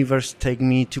the universe take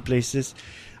me to places.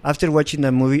 After watching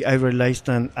that movie, I realized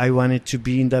that I wanted to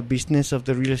be in that business of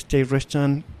the real estate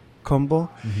restaurant combo.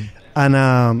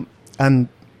 Mm-hmm. And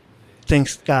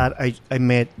thanks God, I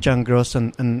met John Gross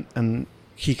and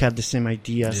he had the same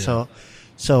idea. Yeah.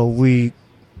 So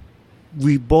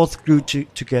we both grew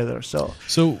together. So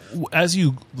this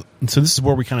is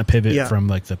where we kind of pivot from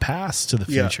like the past to the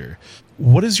future.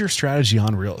 What is your strategy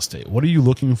on real estate? What are you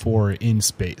looking for in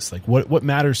space? Like what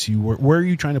matters to you? Where are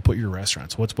you trying to put your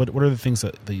restaurants? What are the things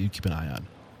that you keep an eye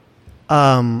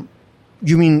on?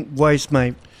 You mean why is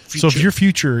my future? So if your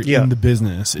future in the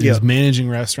business is managing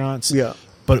restaurants,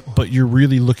 but you're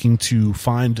really looking to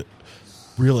find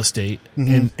real estate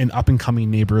in up and coming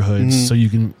neighborhoods so you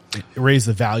can raise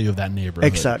the value of that neighborhood.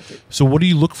 Exactly. So what do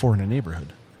you look for in a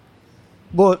neighborhood?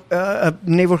 Well, a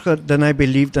neighborhood that I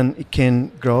believe that it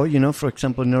can grow, for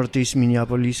example, Northeast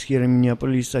Minneapolis. Here in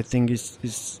Minneapolis, I think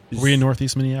is Are we in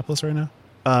Northeast Minneapolis right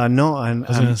now? No, I'm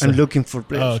looking for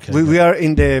place. Oh, okay, we are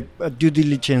in the due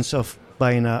diligence of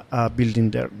buying a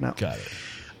building there now. Got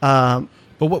it.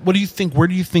 But what do you think? Where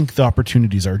do you think the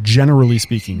opportunities are, generally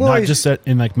speaking? Well, not just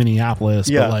in like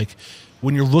Minneapolis, but like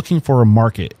when you're looking for a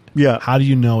market. Yeah. How do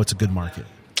you know it's a good market?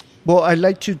 Well, I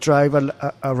like to drive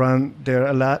around there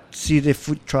a lot, see the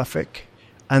food traffic,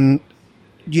 and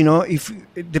if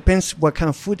it depends what kind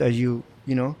of food are you.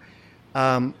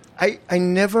 I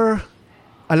never.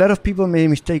 A lot of people made a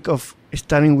mistake of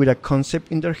starting with a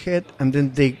concept in their head and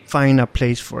then they find a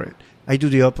place for it. I do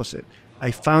the opposite. I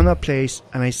found a place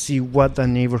and I see what the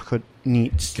neighborhood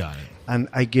needs. Got it. And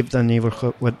I give the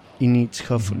neighborhood what it needs,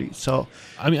 hopefully. Mm-hmm. So,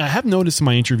 I mean, I have noticed in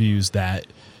my interviews that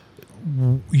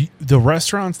the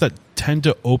restaurants that tend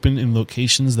to open in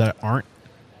locations that aren't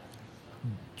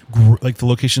like the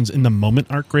locations in the moment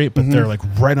aren't great, but they're like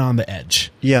right on the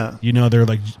edge. Yeah. They're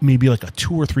like maybe like a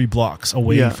 2 or 3 blocks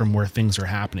away from where things are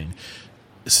happening.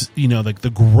 Like the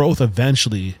growth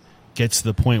eventually gets to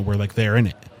the point where like they're in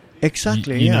it.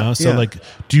 Exactly. Like,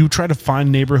 do you try to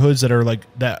find neighborhoods that are like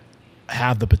that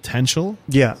have the potential?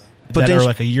 Yeah. That are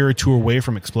like a year or 2 away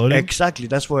from exploding? Exactly.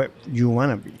 That's what you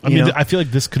want to be. I mean, I feel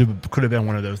like this could have been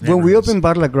one of those neighborhoods. When we opened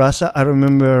Bar La Grasa, I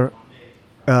remember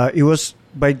it was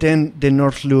by then the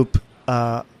North Loop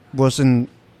wasn't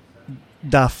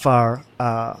that far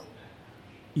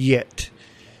yet.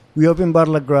 We opened Bar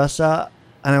La Grasa,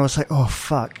 and I was like, oh,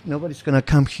 fuck, nobody's going to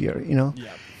come here,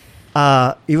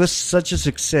 Yeah. It was such a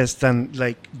success that,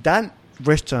 like, that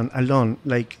restaurant alone,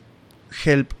 like,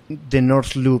 helped the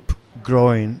North Loop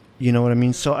growing. You know what I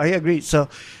mean? So I agree. So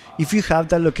if you have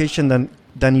that location,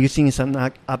 then you think it's an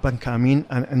up and coming,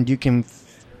 and you can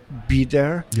be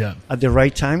there at the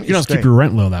right time. You can also keep your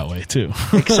rent low that way too.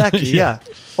 Exactly, yeah.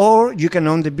 Or you can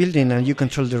own the building and you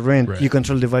control the rent. Right. You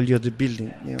control the value of the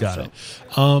building. You know, Got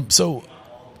it. So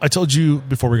I told you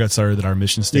before we got started that our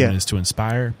mission statement is to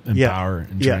inspire, empower,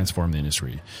 and transform the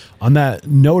industry. On that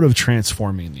note of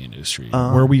transforming the industry,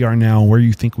 where we are now, where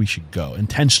you think we should go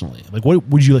intentionally, like what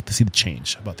would you like to see the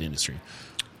change about the industry?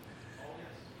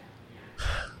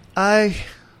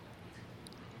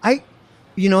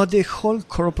 You know, the whole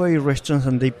corporate restaurants,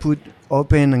 and they put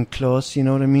open and close, you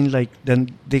know what I mean? Like,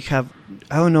 then they have,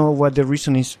 I don't know what the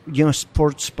reason is, you know,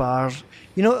 sports bars,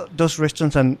 you know, those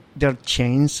restaurants, and they're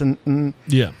chains. And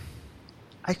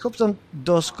I hope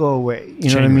those go away. You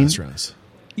know what I mean? Restaurants.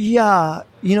 Yeah.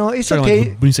 You know, it's okay.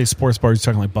 Like, when you say sports bars,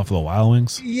 you're talking like Buffalo Wild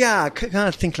Wings? Yeah, kind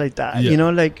of think like that. You know,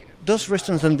 like those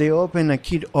restaurants, and they open and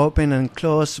keep open and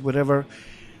close, whatever.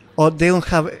 Or they don't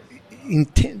have...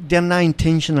 they're not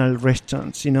intentional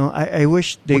restaurants, you know. I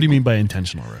wish they... What do you mean by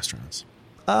intentional restaurants?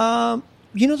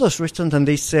 You know those restaurants, and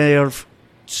they serve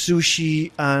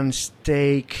sushi and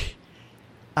steak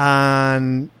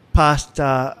and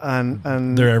pasta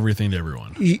and they're everything to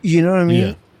everyone. You know what I mean?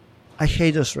 Yeah. I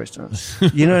hate those restaurants.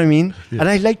 You know what I mean? And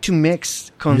I like to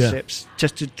mix concepts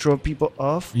just to throw people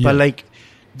off. But like,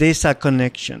 there's a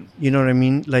connection. You know what I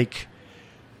mean? Like...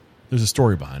 There's a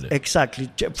story behind it. Exactly.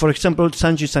 For example,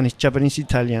 San-Giuseppe is Japanese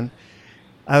Italian.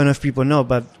 I don't know if people know,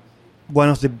 but one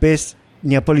of the best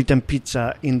Neapolitan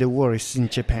pizza in the world is in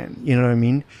Japan. You know what I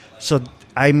mean? So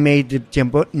I made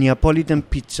the Neapolitan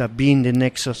pizza being the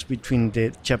nexus between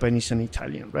the Japanese and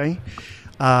Italian, right?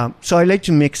 So I like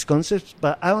to mix concepts,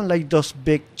 but I don't like those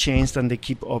big chains and they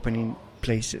keep opening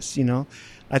places, you know?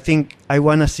 I think I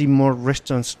want to see more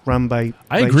restaurants run by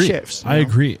chefs. I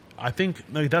agree. I think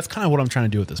like, that's kind of what I'm trying to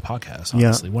do with this podcast,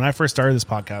 honestly. When I first started this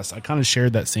podcast, I kind of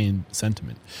shared that same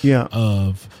sentiment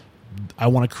of I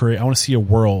want to see a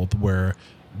world where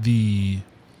the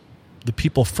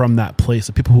people from that place,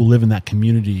 the people who live in that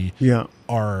community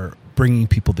are bringing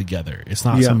people together. It's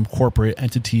not some corporate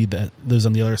entity that lives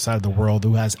on the other side of the world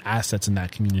who has assets in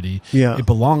that community. It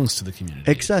belongs to the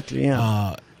community. Exactly,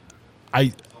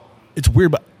 It's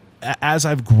weird, but as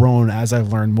I've grown, as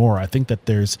I've learned more, I think that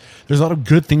there's a lot of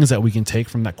good things that we can take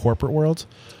from that corporate world,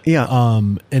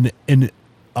 and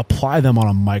apply them on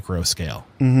a micro scale,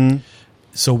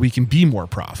 so we can be more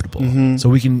profitable, so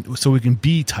we can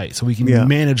be tight, so we can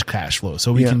manage cash flow,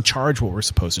 so we can charge what we're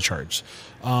supposed to charge,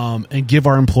 and give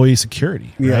our employees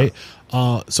security, right?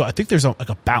 So I think there's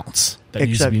a balance that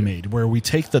needs to be made where we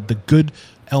take the good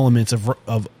elements of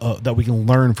that we can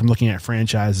learn from looking at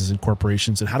franchises and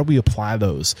corporations, and how do we apply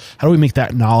those? How do we make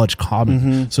that knowledge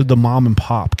common so the mom and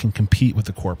pop can compete with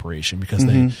the corporation? Because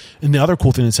and the other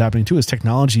cool thing that's happening too is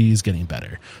technology is getting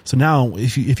better. So now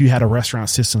if you had a Restaurant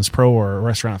Systems Pro or a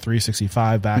Restaurant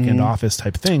 365 back end office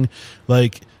type thing,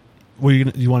 like,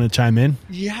 you want to chime in?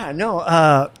 Yeah, no.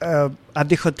 At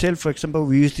the hotel, for example,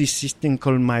 we use this system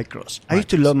called Micros. I used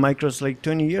to love Micros like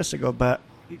 20 years ago, but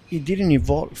it didn't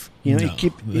evolve. You know,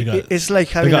 it's like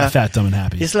having fat, dumb, and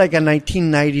happy. It's like a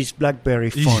 1990s BlackBerry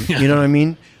phone. You know what I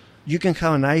mean? You can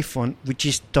have an iPhone, which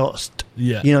is Toast.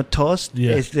 You know, Toast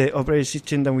is the operating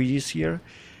system that we use here.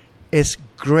 It's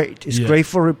great. It's great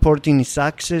for reporting. It's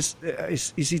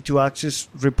easy to access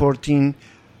reporting,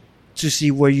 to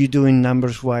see where you're doing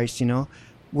numbers-wise, you know.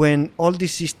 When all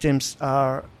these systems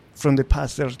are from the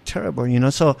past, they're terrible, you know.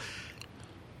 So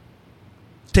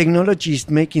technology is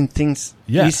making things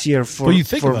easier for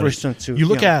restaurants too. You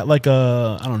look at like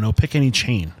I don't know, pick any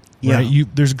chain. Right?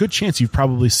 There's a good chance you've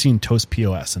probably seen Toast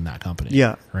POS in that company.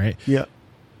 Right?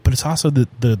 But it's also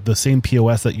the same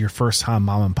POS that your first time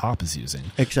mom and pop is using.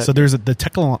 Exactly. So there's the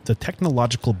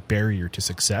technological barrier to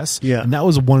success. And that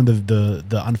was one of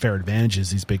the unfair advantages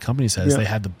these big companies has. They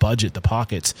had the budget, the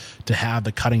pockets to have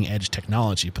the cutting edge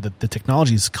technology, but the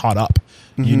technology's caught up.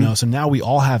 You know, so now we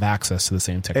all have access to the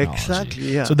same technology.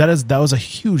 Exactly. So that was a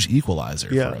huge equalizer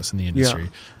for us in the industry.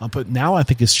 But now I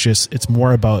think it's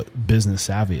more about business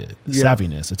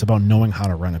savviness. It's about knowing how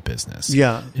to run a business.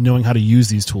 And knowing how to use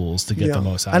these tools to get the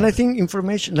most out. And I think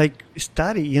information, like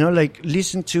study, you know, like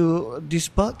listen to this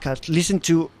podcast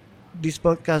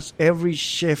every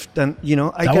shift, and you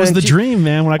know, that was the dream,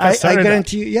 man. When I got started, I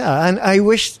guarantee you, and I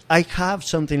wish I have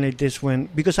something like this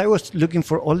because I was looking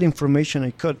for all the information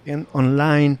I could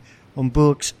online, on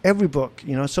books, every book.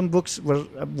 You know, some books were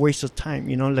a waste of time.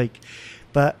 You know, like,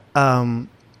 but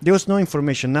there was no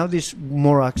information. Now there's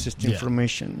more access to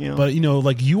information. You know, but you know,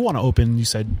 like you want to open, you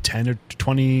said 10 or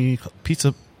 20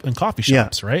 pizza and coffee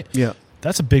shops, right?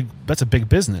 That's a big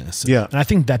business. And I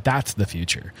think that's the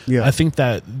future. I think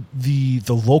that the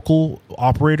local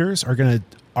operators are gonna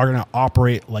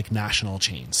operate like national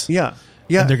chains.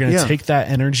 Yeah, and they're going to take that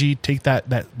energy, take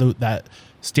that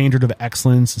standard of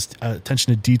excellence,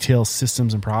 attention to detail,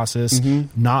 systems and process,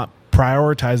 not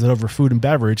prioritize it over food and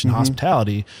beverage and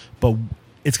hospitality, but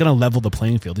it's going to level the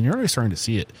playing field. And you're already starting to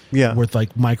see it with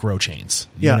like micro chains,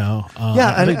 you know?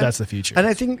 I think that's the future. And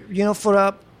I think, for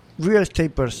a real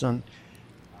estate person,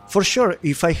 for sure,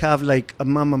 if I have like a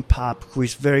mom and pop who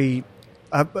is very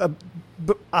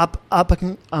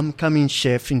upcoming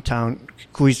chef in town,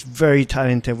 who is very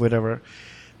talented, whatever,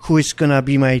 who is going to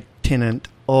be my tenant,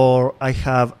 or I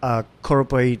have a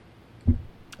corporate, I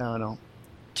don't know,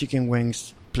 chicken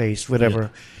wings place, whatever. Yeah.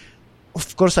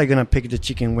 Of course, I'm going to pick the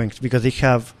chicken wings because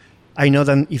I know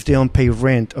that if they don't pay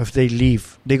rent or if they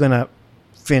leave, they're going to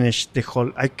finish the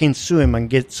whole, I can sue them and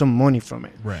get some money from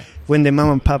it. Right. When the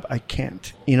mom and pop, I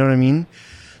can't. You know what I mean?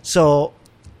 So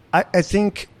I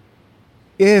think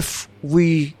if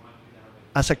we,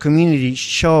 as a community,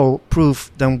 show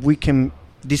proof that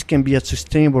this can be a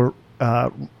sustainable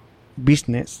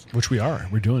business. Which we are.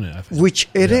 We're doing it, I think. Which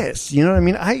it is. You know what I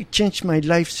mean? I changed my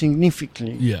life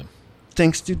significantly. Yeah.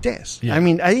 Thanks to this. Yeah. I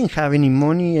mean, I didn't have any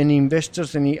money, any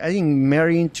investors, I didn't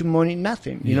marry into money,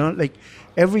 nothing. You know, like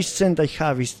every cent I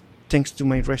have is thanks to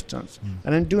my restaurants.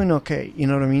 And I'm doing okay. You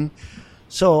know what I mean?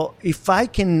 So if I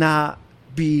cannot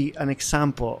be an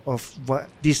example of what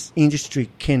this industry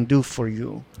can do for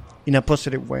you in a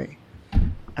positive way,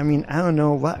 I mean, I don't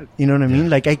know what, you know what I mean?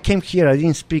 Like I came here, I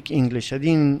didn't speak English. I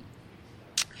didn't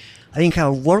have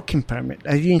a working permit.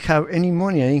 I didn't have any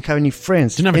money. I didn't have any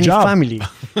friends, didn't have any a job. family.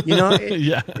 You know,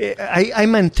 I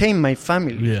maintain my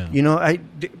family. Yeah. You know, I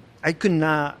could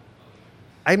not.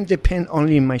 I'm depend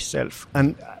only on myself,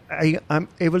 and I'm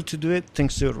able to do it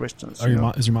thanks to restaurants.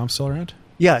 Is your mom still around?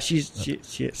 Yeah, she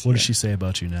is. What does she say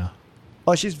about you now?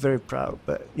 Oh, she's very proud.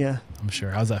 But yeah, I'm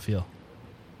sure. How's that feel?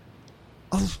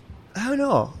 Oh, I don't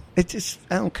know. It's just,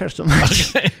 I don't care so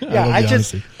much. Okay.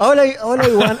 All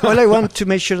I want to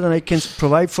make sure that I can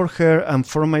provide for her and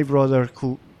for my brother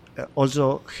who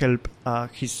also help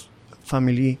his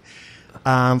family,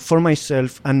 for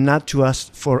myself, and not to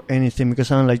ask for anything because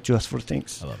I don't like to ask for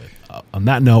things. I love it. On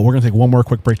that note, we're going to take one more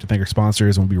quick break to thank our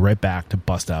sponsors, and we'll be right back to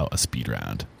bust out a speed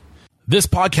round. This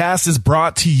podcast is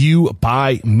brought to you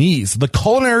by Mies, the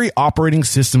culinary operating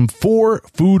system for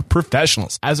food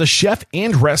professionals. As a chef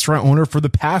and restaurant owner for the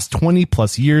past 20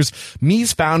 plus years,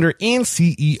 Mies founder and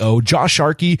CEO Josh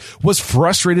Sharkey was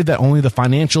frustrated that only the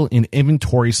financial and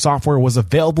inventory software was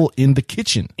available in the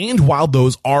kitchen. And while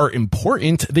those are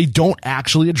important, they don't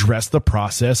actually address the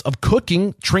process of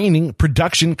cooking, training,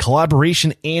 production,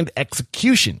 collaboration, and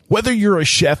execution. Whether you're a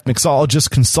chef, mixologist,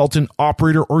 consultant,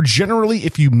 operator, or generally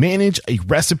if you manage a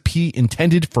recipe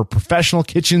intended for professional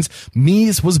kitchens,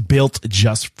 Mies was built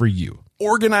just for you.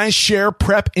 Organize, share,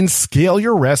 prep, and scale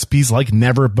your recipes like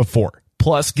never before.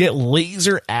 Plus, get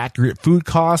laser accurate food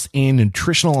costs and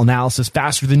nutritional analysis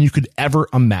faster than you could ever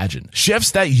imagine. Chefs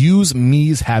that use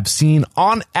Mies have seen,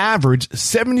 on average,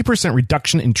 70%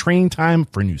 reduction in training time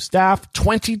for new staff,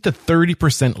 20 to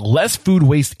 30% less food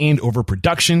waste and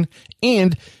overproduction,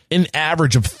 and an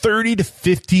average of 30 to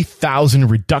 50,000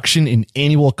 reduction in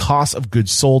annual cost of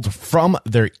goods sold from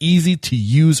their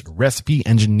easy-to-use recipe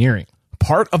engineering.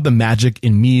 Part of the magic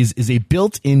in Mies is a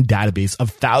built-in database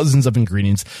of thousands of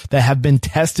ingredients that have been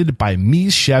tested by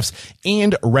Mies chefs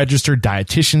and registered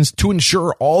dietitians to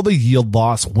ensure all the yield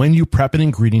loss when you prep an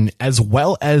ingredient, as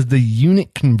well as the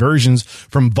unit conversions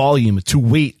from volume to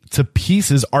weight to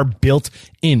pieces are built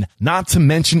in, not to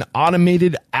mention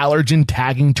automated allergen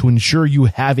tagging to ensure you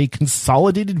have a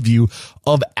consolidated view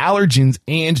of allergens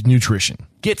and nutrition.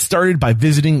 Get started by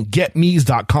visiting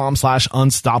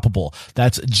getmees.com/unstoppable.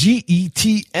 That's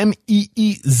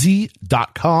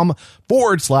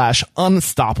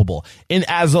GETMEEZ.com/unstoppable. And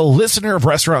as a listener of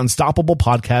Restaurant Unstoppable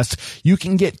podcast, you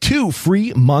can get 2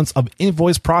 free months of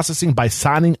invoice processing by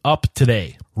signing up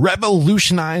today.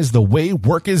 Revolutionize the way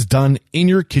work is done in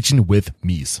your kitchen with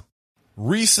Mies.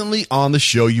 Recently on the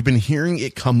show, you've been hearing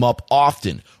it come up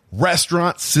often.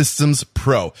 Restaurant Systems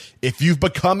Pro. If you've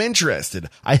become interested,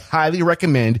 I highly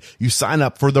recommend you sign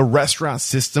up for the Restaurant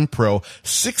System Pro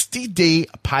 60-day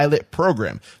pilot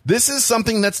program. This is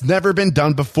something that's never been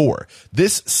done before.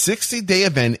 This 60-day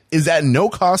event is at no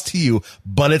cost to you,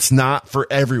 but it's not for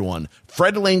everyone.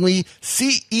 Fred Langley,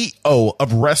 CEO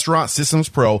of Restaurant Systems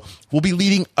Pro, will be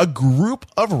leading a group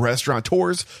of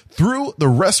restaurateurs through the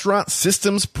Restaurant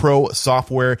Systems Pro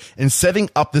software and setting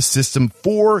up the system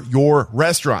for your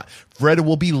restaurant. restaurant. Fred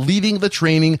will be leading the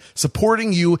training,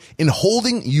 supporting you, and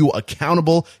holding you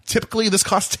accountable. Typically, this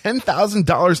costs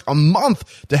 $10,000 a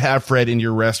month to have Fred in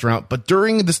your restaurant, but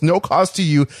during this no cost to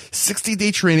you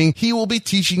 60-day training, he will be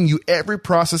teaching you every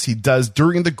process he does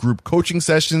during the group coaching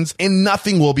sessions, and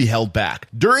nothing will be held back.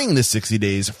 During the 60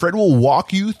 days, Fred will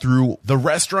walk you through the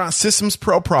Restaurant Systems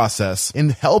Pro process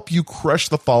and help you crush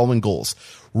the following goals: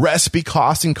 recipe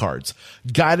costing cards,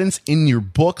 guidance in your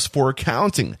books for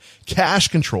accounting, cash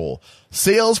control,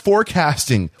 sales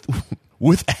forecasting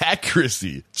with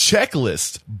accuracy,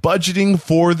 checklist, budgeting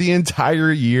for the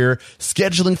entire year,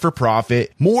 scheduling for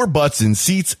profit, more butts in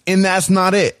seats, and that's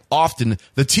not it. Often,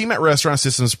 the team at Restaurant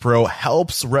Systems Pro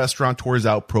helps restaurateurs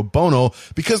out pro bono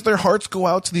because their hearts go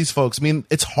out to these folks. I mean,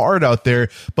 it's hard out there,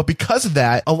 but because of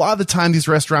that, a lot of the time these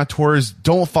restaurateurs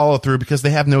don't follow through because they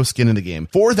have no skin in the game.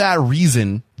 For that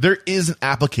reason, there is an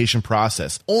application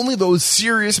process. Only those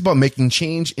serious about making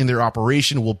change in their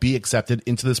operation will be accepted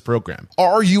into this program.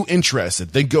 Are you interested?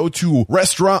 Then go to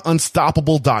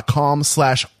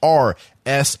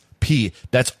restaurantunstoppable.com/RSP.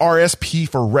 That's RSP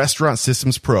for Restaurant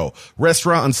Systems Pro.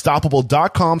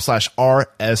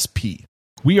 Restaurantunstoppable.com/RSP.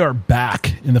 We are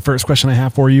back. And the first question I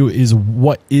have for you is,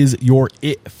 what is your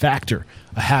it factor?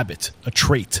 A habit, a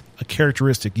trait, a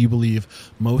characteristic you believe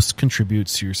most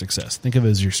contributes to your success. Think of it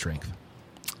as your strength.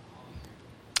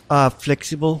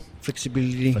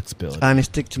 Flexibility, and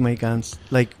stick to my guns.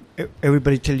 Like,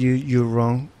 everybody tell you you're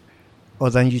wrong, or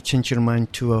then you change your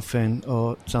mind too often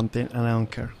or something, and I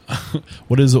don't care.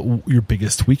 What is your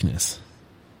biggest weakness?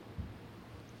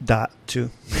 That too.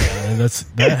 Yeah,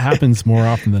 that happens more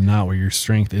often than not, where your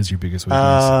strength is your biggest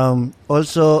weakness.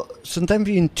 Also, sometimes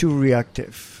being too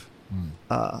reactive.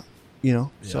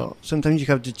 So sometimes you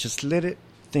have to just let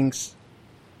things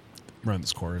run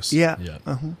this course. Yeah.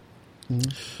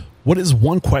 What is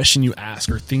one question you ask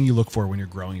or thing you look for when you're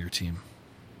growing your team?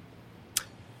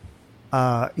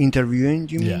 Interviewing,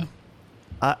 you mean?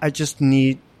 Yeah. I just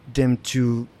need them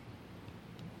to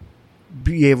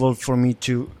be able for me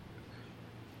to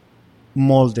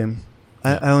mold them.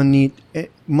 I don't need...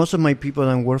 most of my people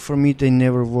that work for me, they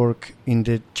never work in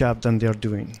the job that they're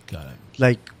doing. Got it.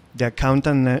 Like the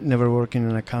accountant never work in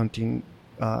an accounting.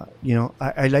 I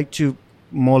like to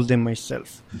mold them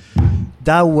myself.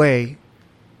 That way,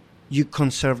 you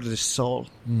conserve the soul.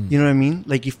 You know what I mean?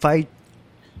 Like, if I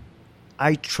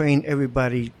train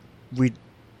everybody with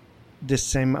the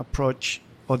same approach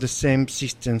or the same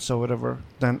systems or whatever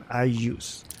than I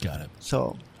use. Got it.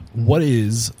 So, what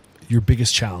is your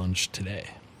biggest challenge today?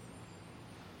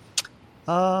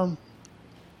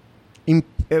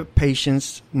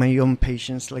 Patience, my own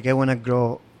patience. Like, I want to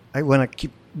grow. I want to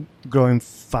keep growing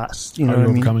fast. You know what I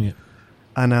mean? Overcoming it.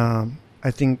 And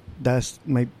I think that's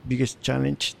my biggest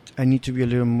challenge. I need to be a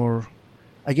little more...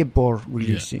 I get bored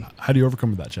really easy. How do you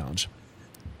overcome that challenge?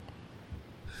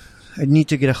 I need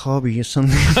to get a hobby or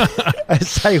something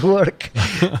as I work.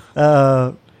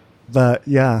 But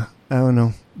yeah, I don't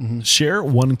know. Mm-hmm. Share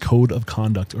one code of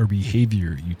conduct or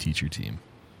behavior you teach your team.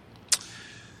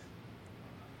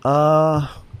 Oh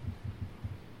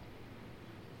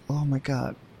my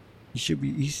God. It should be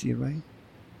easy, right?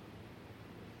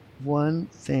 One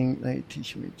thing I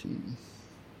teach my team.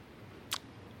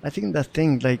 I think that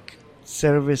thing, like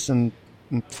service and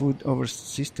food over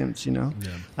systems, Yeah.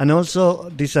 And also,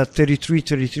 these are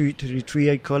 33,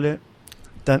 I call it,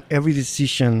 that every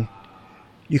decision,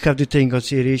 you have to take in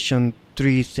consideration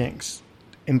three things: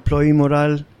 employee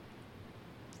morale,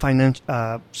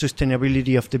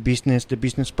 sustainability of the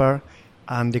business part,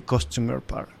 and the customer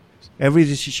part. Every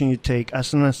decision you take,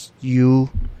 as long as you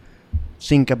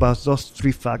think about those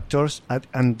three factors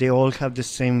and they all have the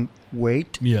same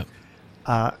weight, you're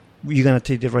going to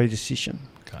take the right decision.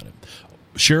 Got it.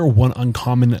 Share one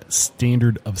uncommon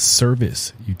standard of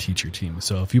service you teach your team.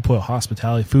 So if you put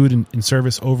hospitality, food, and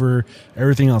service over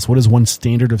everything else, what is one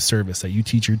standard of service that you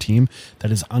teach your team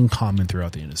that is uncommon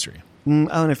throughout the industry? I don't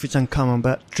know if it's uncommon,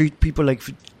 but treat people like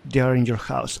they are in your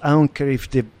house. I don't care if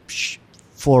the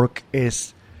fork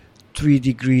is 3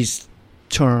 degrees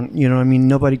turn. You know what I mean?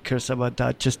 Nobody cares about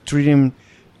that. Just treat them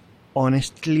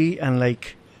honestly and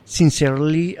like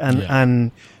sincerely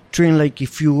and treat them like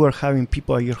if you were having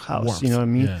people at your house. Warmth. You know what I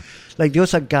mean? Yeah. Like, there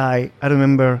was a guy, I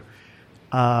remember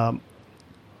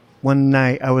one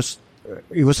night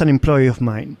he was an employee of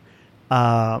mine.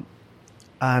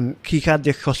 And he had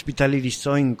the hospitality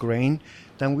so ingrained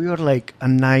that we were like a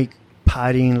night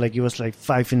partying, like it was like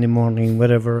 5 a.m,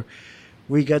 whatever.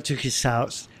 We got to his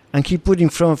house and he put in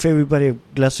front of everybody a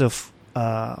glass of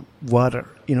water.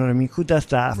 You know what I mean? Who does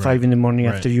that at 5 a.m.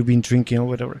 after you've been drinking or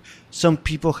whatever? Some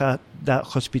people had that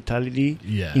hospitality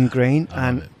ingrained,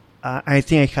 and I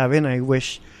think I haven't. I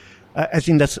wish. I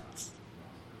think that's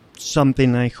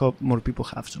something I hope more people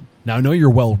have. So now I know you're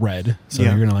well read, so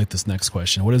Yeah. you're gonna like this next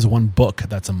question. What is one book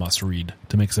that's a must read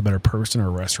to make us a better person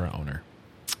or restaurant owner?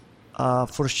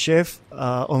 for chef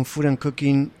on food and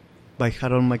cooking by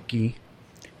Harold McGee,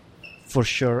 for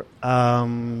sure.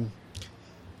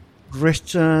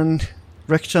 Restaurant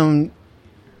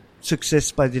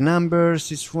Success by the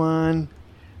Numbers is one.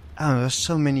 There's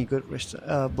so many good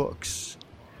books.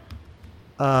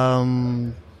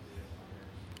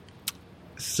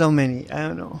 So many. I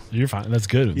don't know. You're fine. That's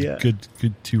good. Yeah. Good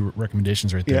 2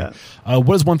 recommendations right there.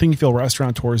 What is one thing you feel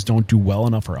restaurateurs don't do well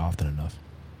enough or often enough?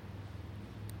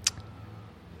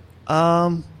 They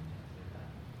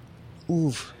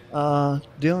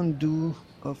don't do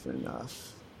often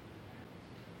enough.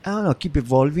 I don't know. Keep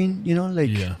evolving.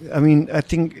 I mean, I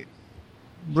think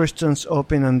restaurants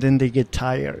open and then they get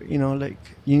tired. You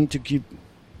need to keep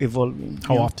evolving.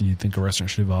 How often do you think a restaurant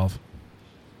should evolve?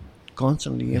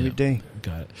 Constantly, every day.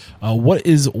 Got it. What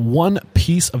is one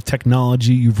piece of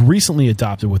technology you've recently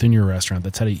adopted within your restaurant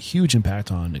that's had a huge impact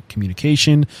on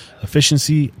communication,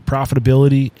 efficiency,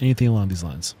 profitability, anything along these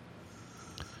lines?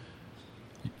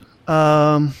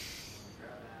 I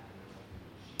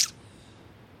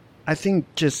think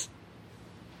just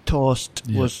Toast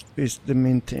is the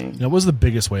main thing. Now, what was the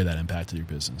biggest way that impacted your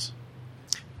business?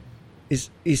 It's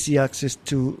easy access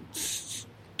to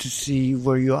see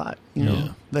where you are.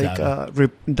 Data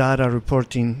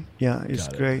reporting. Yeah, it's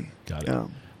great. Got it. Yeah.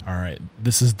 All right.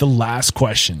 This is the last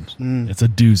question. It's a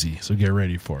doozy, so get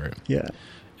ready for it. Yeah.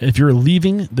 If you're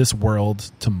leaving this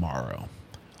world tomorrow,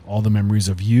 all the memories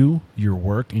of you, your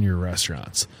work, and your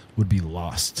restaurants would be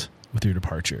lost with your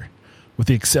departure, with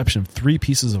the exception of 3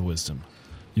 pieces of wisdom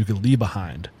you could leave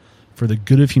behind for the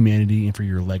good of humanity and for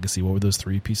your legacy. What would those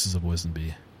 3 pieces of wisdom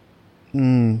be?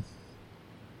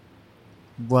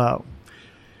 Wow.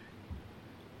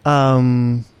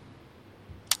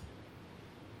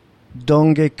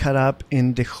 Don't get caught up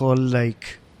in the whole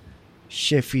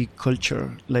chefy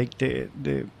culture, like the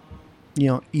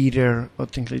eater or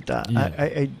things like that. Yeah.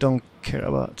 I don't care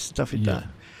about stuff like that.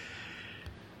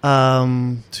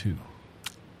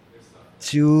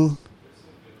 2,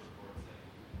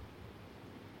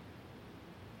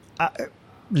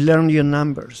 learn your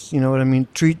numbers. You know what I mean?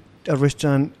 Treat a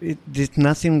restaurant. There's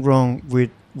nothing wrong with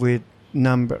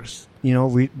numbers. I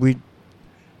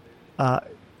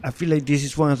feel like this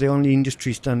is one of the only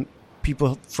industries that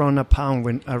people frown upon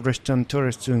when a restaurateur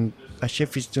is doing, a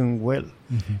chef is doing well.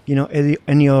 Mm-hmm.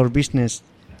 Any other business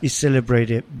is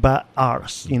celebrated, but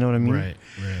ours. You know what I mean? Right.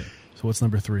 So what's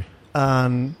number 3?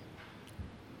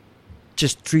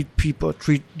 Just treat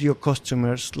your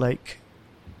customers like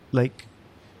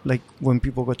when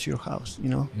people go to your house.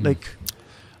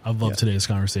 I've loved today's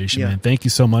conversation, man. Thank you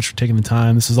so much for taking the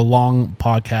time. This is a long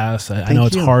podcast. I know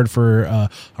it's hard for a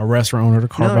restaurant owner to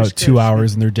carve out 2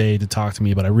 hours in their day to talk to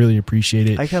me, but I really appreciate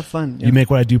it. I have fun. You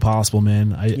make what I do possible,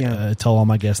 man. I tell all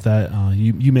my guests that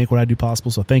you make what I do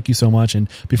possible, so thank you so much. And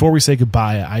before we say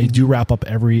goodbye, I do wrap up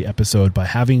every episode by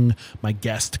having my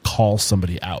guest call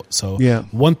somebody out. So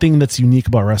one thing that's unique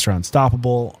about Restaurant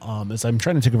Unstoppable is I'm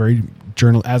trying to take a very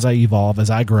as I evolve,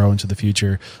 as I grow into the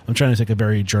future, I'm trying to take a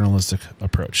very journalistic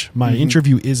approach. My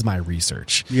interview is my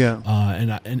research.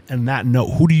 And that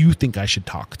note, who do you think I should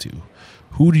talk to?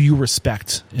 Who do you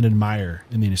respect and admire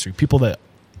in the industry? People that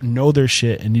know their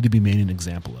shit and need to be made an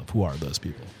example of. Who are those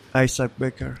people? Isaac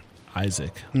Becker.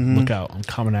 Isaac. Look out. I'm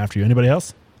coming after you. Anybody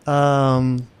else?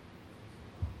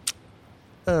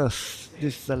 This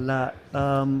is a lot.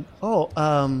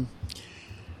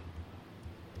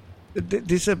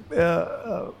 This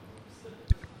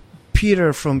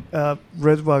Peter from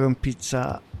Red Wagon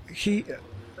Pizza.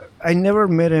 I never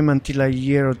met him until a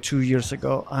year or 2 years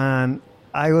ago, and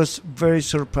I was very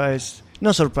surprised.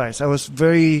 Not surprised.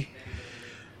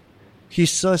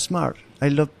 He's so smart. I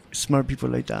love smart people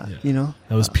like that. That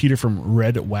was Peter from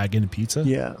Red Wagon Pizza.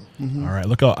 Yeah. Mm-hmm. All right.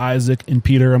 Look out, Isaac and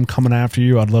Peter. I'm coming after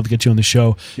you. I'd love to get you on the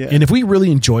show. Yeah. And if we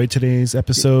really enjoyed today's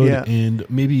episode, and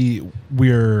maybe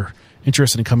we're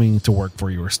interested in coming to work for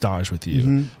you or stage with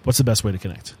you, what's the best way to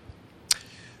connect?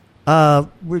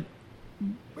 With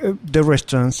the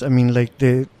restaurants. I mean, like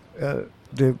the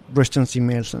restaurants'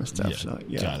 emails and stuff.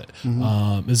 Got it.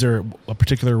 Is there a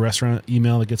particular restaurant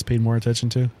email that gets paid more attention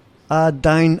to?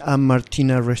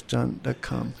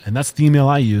 dine@martinarestaurant.com. And that's the email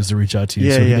I use to reach out to you.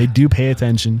 They do pay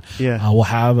attention. We'll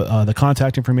have the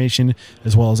contact information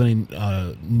as well as any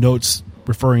notes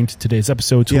referring to today's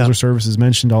episode. Tools or services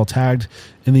mentioned, all tagged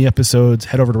in the episodes.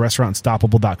 Head over to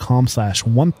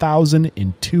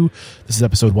restaurantunstoppable.com/1002. This is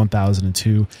episode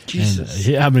 1002. Jesus.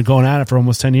 And I've been going at it for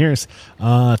almost 10 years.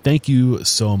 Thank you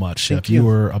so much, Chef. You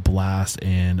were a blast,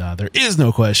 and there is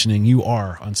no questioning. You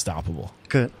are unstoppable.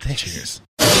 Good. Thanks. Cheers.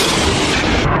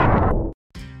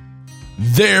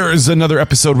 There's another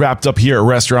episode wrapped up here at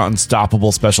Restaurant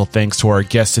Unstoppable. Special thanks to our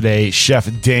guest today, Chef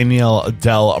Daniel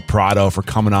Del Prado, for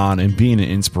coming on and being an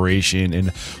inspiration.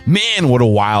 And man, what a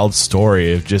wild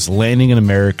story of just landing in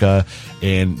America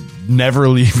and never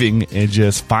leaving and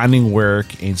just finding work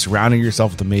and surrounding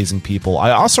yourself with amazing people. I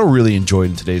also really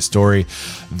enjoyed in today's story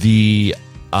the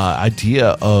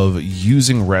idea of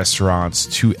using restaurants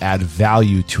to add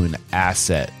value to an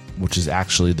asset, which is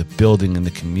actually the building and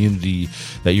the community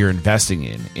that you're investing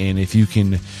in. And if you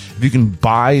can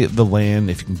buy the land,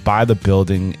 if you can buy the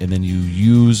building, and then you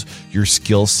use your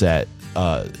skill set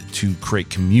to create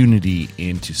community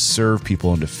and to serve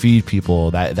people and to feed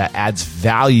people, that adds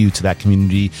value to that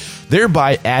community,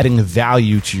 thereby adding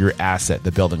value to your asset,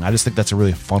 the building. I just think that's a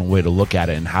really fun way to look at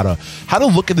it, and how to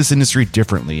look at this industry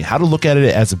differently, how to look at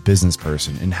it as a business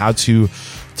person, and how to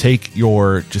take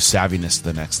your just savviness to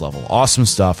the next level. Awesome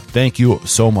stuff. Thank you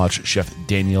so much, Chef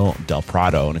Daniel Del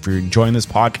Prado. And if you're enjoying this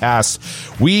podcast,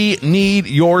 we need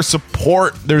your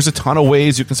support. There's a ton of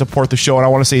ways you can support the show, and I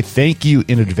want to say thank you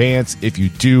in advance if you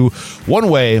do. One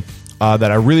way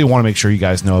that I really want to make sure you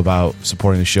guys know about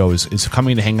supporting the show is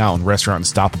coming to hang out in Restaurant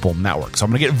Unstoppable Network. So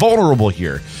I'm going to get vulnerable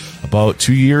here. About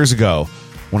 2 years ago,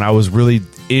 when I was really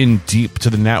in deep to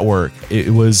the network,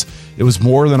 it was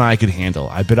more than I could handle.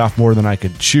 I bit off more than I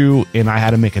could chew, and I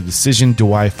had to make a decision.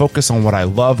 Do I focus on what I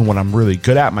love and what I'm really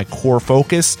good at, my core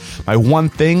focus, my one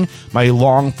thing, my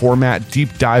long format,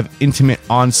 deep dive, intimate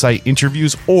on-site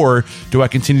interviews, or do I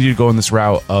continue to go in this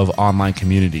route of online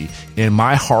community? And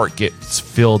my heart gets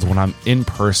filled when I'm in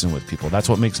person with people. That's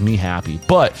what makes me happy.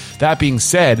 But that being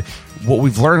said, what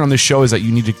we've learned on this show is that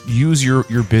you need to use your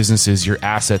businesses, your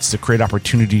assets, to create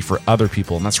opportunity for other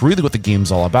people. And that's really what the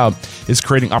game's all about, is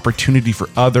creating opportunity for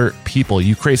other people.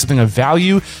 You create something of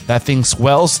value, that thing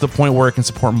swells to the point where it can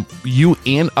support you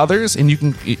and others, and you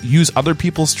can use other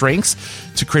people's strengths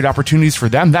to create opportunities for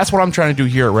them. That's what I'm trying to do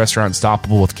here at Restaurant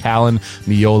Unstoppable with Callan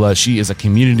Miola. She is a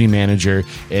community manager,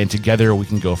 and together we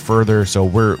can go further. So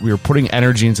we're putting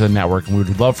energy into the network, and we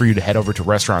would love for you to head over to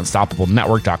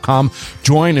restaurantunstoppablenetwork.com,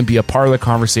 join and be a part of the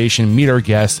conversation, meet our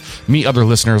guests, meet other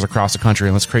listeners across the country,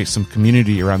 and let's create some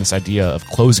community around this idea of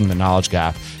closing the knowledge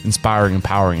gap, inspiring,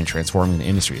 empowering, and transforming the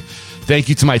industry. Thank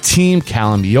you to my team,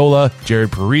 Callan Miola,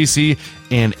 Jared Parisi,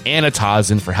 and Anna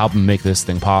Tozin for helping make this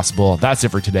thing possible. That's it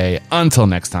for today. Until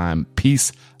next time,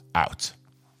 peace out.